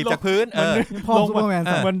ม่ถีบจากพื้นพ่อซูเปอร์แมน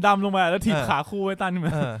มันดำลงมาแล้วถีบขาคู่ไว้ตั้นขึ้นม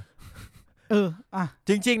าอ่ะ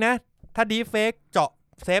จริงๆนะถ้าดีเฟกเจาะ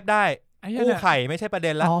เซฟได้กู้ไข่ไม่ใช่ประเ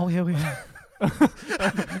ด็นละโอเค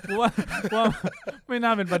กูว่าไม่น่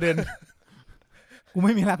าเป็นประเด็นกูไ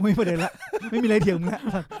ม่มีประเด็นละไม่มีอะไรเถียงแล้ว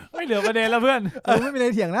ไม่เหลือประเด็นแล้วเพื่อนไม่มีอะไร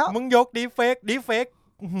เถียงแล้วมึงยกดีเฟก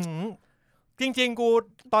จริงๆกู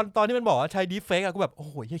ตอนที่มันบอกว่าใช้ดีเฟกอะกูแบบโอ้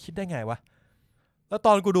โหคิดได้ไงวะแล้วต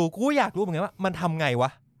อนกูดูกูอยากรู้เหมือนกันว่ามันทำไงวะ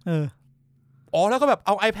แล้วก็แบบเอ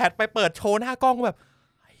า iPad ไปเปิดโชว์หน้ากล้องกูแบบ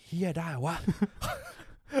เฮียได้วะ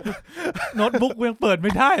โน้ตบุ๊กยังเปิดไ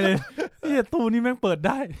ม่ได้เลยเฮียตู้นี้แม่งเปิดไ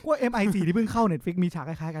ด้ว่า MI4 ที่เพิ่งเข้า Netflix มีฉาก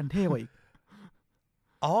คล้ายๆกันเท่กว่าอีก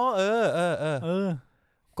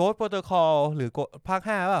Ghost Protocol หรือภาค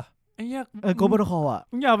5ป่ะไอ้เหี้ยGhost Protocol อ่ะ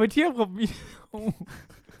มึงอย่าไปเทียบกับ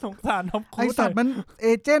สงสารท็อปครูซไอ้สัตว์มันเอ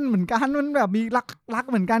เจนต์เหมือนกันมันแบบมีรัก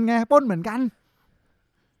เหมือนกันไงปล้นเหมือนกัน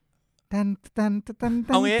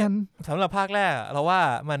เอางี้สำหรับภาคแรกเราว่า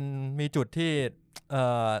มันมีจุดที่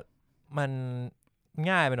มัน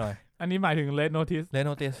ง่ายไปหน่อยอันนี้หมายถึง Red Notice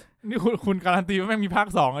นี่คุณการันตีว่าแม่งมีภาค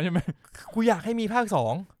2ใช่ไหมกูอยากให้มีภาค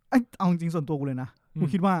2เอาจริงส่วนตัวกูเลยนะกู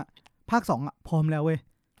คิดว่าภาค2อ่ะพร้อมแล้วเว้ย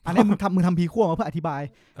อันนี้มึงทำพีคั่วมาเพื่ออธิบาย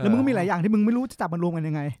แล้วมึงก็มีหลายอย่างที่มึงไม่รู้จะจับมันรวมกัน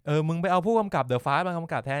ยังไงมึงไปเอาผู้กำกับ The Fast มาก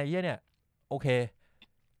ำกับแทนไอ้เหี้ยเนี่ยโอเค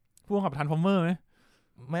ผู้กำกับ Transformer ไหม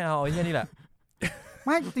ไม่เอาไอ้เหี้ยนี่แหละไ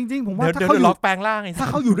ม่จริงๆผมว่าถ้าเขาล็อกแปลงร่างถ้า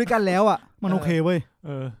เขาอยู่ด้วยกันแล้วอ่ะมันโอเคเว้ย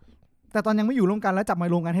แต่ตอนยังไม่อยู่ร่วมกันแล้วจับมา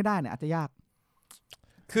รวมกันให้ได้เนี่ยอาจจะยาก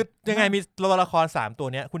คือยังไงมีตัวละคร3ตัว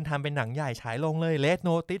เนี้ยคุณทำเป็นหนังใหญ่ฉายลงเลย Red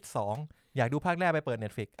Notice 2อยากดูภาคแรกไปเปิด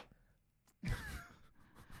Netflix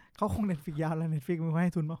เขาคง Netflix ยาวแล้ว Netflix มึงใ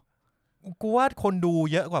ห้ทุนป่ะกูว่าคนดู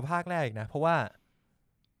เยอะกว่าภาคแรกอีกนะเพราะว่า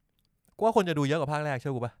กูว่าคนจะดูเยอะกว่าภาคแรกเชื่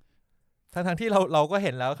อกูป่ะทั้งที่เราก็เ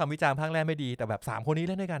ห็นแล้วคำวิจารณ์ภาคแรกไม่ดีแต่แบบ3คนนี้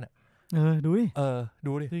เล่นด้วยกันอ่ะดูดิ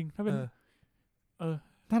ดูดิจริงถ้าเป็น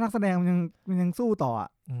ถ้านักแสดงมันยังสู้ต่ออ่ะ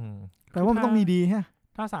แต่ว่ามันต้องมีดีฮะ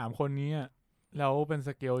ถ้า3คนนี้แล้วเป็นส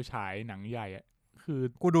เกลฉายหนังใหญ่อ่ะคือ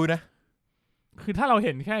กูดูนะคือถ้าเราเ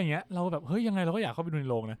ห็นแค่อย่างเงี้ยเราแบบเฮ้ยยังไงเราก็อยากเข้าไปดูใน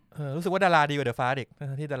โรงนะรู้สึกว่าดาราดีกว่าเดอะฟ้าเด็ก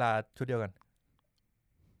ที่ดาราชุดเดียวกัน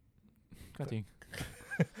ก็จริง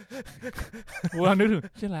กูนึกถึง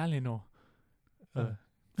ชื่อร้านเลยโน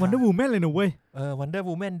Wonder Woman เลยหนูเว้ยWonder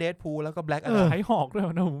Woman Deadpool แล้วก็ Black ใช้หอกด้วย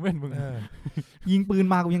Wonder Woman มึงยิงปืน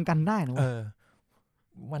มากูยังกันได้นะ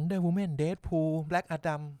Wonder Woman Deadpool Black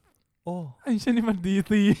Adam โอ้ไอ้เช่นนี่มัน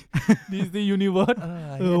DC Universe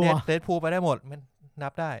Deadpool ไปได้หมดมันนั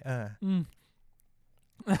บได้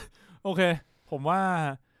โอเคผมว่า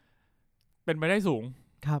เป็นไปได้สูง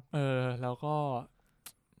ครับแล้วก็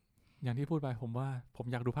อย่างที่พูดไปผมว่าผม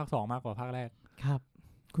อยากดูภาค2มากกว่าภาคแรกครับ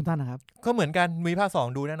คุณตั้นนะครับก็เหมือนกันมีภาค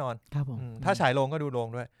2ดูแน่นอนครับผมถ้าฉายโรงก็ดูโรง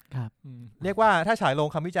ด้วยครับเรียกว่าถ้าฉายโรง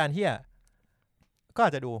คำวิจารณ์เหี้ยก็อ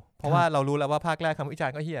าจจะดูเพราะว่าเรารู้แล้วว่าภาคแรกคำวิจาร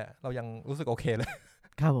ณ์ก็เหี้ยเรายังรู้สึกโอเคเลย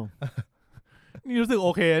ครับผมนี่รู้สึกโอ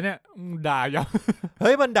เคเนี่ยด่ายับเ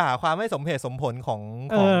ฮ้ยมันด่าความไม่สมเหตุสมผลข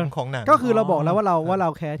องหนังก็คือเราบอกแล้วว่าเรา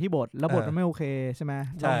แคร์ที่บทแล้วบทมันไม่โอเคใช่ไหม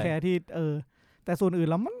เราแคร์ที่แต่ส่วนอื่น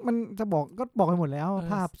แล้วมันจะบอกก็บอกไปหมดแล้ว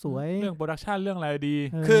ภาพสวยเรื่องโปรดักชันเรื่องอะไรดี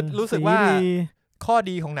คือรู้สึกว่าข้อ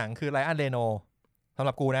ดีของหนังคือไลออนเรโนสำห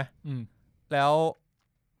รับกูนะแล้ว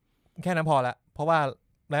แค่นั้นพอละเพราะว่า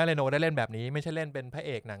ไลออนเรโนได้เล่นแบบนี้ไม่ใช่เล่นเป็นพระเ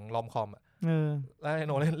อกหนังรอมคอมไลออนเรโ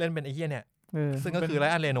นเล่นเป็นไอ้เหี้ยเนี่ยซึ่งก็คือไลอ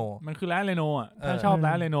อนเรโนมันคือไลออนเรโนอ่ะถ้าชอบไล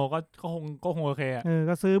ออนเรโนก็คงโอเคอ่ะ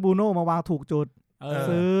ก็ซื้อบูโน่มาวางถูกจุด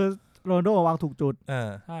ซื้อโรนัลโดมาวางถูกจุด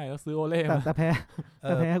ใช่ก็ซื้อโอเล่แต่แ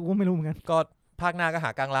พ้กูไม่รู้เหมือนกันก็ภาคหน้าก็หา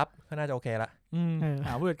กลางรับก็น่าจะโอเคละห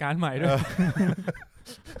าผู้จัดการใหม่ด้วย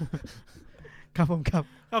ครับผม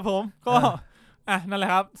ก็นั่นแหละ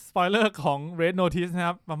ครับสปอยเลอร์ของ Red Notice นะค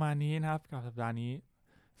รับประมาณนี้นะครับกับสัปดาห์นี้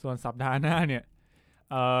ส่วนสัปดาห์หน้าเนี่ย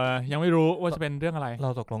ยังไม่รู้ว่าจะเป็นเรื่องอะไรเร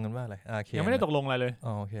าตกลงกันว่าอะไรยังไม่ได้ตกลงอะไรเลย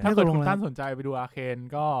ถ้าเกิดคุณท่านสนใจไปดูอาเคน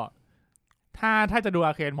ก็ถ้าจะดูอ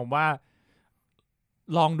าเคนผมว่า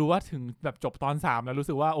ลองดูว่าถึงแบบจบตอน3แล้วรู้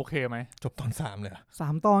สึกว่าโอเคไหมจบตอน3เลย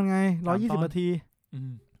3ตอนไง120นาที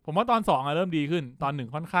ผมว่าตอน2เริ่มดีขึ้นตอน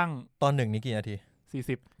1ค่อนข้างตอน1นี่กี่นาที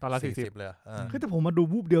40ตอนละ40เลยคือแต่ผมมาดู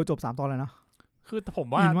วูบเดียวจบ3ตอนเลยนะ คือผม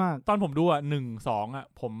ว่าตอนผมดูอ่ะ1-2อ่ะ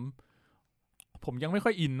ผมยังไม่ค่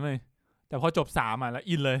อยอินเลยแต่พอจบ3อ่ะแล้ว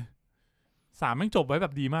อินเลย3แม่งจบไว้แบ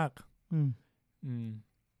บดีมาก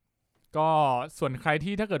ก็ส่วนใคร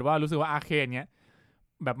ที่ถ้าเกิดว่ารู้สึกว่าอาร์เคนเนี้ย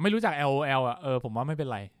แบบไม่รู้จัก LOL อ่ะผมว่าไม่เป็น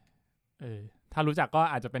ไรถ้ารู้จักก็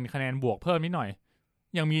อาจจะเป็นคะแนนบวกเพิ่มนิดหน่อย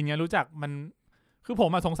อย่างมีนเนี้ยรู้จักมันคือผม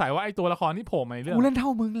สงสัยว่าไอ้ตัวละครที่โผล่มาในเรื่องกูเล่นเท่า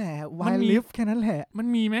มึงแหละวายลิฟแค่นั้นแหละมัน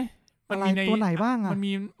มีไหมมันมีในตัวไหนบ้างอ่ะมัน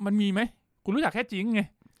มีไหมกูรู้จักแค่จิงไง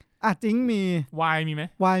จิงมีวายมีไหม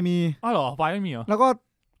วายมีอ๋อเหรอวายไม่มีเหรอแล้วก็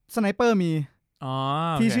สไนเปอร์มี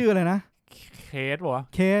ที่ชื่ออะไรนะเคสป่ะ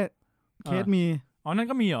เคสมีนั่น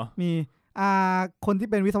ก็มีเหรอมีคนที่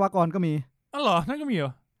เป็นวิศวกรก็มีอ๋อเหรอนั่นก็มีเหร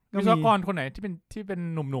อวิศวกรคนไหนที่เป็น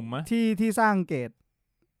หนุ่มๆมั้ยที่สร้างเกต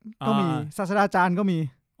ก็มีศาสตราจารย์ก็มี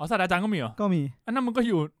ศาสตราจารย์ก็มีเหรอก็มีอันนั้นมันก็อ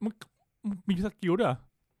ยู่มันมีสกิลด้วยเหรอ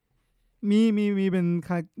มีเ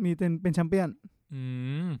ป็นแชมเปี้ยน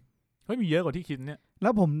เฮ้ยมีเยอะกว่าที่คิดเนี่ยแล้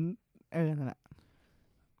วผมนั่นแหละ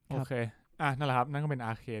โอเคนั่นแหละครับนั่นก็เป็นอ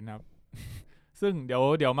าร์เคนครับซึ่งเ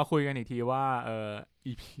ดี๋ยวมาคุยกันอีกทีว่า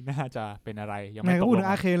EP น่าจะเป็นอะไรยังไม่ตกลงพูดถึง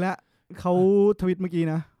อาร์เคนแล้วเขาทวิตเมื่อกี้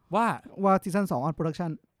นะว่าซีซั่น2 on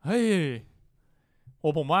production เฮ้ยโอ้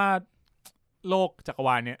ผมว่าโลกจักรว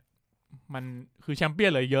าลเนี่ยมันคือแชมเปี้ย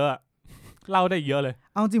นเลยเยอะเล่าได้เยอะเลย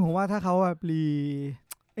เอาจริงผมว่าถ้าเขาแบบรี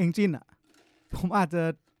เอนจินอ่ะผมอาจจะ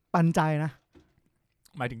ปันใจนะ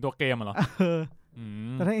หมายถึงตัวเกมเหรอ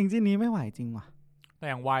แต่ถ้าเอนจินนี้ไม่ไหวจริงว่ะแต่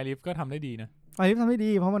อย่าง Wild Rift ก็ทำได้ดีนะ Wild Rift ทำได้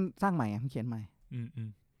ดีเพราะมันสร้างใหม่มันเขียนใหม่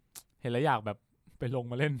เห็นแล้วอยากแบบไปลง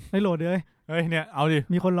มาเล่นให้โหลดเลยเฮ้ยเนี่ยเอาดิ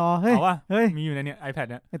มีคนรอเฮ้ยมีอยู่ในเนี่ย iPad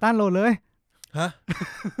เนี่ยไอ้ต้านโหลดเลยฮะ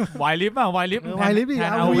Wild Rift ป่ะ Wild Rift อีก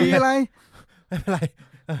เอาวีอะไรไม่เป็นไร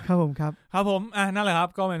ครับผมครับผมนั่นแหละครับ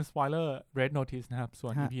ก็เป็น spoiler red notice นะครับส่ว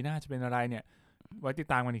น EP หน้าจะเป็นอะไรเนี่ยไว้ติด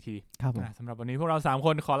ตามกันอีกทีครับสำหรับวันนี้พวกเรา3ค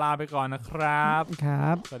นขอลาไปก่อนนะครับครั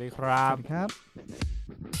บสวัสดีครับครับ